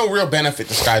there's no real benefit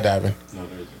to skydiving.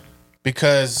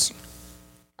 Because,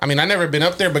 I never been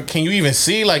up there, but can you even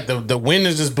see? Like the wind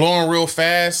is just blowing real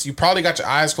fast. You probably got your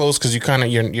eyes closed because you kind of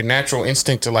your natural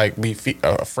instinct to like be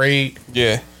afraid.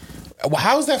 Yeah. Well,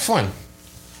 how is that fun?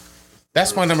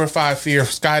 That's my number 5 fear of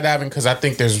skydiving because I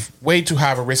think there's way too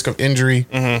high of a risk of injury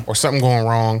or something going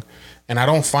wrong, and I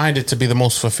don't find it to be the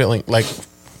most fulfilling. Like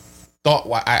thought,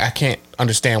 why I can't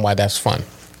understand why that's fun.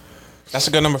 That's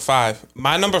a good number 5.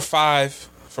 My number 5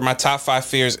 for my top 5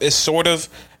 fears is sort of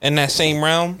in that same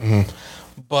realm,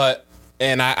 but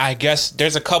I guess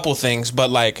there's a couple things, but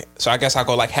so I guess I'll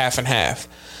go like half and half.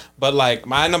 But like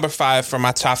my number 5 for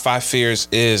my top 5 fears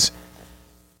is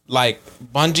like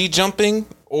bungee jumping,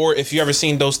 or if you ever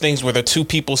seen those things where the two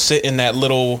people sit in that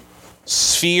little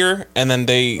sphere and then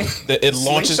it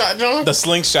launches the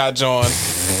slingshot John.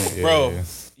 Bro,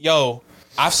 yo,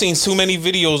 I've seen too many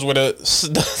videos where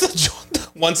the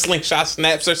one slingshot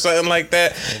snaps or something like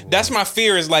that. That's my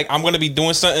fear, is like I'm gonna be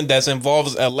doing something that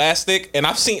involves elastic, and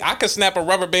I could snap a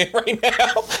rubber band right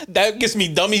now. That gets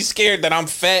me dummy scared that I'm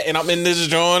fat and I'm in this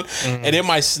joint, and it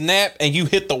might snap and you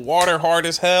hit the water hard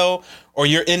as hell, or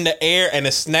you're in the air and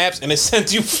it snaps and it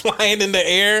sends you flying in the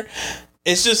air.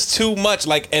 It's just too much.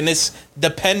 Like, and it's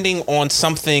depending on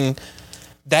something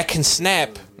that can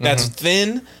snap, that's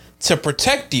thin to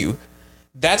protect you.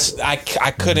 That's I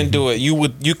couldn't do it.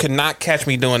 You could not catch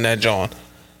me doing that, John.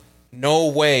 No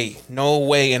way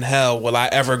in hell will I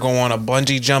ever go on a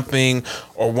bungee jumping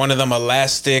or one of them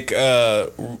elastic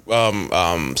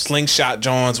slingshot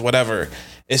Johns, whatever.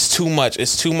 It's too much.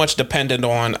 It's too much dependent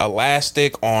on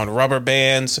elastic, on rubber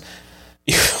bands.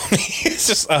 You feel me? It's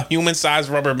just a human-sized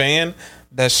rubber band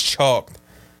that's chalked.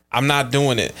 I'm not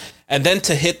doing it. And then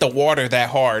to hit the water that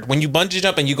hard. When you bungee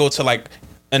jump and you go to like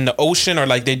in the ocean, or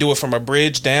like they do it from a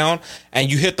bridge down,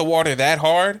 and you hit the water that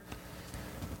hard,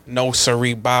 no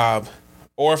siree, Bob.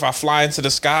 Or if I fly into the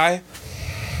sky,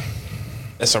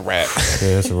 it's a wrap.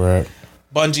 Yeah, it's a wrap.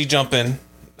 Bungee jumping,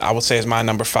 I would say, is my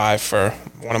number 5 for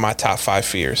one of my top 5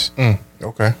 fears.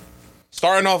 Okay.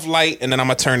 Starting off light, and then I'm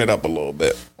gonna turn it up a little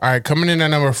bit. All right, coming in at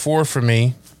number 4 for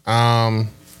me,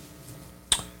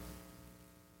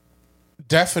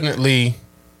 definitely,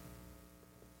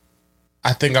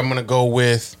 I think I'm gonna go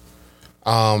with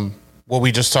what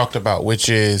we just talked about, which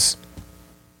is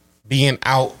being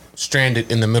out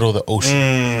stranded in the middle of the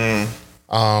ocean.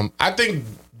 I think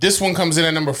this one comes in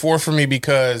at number 4 for me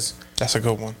because that's a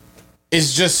good one.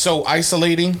 It's just so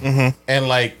isolating, and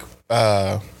like,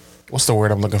 what's the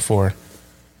word I'm looking for?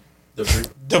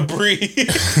 Debris.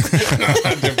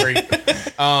 Not debris.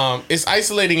 It's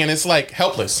isolating, and it's like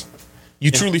helpless.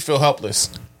 You truly feel helpless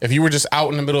if you were just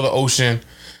out in the middle of the ocean.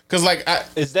 Cause like,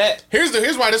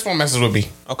 here's why this one messes with me.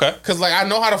 Okay. Cause like I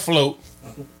know how to float.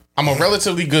 I'm a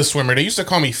relatively good swimmer. They used to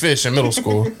call me fish in middle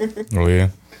school. Oh yeah.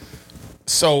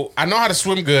 So I know how to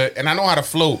swim good and I know how to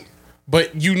float.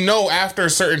 But you know, after a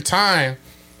certain time,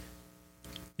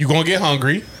 you're gonna get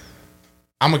hungry.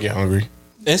 I'm gonna get hungry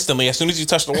instantly as soon as you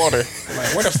touch the water.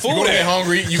 Like, where the food? You're gonna at? get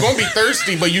hungry. You're gonna be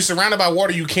thirsty, but you're surrounded by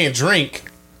water you can't drink.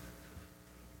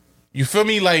 You feel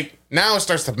me? Like, now it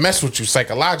starts to mess with you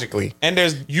psychologically. And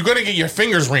you're gonna get your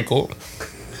fingers wrinkled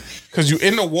because you're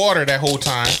in the water that whole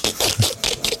time.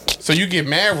 So you get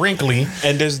mad wrinkly.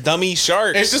 And there's dummy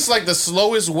sharks. It's just like the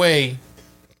slowest way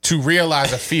to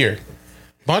realize a fear.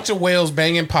 Bunch of whales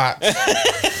banging pots.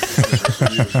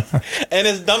 And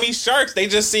it's dummy sharks. They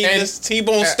just see this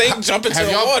T-bone steak jump into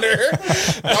the water.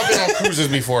 Y'all been on cruises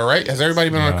before, right? Has everybody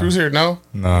been on a cruise here? No?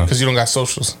 No. Because you don't got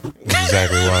socials.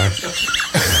 Exactly why.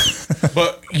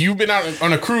 But you've been out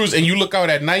on a cruise and you look out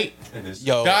at night.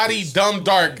 Yo, Dotty, dumb,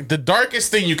 dark. The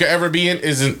darkest thing you could ever be in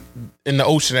is in the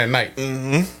ocean at night.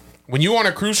 When you on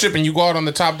a cruise ship and you go out on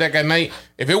the top deck at night,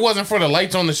 if it wasn't for the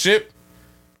lights on the ship,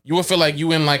 you would feel like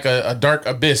you in like a dark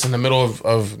abyss in the middle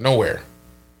of nowhere.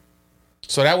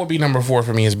 So that would be number 4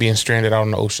 for me, is being stranded out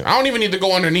in the ocean. I don't even need to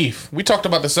go underneath. We talked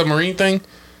about the submarine thing.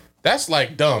 That's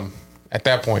like dumb at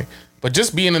that point. But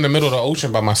just being in the middle of the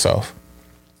ocean by myself.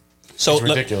 So it's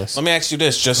ridiculous. Let me ask you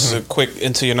this, just a quick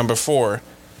into your number 4.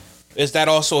 Is that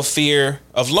also a fear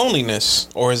of loneliness,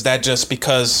 or is that just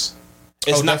because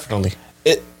it's not? Definitely.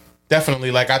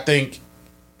 Definitely. Like, I think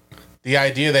the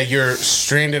idea that you're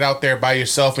stranded out there by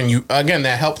yourself, and you, again,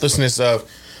 that helplessness of,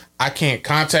 I can't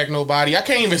contact nobody. I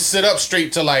can't even sit up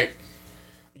straight to like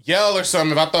yell or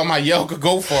something if I thought my yell could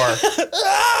go far.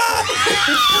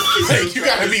 Like, you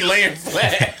gotta be laying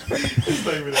flat.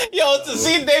 Yo, to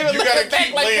see David, you gotta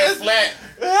keep like laying this. flat.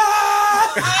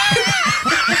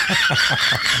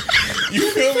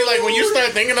 You feel me? Like, when you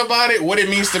start thinking about it, what it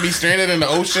means to be stranded in the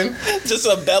ocean, just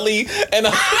a belly and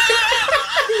a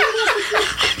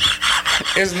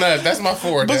it's nuts. That's my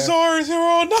 4. Bazaar is here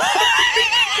all night.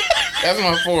 That's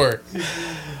my 4.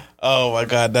 Oh my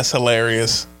god, that's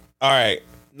hilarious. All right,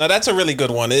 now that's a really good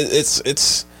one. It's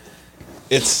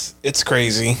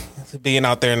crazy being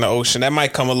out there in the ocean. That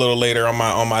might come a little later on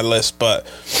my list, but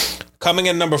coming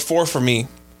in number 4 for me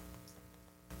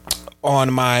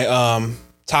on my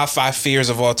top 5 fears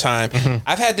of all time.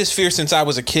 I've had this fear since I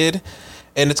was a kid.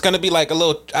 And it's going to be like a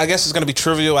little, I guess it's going to be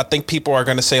trivial. I think people are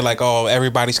going to say like, oh,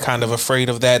 everybody's kind of afraid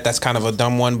of that. That's kind of a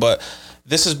dumb one. But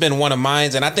this has been one of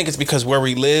mine. And I think it's because where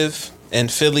we live in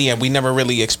Philly and we never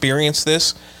really experienced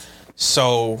this.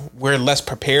 So we're less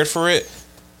prepared for it.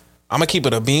 I'm gonna keep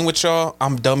it a beam with y'all.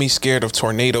 I'm dummy scared of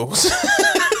tornadoes.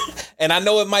 And I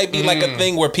know it might be like a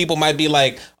thing where people might be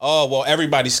like, oh, well,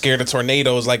 everybody's scared of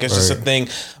tornadoes. Like, it's just a thing.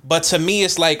 But to me,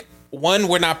 it's like, one,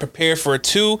 we're not prepared for it.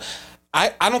 Two,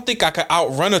 I don't think I could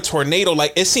outrun a tornado.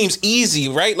 Like, it seems easy,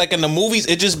 right? Like in the movies,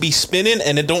 it just be spinning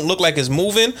and it don't look like it's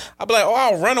moving. I'd be like, oh,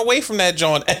 I'll run away from that,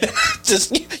 John. And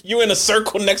just you in a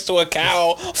circle next to a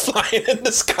cow flying in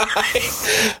the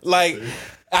sky. Like,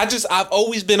 I've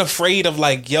always been afraid of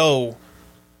like, yo,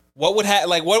 what would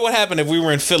happen if we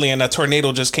were in Philly and a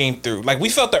tornado just came through? Like, we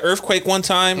felt the earthquake one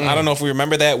time. I don't know if we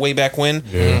remember that way back when.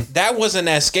 Yeah. That wasn't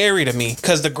as scary to me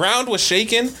because the ground was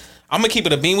shaking. I'm gonna keep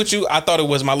it a beam with you. I thought it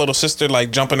was my little sister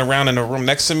like jumping around in the room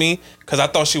next to me because I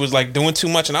thought she was like doing too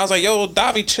much, and I was like, "Yo,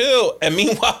 Davi, chill." And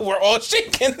meanwhile, we're all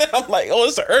shaking. I'm like, "Oh,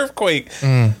 it's an earthquake."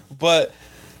 But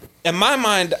in my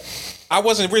mind, I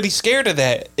wasn't really scared of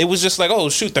that. It was just like, oh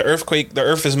shoot, the earthquake, the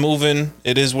earth is moving.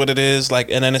 It is what it is.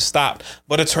 Like, and then it stopped.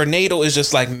 But a tornado is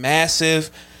just like massive.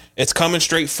 It's coming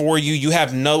straight for you. You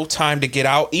have no time to get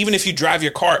out. Even if you drive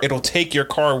your car, it'll take your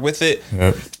car with it.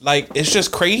 Yep. Like, it's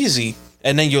just crazy.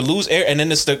 And then you lose air. And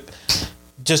then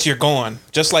it's you're gone.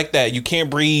 Just like that. You can't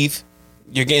breathe.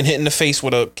 You're getting hit in the face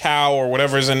with a cow or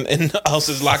whatever's else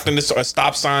is locked in this or a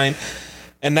stop sign.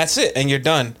 And that's it. And you're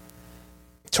done.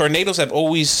 Tornadoes have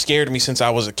always scared me since I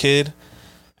was a kid.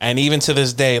 And even to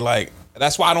this day, like,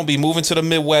 that's why I don't be moving to the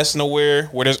Midwest nowhere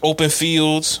where there's open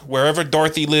fields. Wherever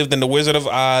Dorothy lived in The Wizard of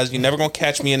Oz, you're never going to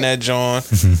catch me in that, John.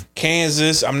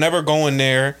 Kansas, I'm never going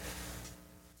there.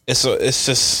 It's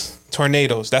just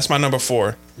tornadoes. That's my number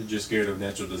 4. You're just scared of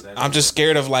natural disasters? I'm just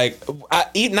scared of, like,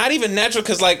 not even natural,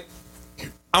 because, like,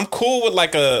 I'm cool with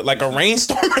like a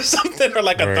rainstorm or something, or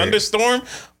like a thunderstorm,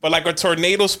 but like a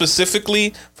tornado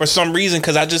specifically for some reason,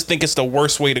 because I just think it's the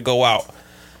worst way to go out.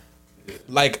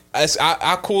 Like,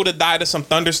 I cool to die to some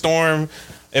thunderstorm.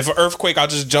 If an earthquake, I'll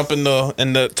just jump to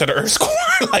the earth's core,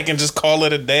 like, and just call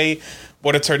it a day.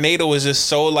 But a tornado is just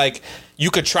so, like,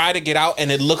 you could try to get out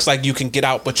and it looks like you can get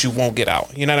out, but you won't get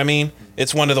out. You know what I mean?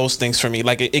 It's one of those things for me.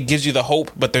 Like, it gives you the hope,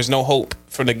 but there's no hope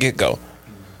from the get go.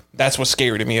 That's what's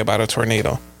scary to me about a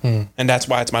tornado. And that's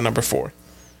why it's my number 4.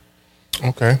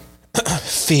 Okay.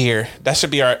 Fear. That should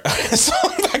be our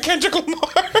song by Kendrick Lamar.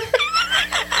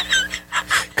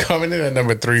 Coming in at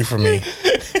number 3 for me.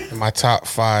 In my top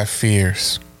 5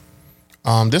 fears.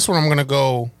 This one I'm gonna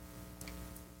go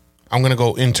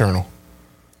internal.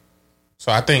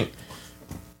 So I think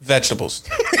vegetables.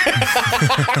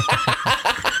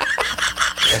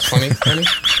 That's funny. I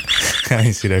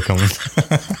didn't see that coming.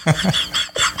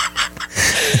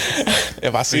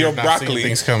 If I see your broccoli,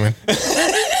 things coming.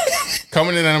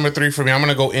 Coming in at number 3 for me, I'm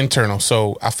gonna go internal.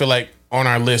 So I feel like on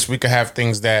our list we could have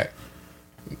things that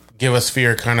give us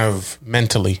fear, kind of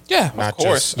mentally. Yeah, not of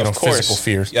course, just physical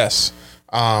fears. Yes.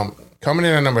 Coming in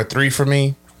at number 3 for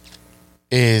me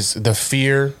is the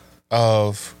fear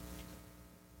of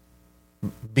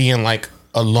being like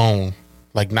alone,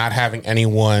 like not having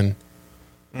anyone,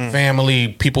 family,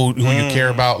 people who you care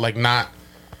about, like not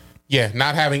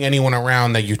having anyone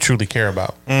around that you truly care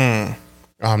about.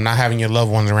 Not having your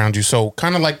loved ones around you. So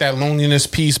kind of like that loneliness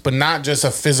piece, but not just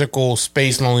a physical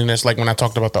space loneliness, like when I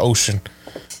talked about the ocean,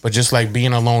 but just like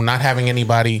being alone, not having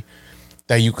anybody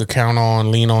that you could count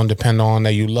on, lean on, depend on,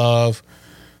 that you love.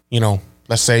 You know,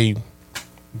 let's say,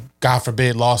 God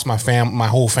forbid, lost my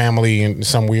whole family in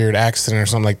some weird accident or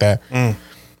something like that.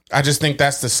 I just think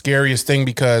that's the scariest thing,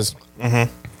 because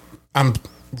I'm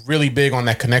really big on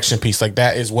that connection piece. Like,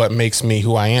 that is what makes me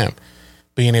who I am.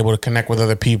 Being able to connect with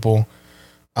other people.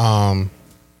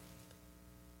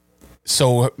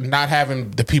 So not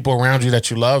having the people around you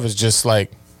that you love is just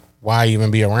like, why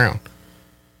even be around?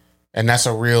 And that's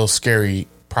a real scary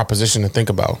proposition to think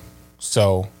about.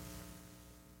 So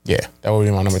yeah, that would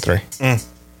be my number 3.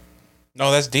 No,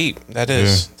 that's deep. That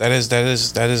is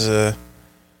a,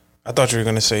 I thought you were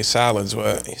going to say salads,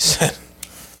 but you said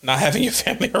not having your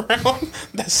family around.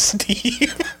 That's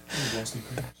deep.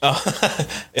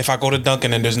 If I go to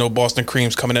Dunkin' and there's no Boston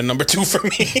creams, coming in number 2 for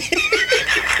me.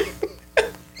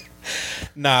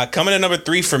 Nah, coming in number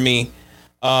 3 for me.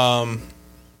 I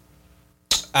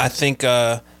think,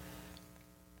 so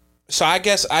I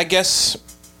guess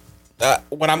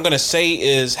what I'm going to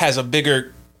say has a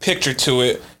bigger picture to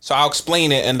it. So I'll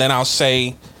explain it and then I'll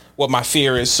say what my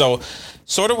fear is. So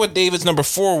sort of what David's number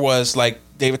 4 was, like,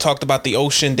 David talked about the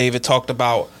ocean. David talked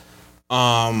about,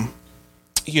 kind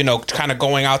of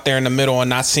going out there in the middle and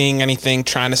not seeing anything,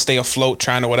 trying to stay afloat,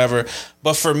 trying to whatever.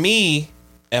 But for me,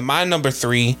 and my number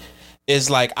 3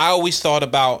 is, like, I always thought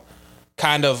about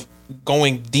kind of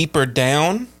going deeper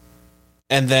down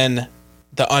and then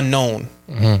the unknown.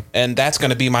 And that's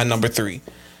going to be my number 3.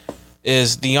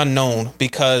 is the unknown,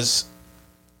 because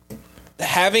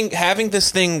having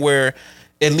this thing where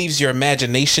it leaves your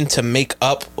imagination to make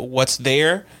up what's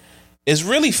there is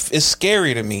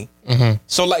scary to me. Mm-hmm.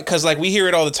 So like, cause like we hear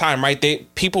it all the time, right?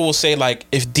 People will say like,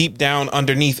 if deep down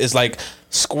underneath is like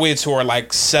squids who are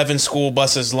like 7 school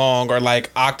buses long, or like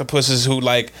octopuses who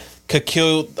like could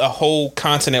kill a whole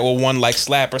continent with one like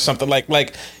slap or something,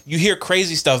 like you hear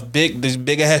crazy stuff, these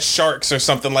big ass sharks or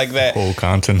something like that. Whole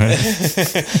continent.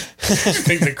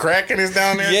 Think the Kraken is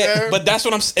down there? Yeah, there? but that's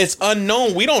what it's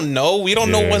unknown. We don't know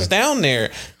what's down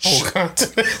there. Whole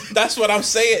continent. That's what I'm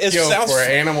saying. It sounds for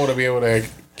an animal to be able to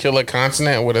kill a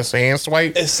continent with a hand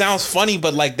swipe. It sounds funny,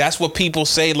 but like that's what people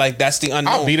say. Like that's the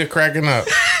unknown. I'll beat a Kraken up.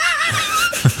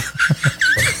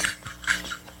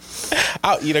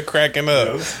 I'll eat a Kraken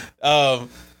up.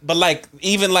 But like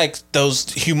even like those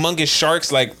humongous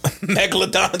sharks, like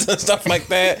megalodons and stuff like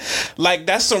that, like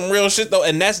that's some real shit though,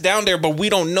 and that's down there, but we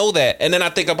don't know that. And then I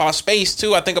think about space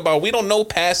too. I think about, we don't know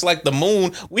past like the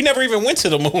moon. We never even went to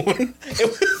the moon,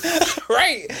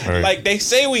 right? Like they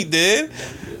say we did,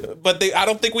 but I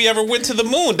don't think we ever went to the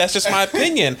moon. That's just my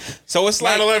opinion. So it's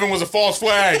like 9/11 was a false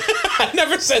flag. I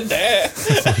never said that.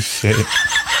 Oh, shit.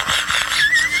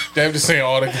 They have to say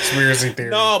all the conspiracy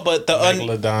theories. No, but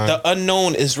the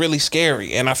unknown is really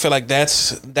scary, and I feel like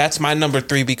that's my number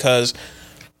 3. Because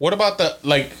what about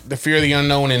the fear of the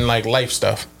unknown and like life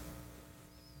stuff?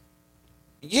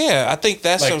 Yeah, I think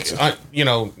that's like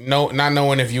not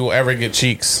knowing if you will ever get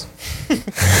cheeks.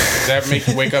 Does that make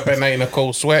you wake up at night in a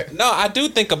cold sweat? No, I do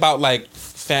think about like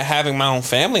having my own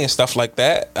family and stuff like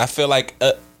that. I feel like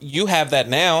you have that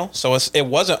now, so it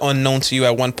wasn't unknown to you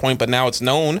at one point, but now it's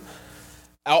known.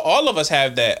 All of us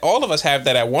have that. All of us have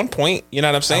that at one point. You know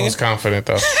what I'm saying? I was confident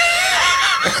though.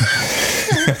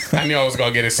 I knew I was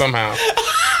gonna get it somehow.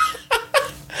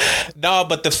 No,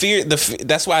 but the fear,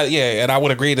 that's why, yeah, and I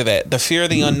would agree to that. The fear of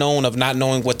the unknown, of not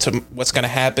knowing what's gonna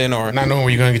happen, or not knowing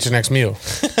where you're gonna get your next meal.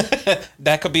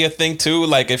 That could be a thing too.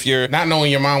 Like if you're not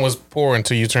knowing your mom was poor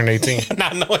until you turned 18.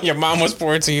 Not knowing your mom was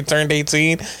poor until you turned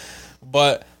 18,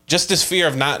 but just this fear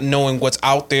of not knowing what's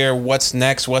out there, what's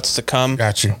next, what's to come.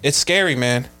 Got you. It's scary,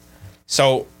 man.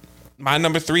 So my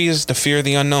number 3 is the fear of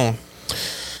the unknown.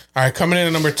 All right, coming in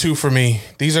at number 2 for me.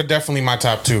 These are definitely my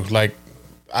top 2. Like,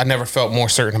 I never felt more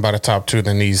certain about a top 2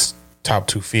 than these top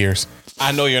 2 fears.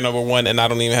 I know you're number 1, and I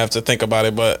don't even have to think about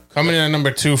it. But coming in at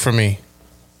number 2 for me,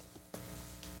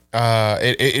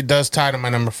 it does tie to my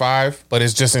number 5, but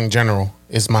it's just in general.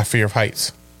 It's my fear of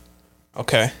heights.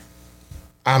 Okay.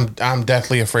 I'm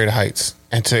deathly afraid of heights.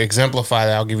 And to exemplify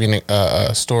that, I'll give you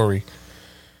a story.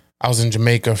 I was in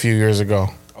Jamaica a few years ago.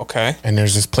 Okay. And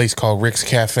there's this place called Rick's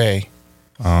Cafe.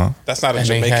 That's not a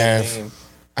Jamaican name.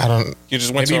 I don't. You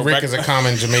just went maybe to Rick is a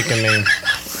common Jamaican name.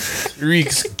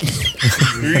 Rick's.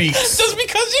 Just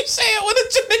because you say it with a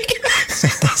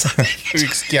Jamaican.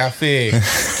 Rick's Cafe.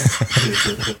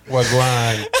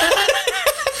 Wagwan.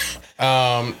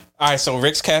 All right, so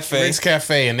Rick's Cafe. Rick's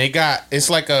Cafe, and they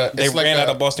ran out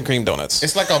of Boston cream donuts.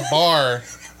 It's like a bar.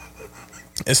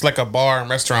 It's like a bar and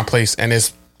restaurant place, and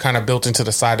it's kind of built into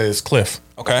the side of this cliff.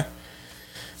 Okay.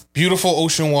 Beautiful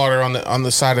ocean water on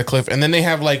the side of the cliff, and then they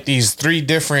have like these 4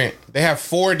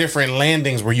 different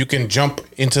landings where you can jump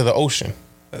into the ocean.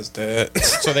 That's dead.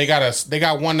 So they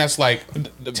got one that's like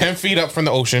 10 feet up from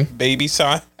the ocean. Baby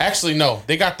sign. Actually, no.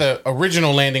 They got the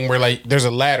original landing where like there's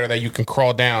a ladder that you can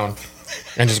crawl down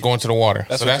and just go into the water.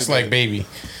 So that's like baby.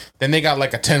 Then they got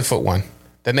like a 10-foot one.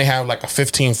 Then they have like a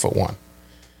 15-foot one.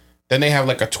 Then they have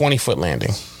like a 20-foot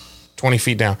landing, 20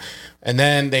 feet down. And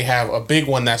then they have a big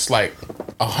one that's like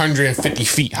 150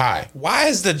 feet high. Why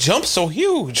is the jump so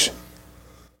huge?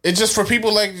 It's just for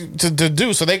people like to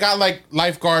do. So they got like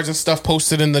lifeguards and stuff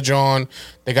posted in the John.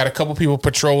 They got a couple people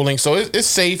patrolling. So it's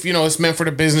safe. You know, it's meant for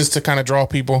the business to kind of draw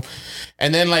people.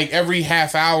 And then like every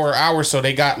half hour or so,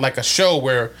 they got like a show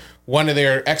where one of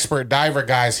their expert diver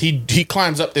guys, he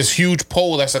climbs up this huge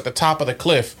pole that's at the top of the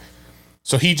cliff.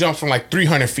 So he jumps from like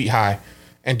 300 feet high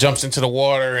and jumps into the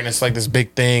water. And it's like this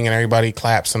big thing and everybody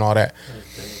claps and all that.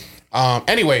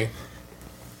 Anyway,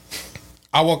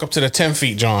 I woke up to the 10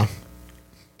 feet, John.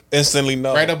 Instantly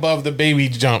no. Right above the baby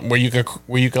jump where you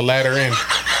could ladder in.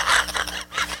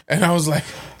 And I was like,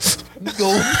 go.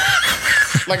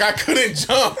 Like I couldn't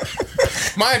jump.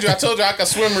 Mind you, I told you I could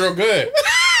swim real good.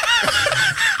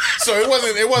 So it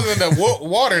wasn't the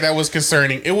water that was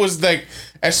concerning. It was like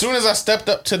as soon as I stepped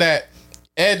up to that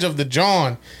edge of the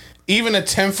John, even a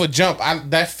 10-foot jump,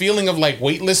 that feeling of like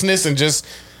weightlessness and just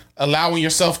allowing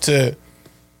yourself to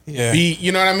be,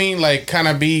 you know what I mean? Like kind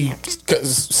of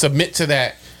submit to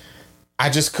that. I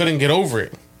just couldn't get over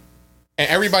it. And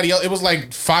everybody else, it was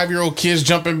like 5-year-old kids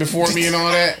jumping before me and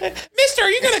all that. Mister, are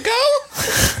you gonna go?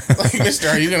 Like, Mister,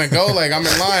 are you gonna go? Like, I'm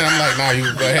in line. I'm like, nah, you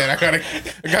go ahead. I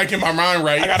gotta get my mind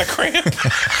right. I got a cramp.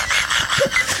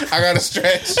 I gotta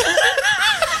stretch.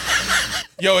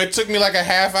 Yo, it took me like a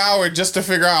half hour just to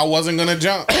figure out I wasn't gonna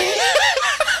jump.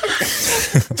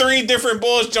 3 different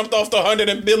balls jumped off the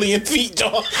 100 billion feet,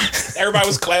 John. Everybody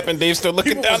was clapping. Dave still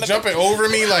looking People down. Was jumping over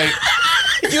me like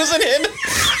using him.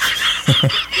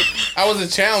 I was a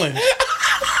challenge.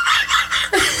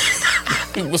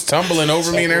 He was tumbling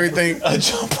over me and everything. A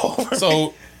jump over.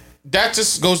 So that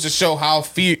just goes to show how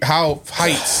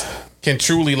heights can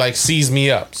truly like seize me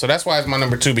up. So that's why it's my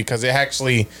number 2, because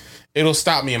it'll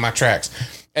stop me in my tracks.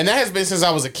 And that has been since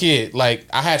I was a kid. Like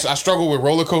I struggled with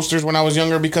roller coasters when I was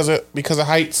younger because of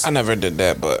heights. I never did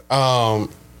that, but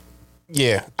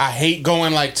yeah, I hate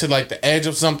going like to like the edge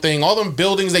of something. All them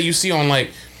buildings that you see on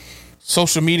like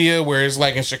social media where it's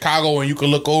like in Chicago and you can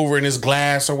look over and it's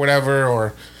glass or whatever,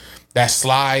 or that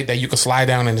slide that you can slide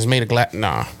down and it's made of glass.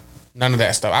 Nah, none of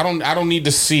that stuff. I don't need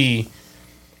to see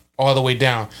all the way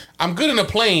down. I'm good in a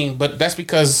plane, but that's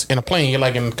because in a plane you're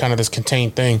like in kind of this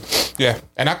contained thing. Yeah.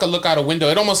 And I could look out a window.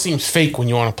 It almost seems fake when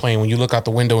you're on a plane, when you look out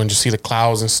the window and just see the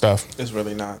clouds and stuff. It's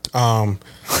really not.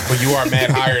 But you are mad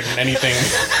higher than anything.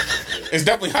 It's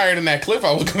definitely higher than that cliff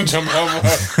I was gonna jump over.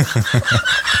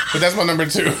 But that's my number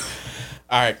 2.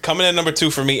 All right, coming in number 2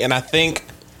 for me, and I think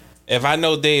if I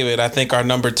know David, I think our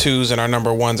number 2s and our number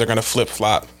 1s are gonna flip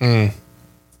flop.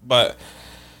 But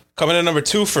coming in number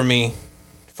 2 for me,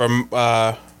 from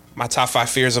my top 5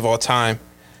 fears of all time,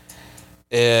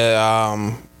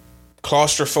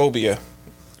 claustrophobia,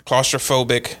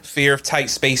 claustrophobic, fear of tight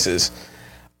spaces.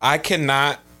 I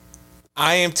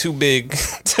am too big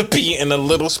to be in a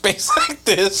little space like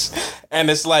this. And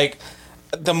it's like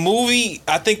the movie,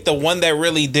 I think the one that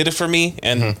really did it for me,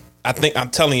 and I think I'm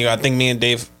telling you, I think me and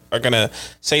Dave are gonna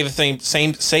say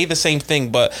the same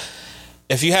thing. But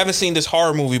if you haven't seen this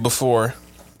horror movie before,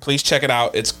 please check it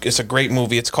out. It's a great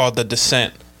movie. It's called The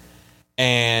Descent,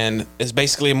 and it's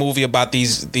basically a movie about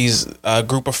these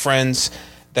group of friends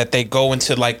that they go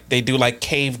into they do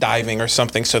cave diving or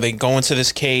something. So they go into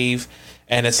this cave,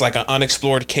 and it's like an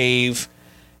unexplored cave,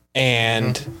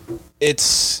 and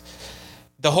it's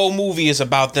the whole movie is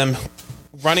about them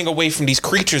running away from these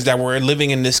creatures that were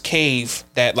living in this cave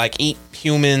that eat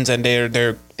humans, and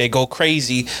they go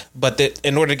crazy. But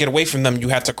in order to get away from them, you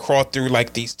have to crawl through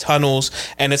these tunnels,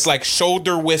 and it's like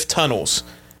shoulder width tunnels.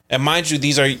 And mind you,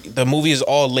 the movie is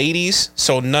all ladies,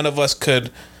 so none of us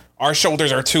our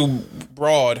shoulders are too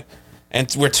broad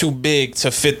and we're too big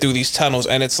to fit through these tunnels.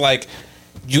 And it's like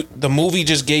the movie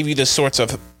just gave you this sorts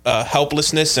of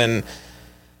helplessness, and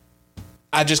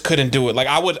I just couldn't do it.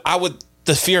 I would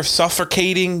the fear of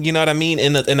suffocating, you know what I mean,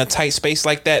 in a tight space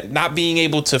like that, not being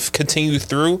able to continue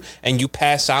through, and you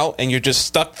pass out and you're just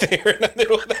stuck there in the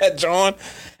middle of that, John,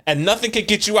 and nothing can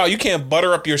get you out. You can't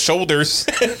butter up your shoulders,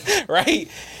 right?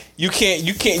 You can't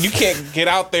get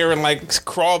out there and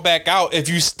crawl back out. If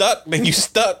you stuck, then you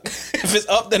stuck. If it's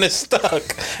up, then it's stuck,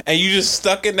 and you just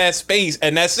stuck in that space,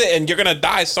 and that's it. And you're gonna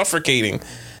die suffocating.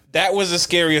 That was the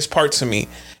scariest part to me.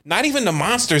 Not even the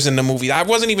monsters in the movie. I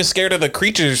wasn't even scared of the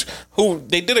creatures. Who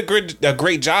they did a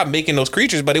great job making those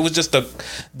creatures, but it was just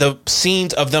the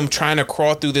scenes of them trying to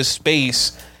crawl through this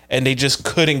space, and they just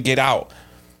couldn't get out,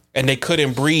 and they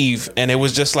couldn't breathe, and it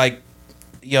was just like,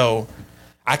 yo,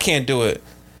 I can't do it.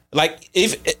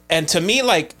 And to me,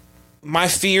 my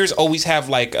fears always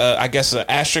have I guess an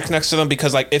asterisk next to them,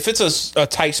 because if it's a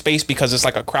tight space because it's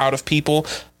a crowd of people,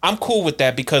 I'm cool with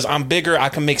that because I'm bigger. I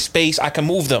can make space. I can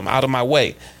move them out of my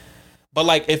way.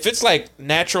 But if it's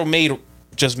natural made,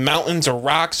 just mountains or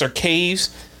rocks or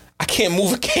caves, I can't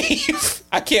move a cave.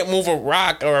 I can't move a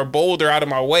rock or a boulder out of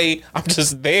my way. I'm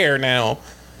just there now.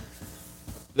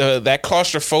 That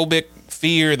claustrophobic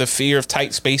fear, the fear of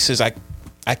tight spaces, I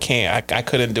can't. I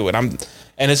couldn't do it.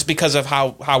 And it's because of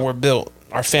how we're built.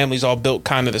 Our family's all built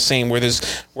kind of the same. We're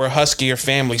a huskier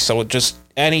family, so just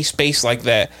any space like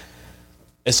that,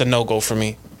 it's a no-go for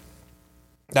me.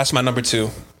 That's my number 2.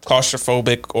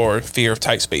 Claustrophobic or fear of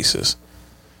tight spaces.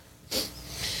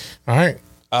 All right.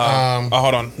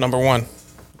 Hold on. Number 1. We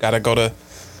gotta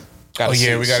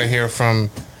hear from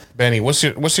Benny. What's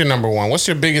your number 1? What's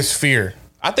your biggest fear?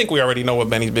 I think we already know what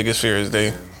Benny's biggest fear is,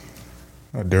 Dave.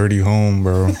 A dirty home,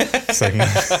 bro.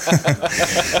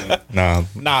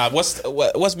 Nah.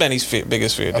 What's Benny's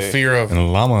biggest fear, Dave? A fear of a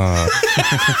llama.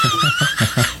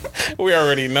 We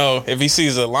already know. If he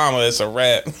sees a llama, it's a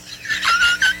wrap.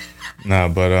 Nah,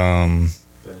 but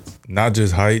not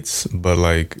just heights, but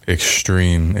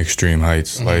extreme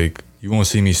heights. You won't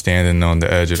see me standing on the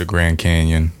edge of the Grand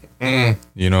Canyon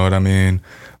You know what I mean?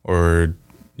 Or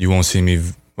you won't see me.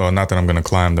 Well, not that I'm gonna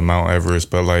climb the Mount Everest,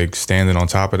 but like standing on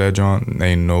top of that joint,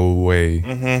 ain't no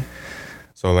way.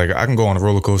 So like I can go on a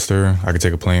roller coaster, I can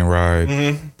take a plane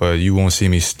ride, but you won't see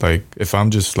me like if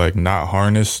I'm just like not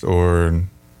harnessed or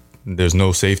there's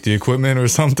no safety equipment or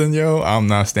something, yo, I'm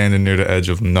not standing near the edge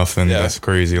of nothing that's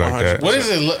crazy like 100%. That. What is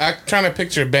it? I'm trying to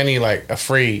picture Benny like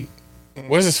afraid.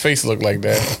 What does his face look like,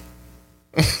 Dad?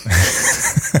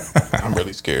 I'm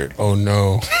really scared. Oh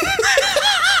no.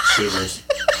 Shivers.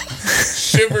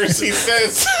 Shivers, he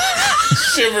says.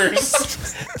 Shivers.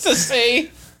 To say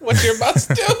what you're about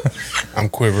to do. I'm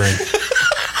quivering.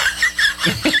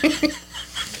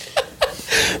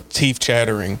 Teeth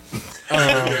chattering.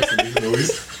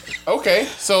 Okay,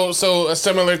 so a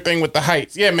similar thing with the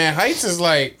heights. Yeah, man, heights is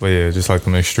like... But yeah, just like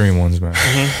them extreme ones, man.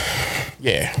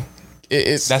 Yeah.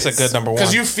 That's a good number one.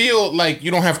 Because you feel like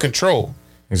you don't have control.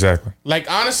 Exactly. Like,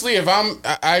 honestly, if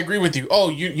I agree with you. Oh,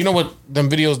 you know what? Them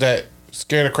videos that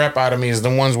scare the crap out of me is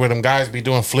the ones where them guys be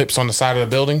doing flips on the side of the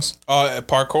buildings.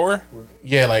 Parkour?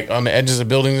 Yeah, like on the edges of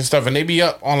buildings and stuff. And they be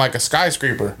up on like a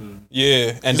skyscraper.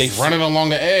 Yeah. And just running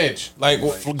along the edge. Like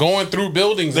going through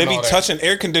buildings They and be all that. touching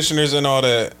air conditioners and all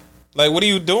that. Like, what are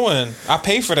you doing? I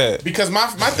pay for that. Because my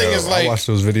thing is like... I watch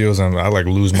those videos and I like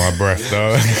lose my breath,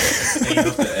 dog.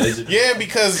 Yeah,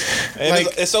 because like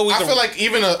it's always I feel like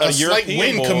even a slight European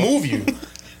wind ball. can move you.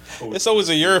 It's always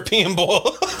a European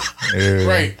ball. Yeah.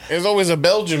 Right. It's always a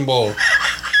Belgian ball.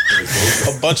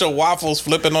 A bunch of waffles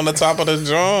flipping on the top of the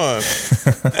drum.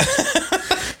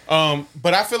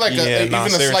 But I feel like even a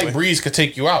seriously. slight breeze could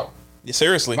take you out. Yeah,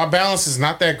 seriously. My balance is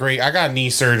not that great. I got knee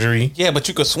surgery. Yeah, but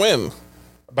you could swim.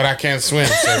 But I can't swim.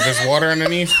 So if there's water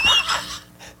underneath.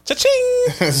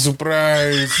 Cha-ching!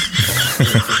 Surprise.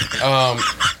 All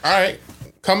right.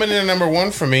 Coming in at number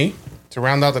 1 for me to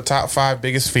round out the top 5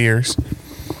 biggest fears.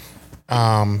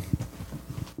 Dev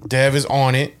is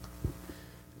on it.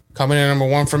 Coming in at number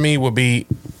 1 for me would be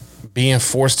being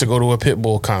forced to go to a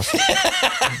Pitbull concert.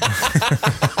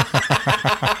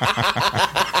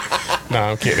 No,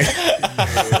 I'm kidding.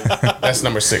 That's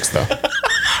number 6 though.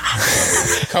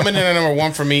 Coming in at number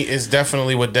 1 for me is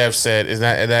definitely what Dev said. Is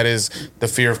that is the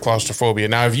fear of claustrophobia.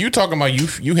 Now, if you talking about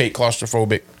you hate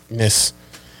claustrophobicness,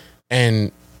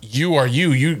 and you are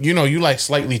you know you like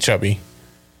slightly chubby.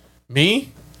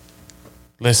 Me,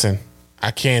 listen,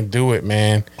 I can't do it,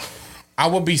 man. I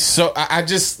would be so. I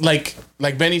just like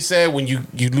Benny said, when you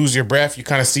lose your breath, you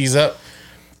kind of seize up.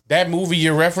 That movie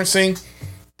you're referencing,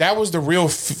 that was the real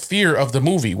fear of the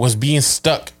movie, was being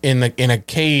stuck in a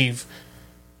cave.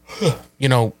 You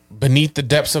know, beneath the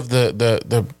depths of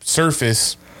the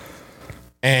surface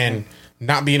and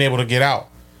not being able to get out.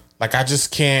 Like, I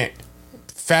just can't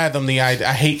fathom the idea.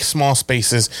 I hate small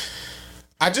spaces.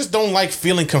 I just don't like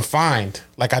feeling confined.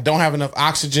 Like, I don't have enough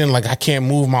oxygen. Like, I can't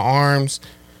move my arms.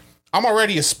 I'm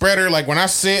already a spreader. Like, when I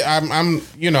sit, I'm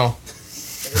you know.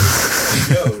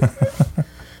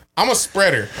 I'm a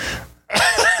spreader.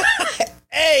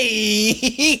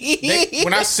 Hey!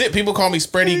 When I sit, people call me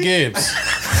Spready Gibbs.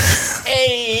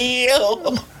 Hey!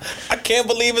 I can't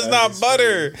believe it's not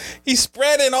butter. He's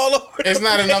spreading all over. There's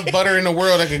not enough butter in the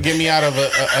world that could get me out of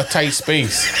a tight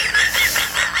space.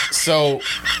 So,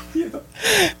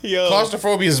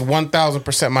 claustrophobia is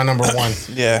 1,000% my number 1.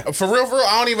 Yeah. For real,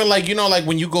 I don't even like, you know, like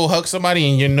when you go hug somebody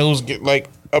and your nose get like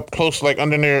up close, like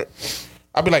under there.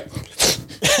 I'll be like,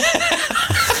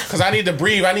 because I need to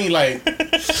breathe. I need like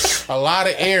a lot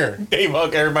of air. Dave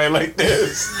hug everybody like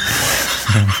this.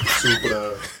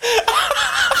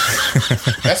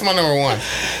 That's my number 1.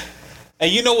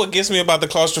 And you know what gets me about the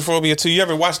claustrophobia too? You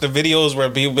ever watch the videos where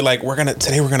people be like,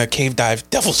 today we're gonna cave dive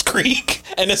Devil's Creek,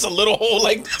 and it's a little hole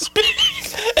like this big,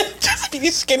 and just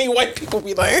these skinny white people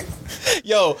be like,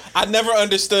 yo, I never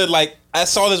understood. Like, I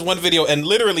saw this one video and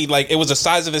literally like it was the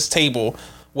size of this table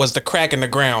was the crack in the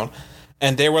ground.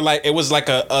 And they were like, it was like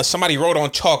somebody wrote on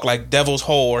chalk like Devil's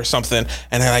Hole or something.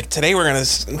 And they're like, today we're going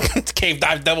to cave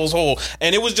dive Devil's Hole.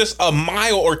 And it was just a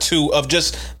mile or two of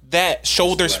just that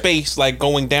shoulder space, like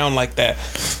going down like that.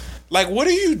 Like, what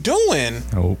are you doing?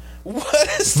 Nope. What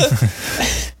is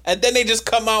the... And then they just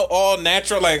come out all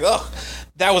natural like, oh,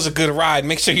 that was a good ride.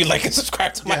 Make sure you like and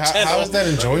subscribe to my channel. How is that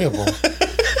enjoyable?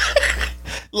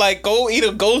 Like, go eat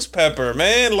a ghost pepper,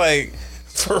 man. Like,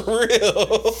 for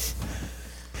real.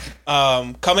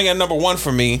 Coming at number 1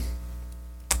 for me,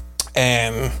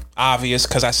 and obvious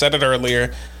because I said it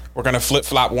earlier, we're gonna flip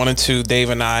flop 1 and 2. Dave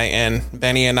and I, and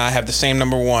Benny and I have the same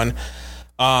number 1.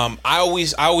 I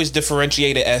always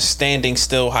differentiate it as standing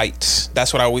still heights.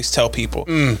 That's what I always tell people.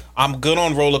 I'm good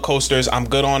on roller coasters. I'm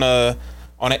good on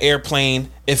on an airplane.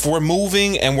 If we're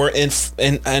moving and we're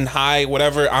in high,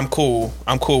 whatever, I'm cool.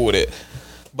 I'm cool with it.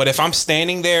 But if I'm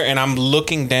standing there and I'm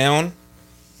looking down,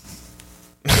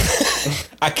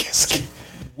 I guess.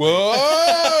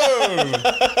 Whoa!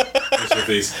 What's your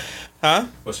face? Huh?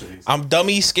 What's your face? I'm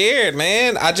dummy scared,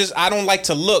 man. I don't like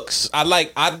to look.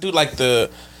 I do like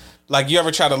you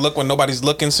ever try to look when nobody's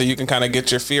looking so you can kind of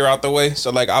get your fear out the way. So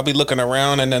like I'll be looking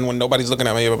around and then when nobody's looking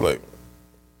at me, I'll be like,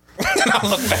 and I'll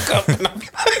look back up and I'll be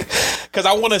like, because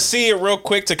I want to see it real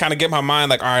quick to kind of get my mind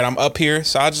like, all right, I'm up here.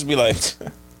 So I'll just be like,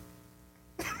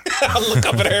 I'll look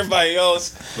up at everybody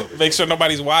else, make sure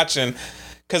nobody's watching.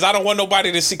 Cause I don't want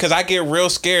nobody to see. Cause I get real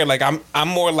scared. Like I'm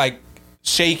more like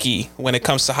shaky when it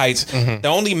comes to heights. The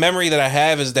only memory that I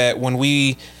have is that when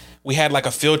we had like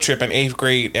a field trip in 8th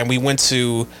grade and we went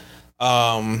to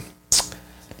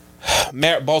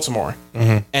Baltimore,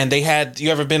 and they had.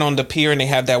 You ever been on the pier and they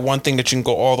have that one thing that you can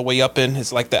go all the way up in?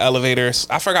 It's like the elevators.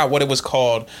 I forgot what it was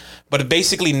called, but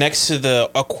basically next to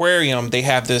the aquarium they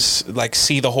have this like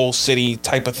see the whole city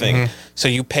type of thing. So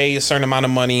you pay a certain amount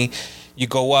of money. You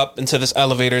go up into this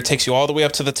elevator. It takes you all the way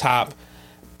up to the top.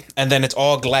 And then it's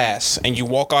all glass. And you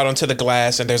walk out onto the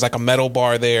glass. And there's like a metal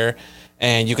bar there.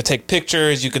 And you can take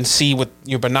pictures. You can see with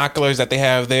your binoculars that they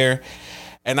have there.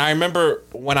 And I remember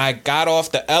when I got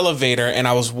off the elevator and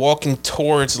I was walking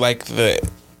towards like the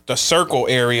circle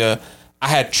area, I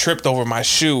had tripped over my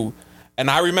shoe. And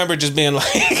I remember just being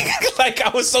like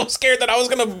I was so scared that I was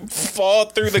gonna fall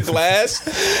through the glass.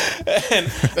 And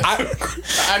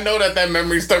I know that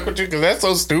memory stuck with you because that's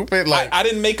so stupid. Like I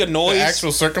didn't make a noise. The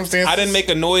actual circumstances. I didn't make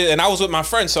a noise, and I was with my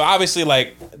friends, so obviously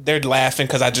like they're laughing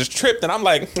because I just tripped, and I'm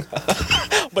like,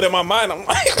 but in my mind I'm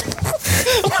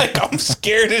like I'm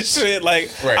scared as shit.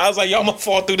 Like I was like, yo, I'm gonna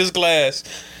fall through this glass,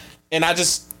 and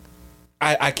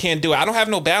I can't do it. I don't have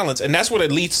no balance, and that's what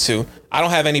it leads to. I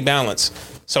don't have any balance.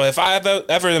 So if I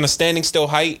ever in a standing still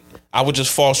height, I would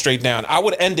just fall straight down. I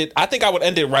would end it. I think I would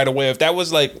end it right away. If that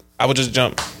was like, I would just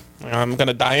jump. I'm going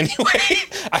to die anyway.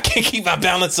 I can't keep my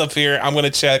balance up here. I'm going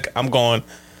to check. I'm going.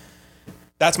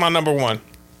 That's my number one.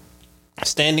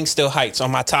 Standing still heights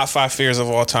on my top 5 fears of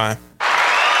all time.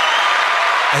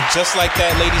 And just like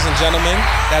that, ladies and gentlemen,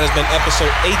 that has been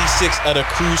episode 86 of the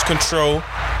Cruz Control.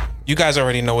 You guys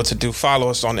already know what to do. Follow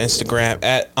us on Instagram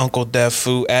at Uncle Dev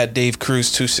Fu, at Dave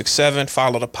Cruz 267.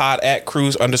 Follow the pod at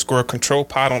Cruz_Control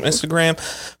Pod on Instagram.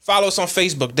 Follow us on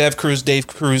Facebook, Dev Cruz, Dave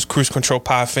Cruz, Cruz Control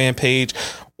Pod fan page.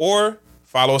 Or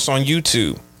follow us on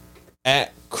YouTube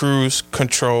at Cruz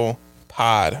Control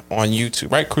Pod on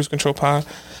YouTube. Right? Cruz Control Pod.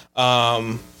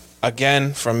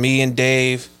 Again, from me and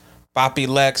Dave, Papi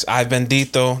Lex, I've been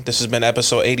Dito. This has been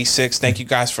episode 86. Thank you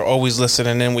guys for always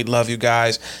listening in. We love you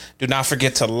guys. Do not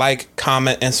forget to like,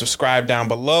 comment, and subscribe down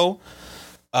below.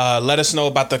 Let us know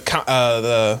about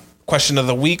the question of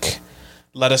the week.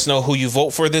 Let us know who you vote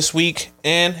for this week.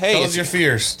 And hey, tell us your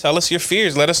fears. Tell us your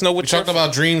fears. Let us know what we talked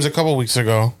about dreams a couple weeks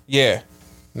ago. Yeah.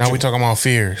 Now we talking about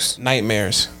fears.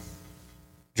 Nightmares.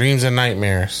 Dreams and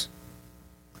nightmares.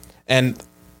 And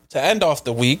to end off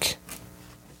the week,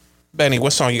 Benny,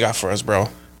 what song you got for us, bro?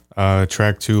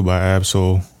 Track 2 by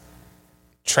Ab-Soul.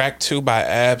 Track 2 by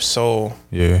Ab-Soul.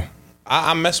 Yeah.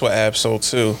 I mess with Ab-Soul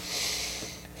too.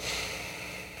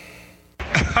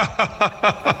 All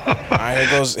right,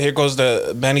 here goes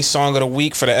the Benny song of the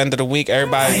week for the end of the week.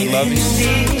 Everybody, we love you.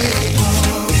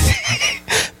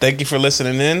 Thank you for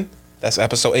listening in. That's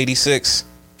episode 86.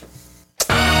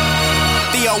 Theo,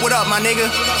 what up, my nigga?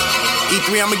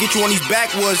 E3, I'ma get you on these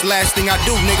backwoods. Last thing I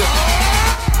do, nigga.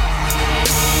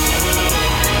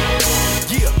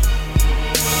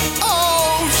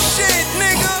 Oh shit,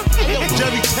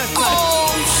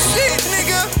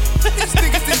 nigga! These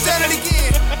niggas done it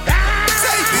again.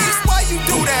 Say, Beast, why you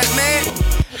do that, man?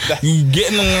 You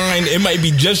get in the line. It might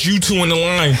be just you two in the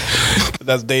line.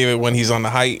 That's David when he's on the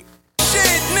height.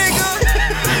 Shit, nigga!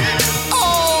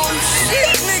 Oh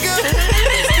shit, nigga!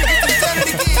 These niggas done it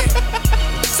again.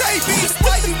 Say, Beast,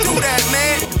 why you do that,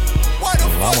 man? Why the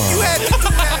fuck you had to do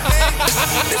that, man?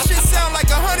 This shit sound like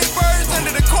 100 birds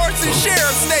under the Carson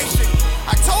Sheriff Station.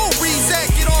 I told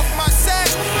Rezac, get off my sack.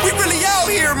 We really out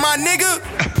here, my nigga.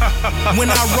 When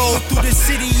I roll through the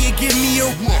city, it give me a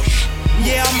rush.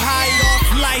 Yeah, I'm high off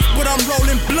life, but I'm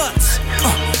rolling blunts.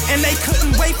 And they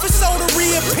couldn't wait for soda to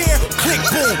reappear. Click,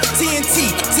 boom,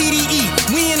 TNT, TDE,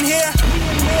 we in here.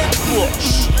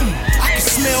 I can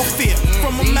smell fear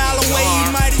from a mile away.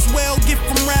 You might as well get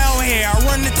from round here. I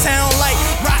run the town like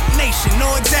Rock Nation,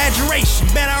 no exaggeration.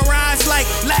 Bet I rise like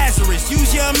Lazarus. Use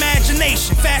your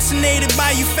imagination. Fascinated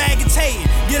by you faggots hating.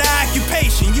 Get an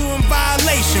occupation, you in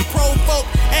violation. Provoke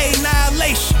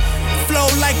annihilation. Flow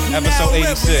like episode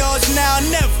 86. Now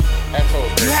never.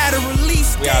 You had a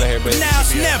release. We out of here, baby. Now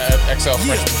it's never. XL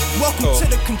Freshman. Welcome to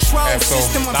the control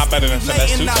system. Not better than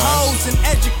Finesse 2 times. And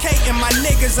educating my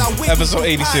niggas. Episode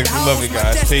 86. We love you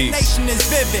guys. Peace. Destination is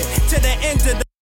vivid to the end of the